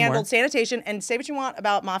they handled sanitation. And say what you want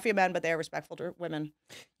about mafia men, but they are respectful to women.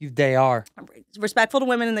 They are. Respectful to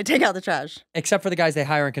women, and they take out the trash. Except for the guys they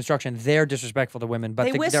hire in construction. They're disrespectful to women,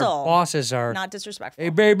 but their bosses are not disrespectful. Hey,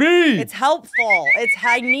 baby! It's helpful.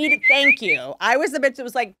 I need thank you. I was the bitch that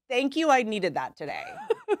was like, thank you, I needed that today.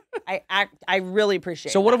 I really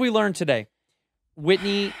appreciate it. So what have we learned today?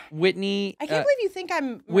 Whitney. I can't believe you think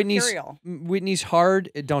I'm mercurial. Whitney's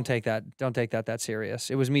hard. Don't take that that serious.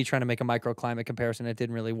 It was me trying to make a microclimate comparison. It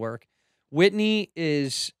didn't really work. Whitney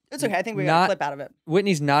is. It's okay. I think we got a clip out of it.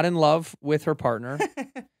 Whitney's not in love with her partner.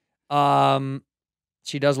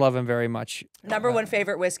 She does love him very much. Number one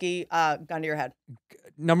favorite whiskey, gun to your head.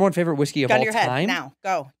 Number one favorite whiskey of gun all to your time. Head. Now,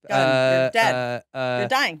 go. Gun. You're dead. You're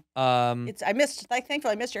dying.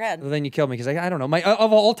 Thankfully, I missed your head. Well, then you killed me because I don't know. My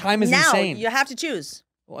of all time is insane. Now you have to choose.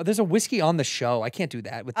 Well, there's a whiskey on the show. I can't do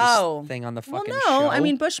that with this thing on the fucking show. Well, no. I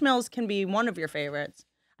mean, BUSHMILLS can be one of your favorites.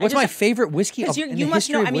 What's my favorite whiskey? You must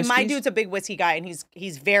know. I mean, my dude's a big whiskey guy, and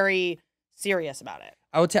he's very serious about it.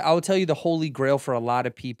 I will tell you the holy grail for a lot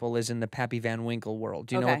of people is in the Pappy Van Winkle world.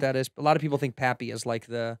 Do you know what that is? A lot of people think Pappy is like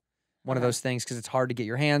one of those things because it's hard to get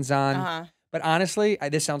your hands on. But honestly,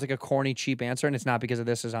 this sounds like a corny, cheap answer, and it's not because of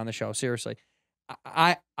this is on the show. Seriously.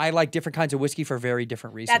 I like different kinds of whiskey for very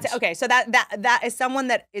different reasons. That's okay. So that is someone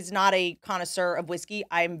that is not a connoisseur of whiskey.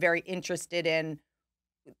 I'm very interested in.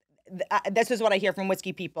 This is what I hear from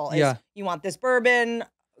whiskey people. Is you want this bourbon.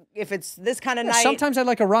 If it's this kind of night. Sometimes I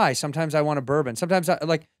like a rye. Sometimes I want a bourbon. Sometimes I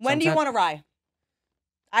like. When do you want a rye?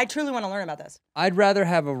 I truly want to learn about this. I'd rather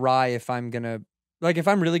have a rye if I'm gonna. Like, if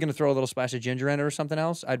I'm really going to throw a little splash of ginger in it or something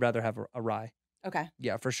else, I'd rather have a rye. Okay.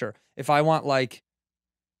 Yeah, for sure. If I want, like,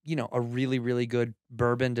 a really, really good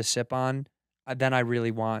bourbon to sip on, then I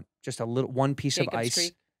really want just one piece of ice.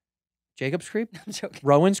 Creek. Jacob's Creek? I'm joking.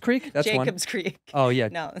 Rowan's Creek? That's Jacob's Creek. Oh, yeah.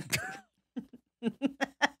 No.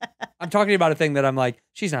 I'm talking about a thing that I'm like,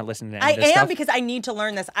 she's not listening to any of this I am stuff. because I need to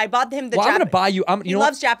learn this. I bought him I'm going to buy you. He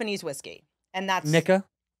loves Japanese whiskey. And that's... Nika?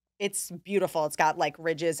 It's beautiful. It's got like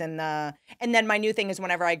ridges and then my new thing is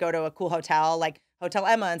whenever I go to a cool hotel, like Hotel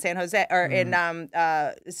Emma in San Jose or in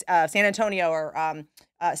San Antonio or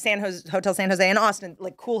Hotel San Jose in Austin,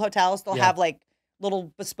 like cool hotels, they'll have like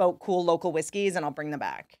little bespoke cool local whiskeys and I'll bring them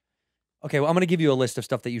back. Okay, well I'm going to give you a list of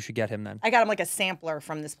stuff that you should get him then. I got him like a sampler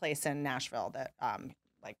from this place in Nashville that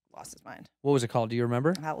like lost his mind. What was it called? Do you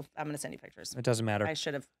remember? I'm going to send you pictures. It doesn't matter. I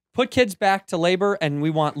should have. Put kids back to labor, and we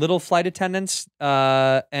want little flight attendants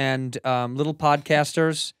and little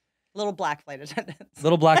podcasters. Little black flight attendants.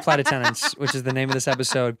 Little black flight attendants, which is the name of this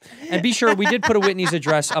episode. And be sure, we did put a Whitney's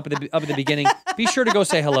address up at the beginning. Be sure to go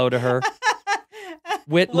say hello to her.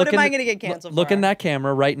 What am I going to get canceled for? Look in that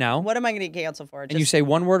camera right now. What am I going to get canceled for? And you say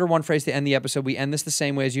one word or one phrase to end the episode. We end this the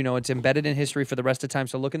same way as you know. It's embedded in history for the rest of the time.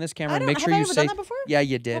 So look in this camera and make sure you say. Have I ever done that before? Yeah,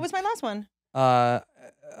 you did. What was my last one?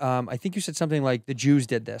 I think you said something like the Jews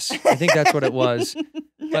did this. I think that's what it was.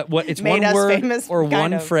 But it's Made one us word famous, or kind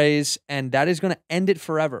one of. phrase, and that is going to end it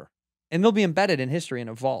forever. And they'll be embedded in history in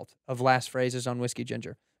a vault of last phrases on Whiskey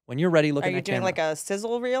Ginger. When you're ready, look Are at you that doing camera. like a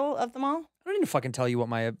sizzle reel of them all? I don't need to fucking tell you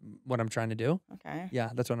what I'm trying to do. Okay. Yeah,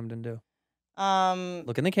 that's what I'm going to do.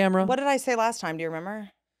 Look Look in the camera. What did I say last time? Do you remember?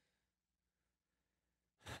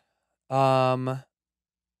 No,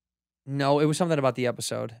 it was something about the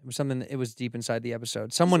episode. It was something. It was deep inside the episode.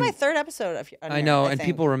 This Someone. is my third episode of. I know, and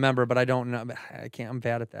people remember, but I don't know. I can't. I'm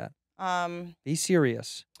bad at that. Be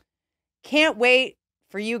serious. Can't wait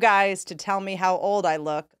for you guys to tell me how old I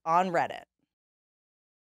look on Reddit.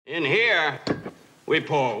 In here, we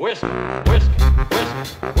pour whisk, whisk,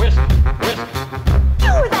 whisk, whisk, whisk.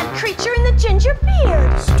 You're that creature in the ginger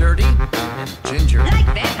beard. Sturdy and ginger. Like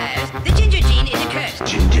vampires, the ginger gene is a curse.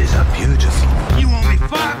 Gingers are beautiful. You owe me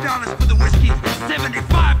 $5 for the whiskey and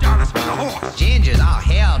 $75 for the horse. Gingers? Oh,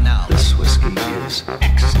 hell no. This whiskey is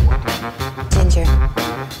excellent. Ginger.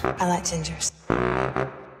 I like gingers.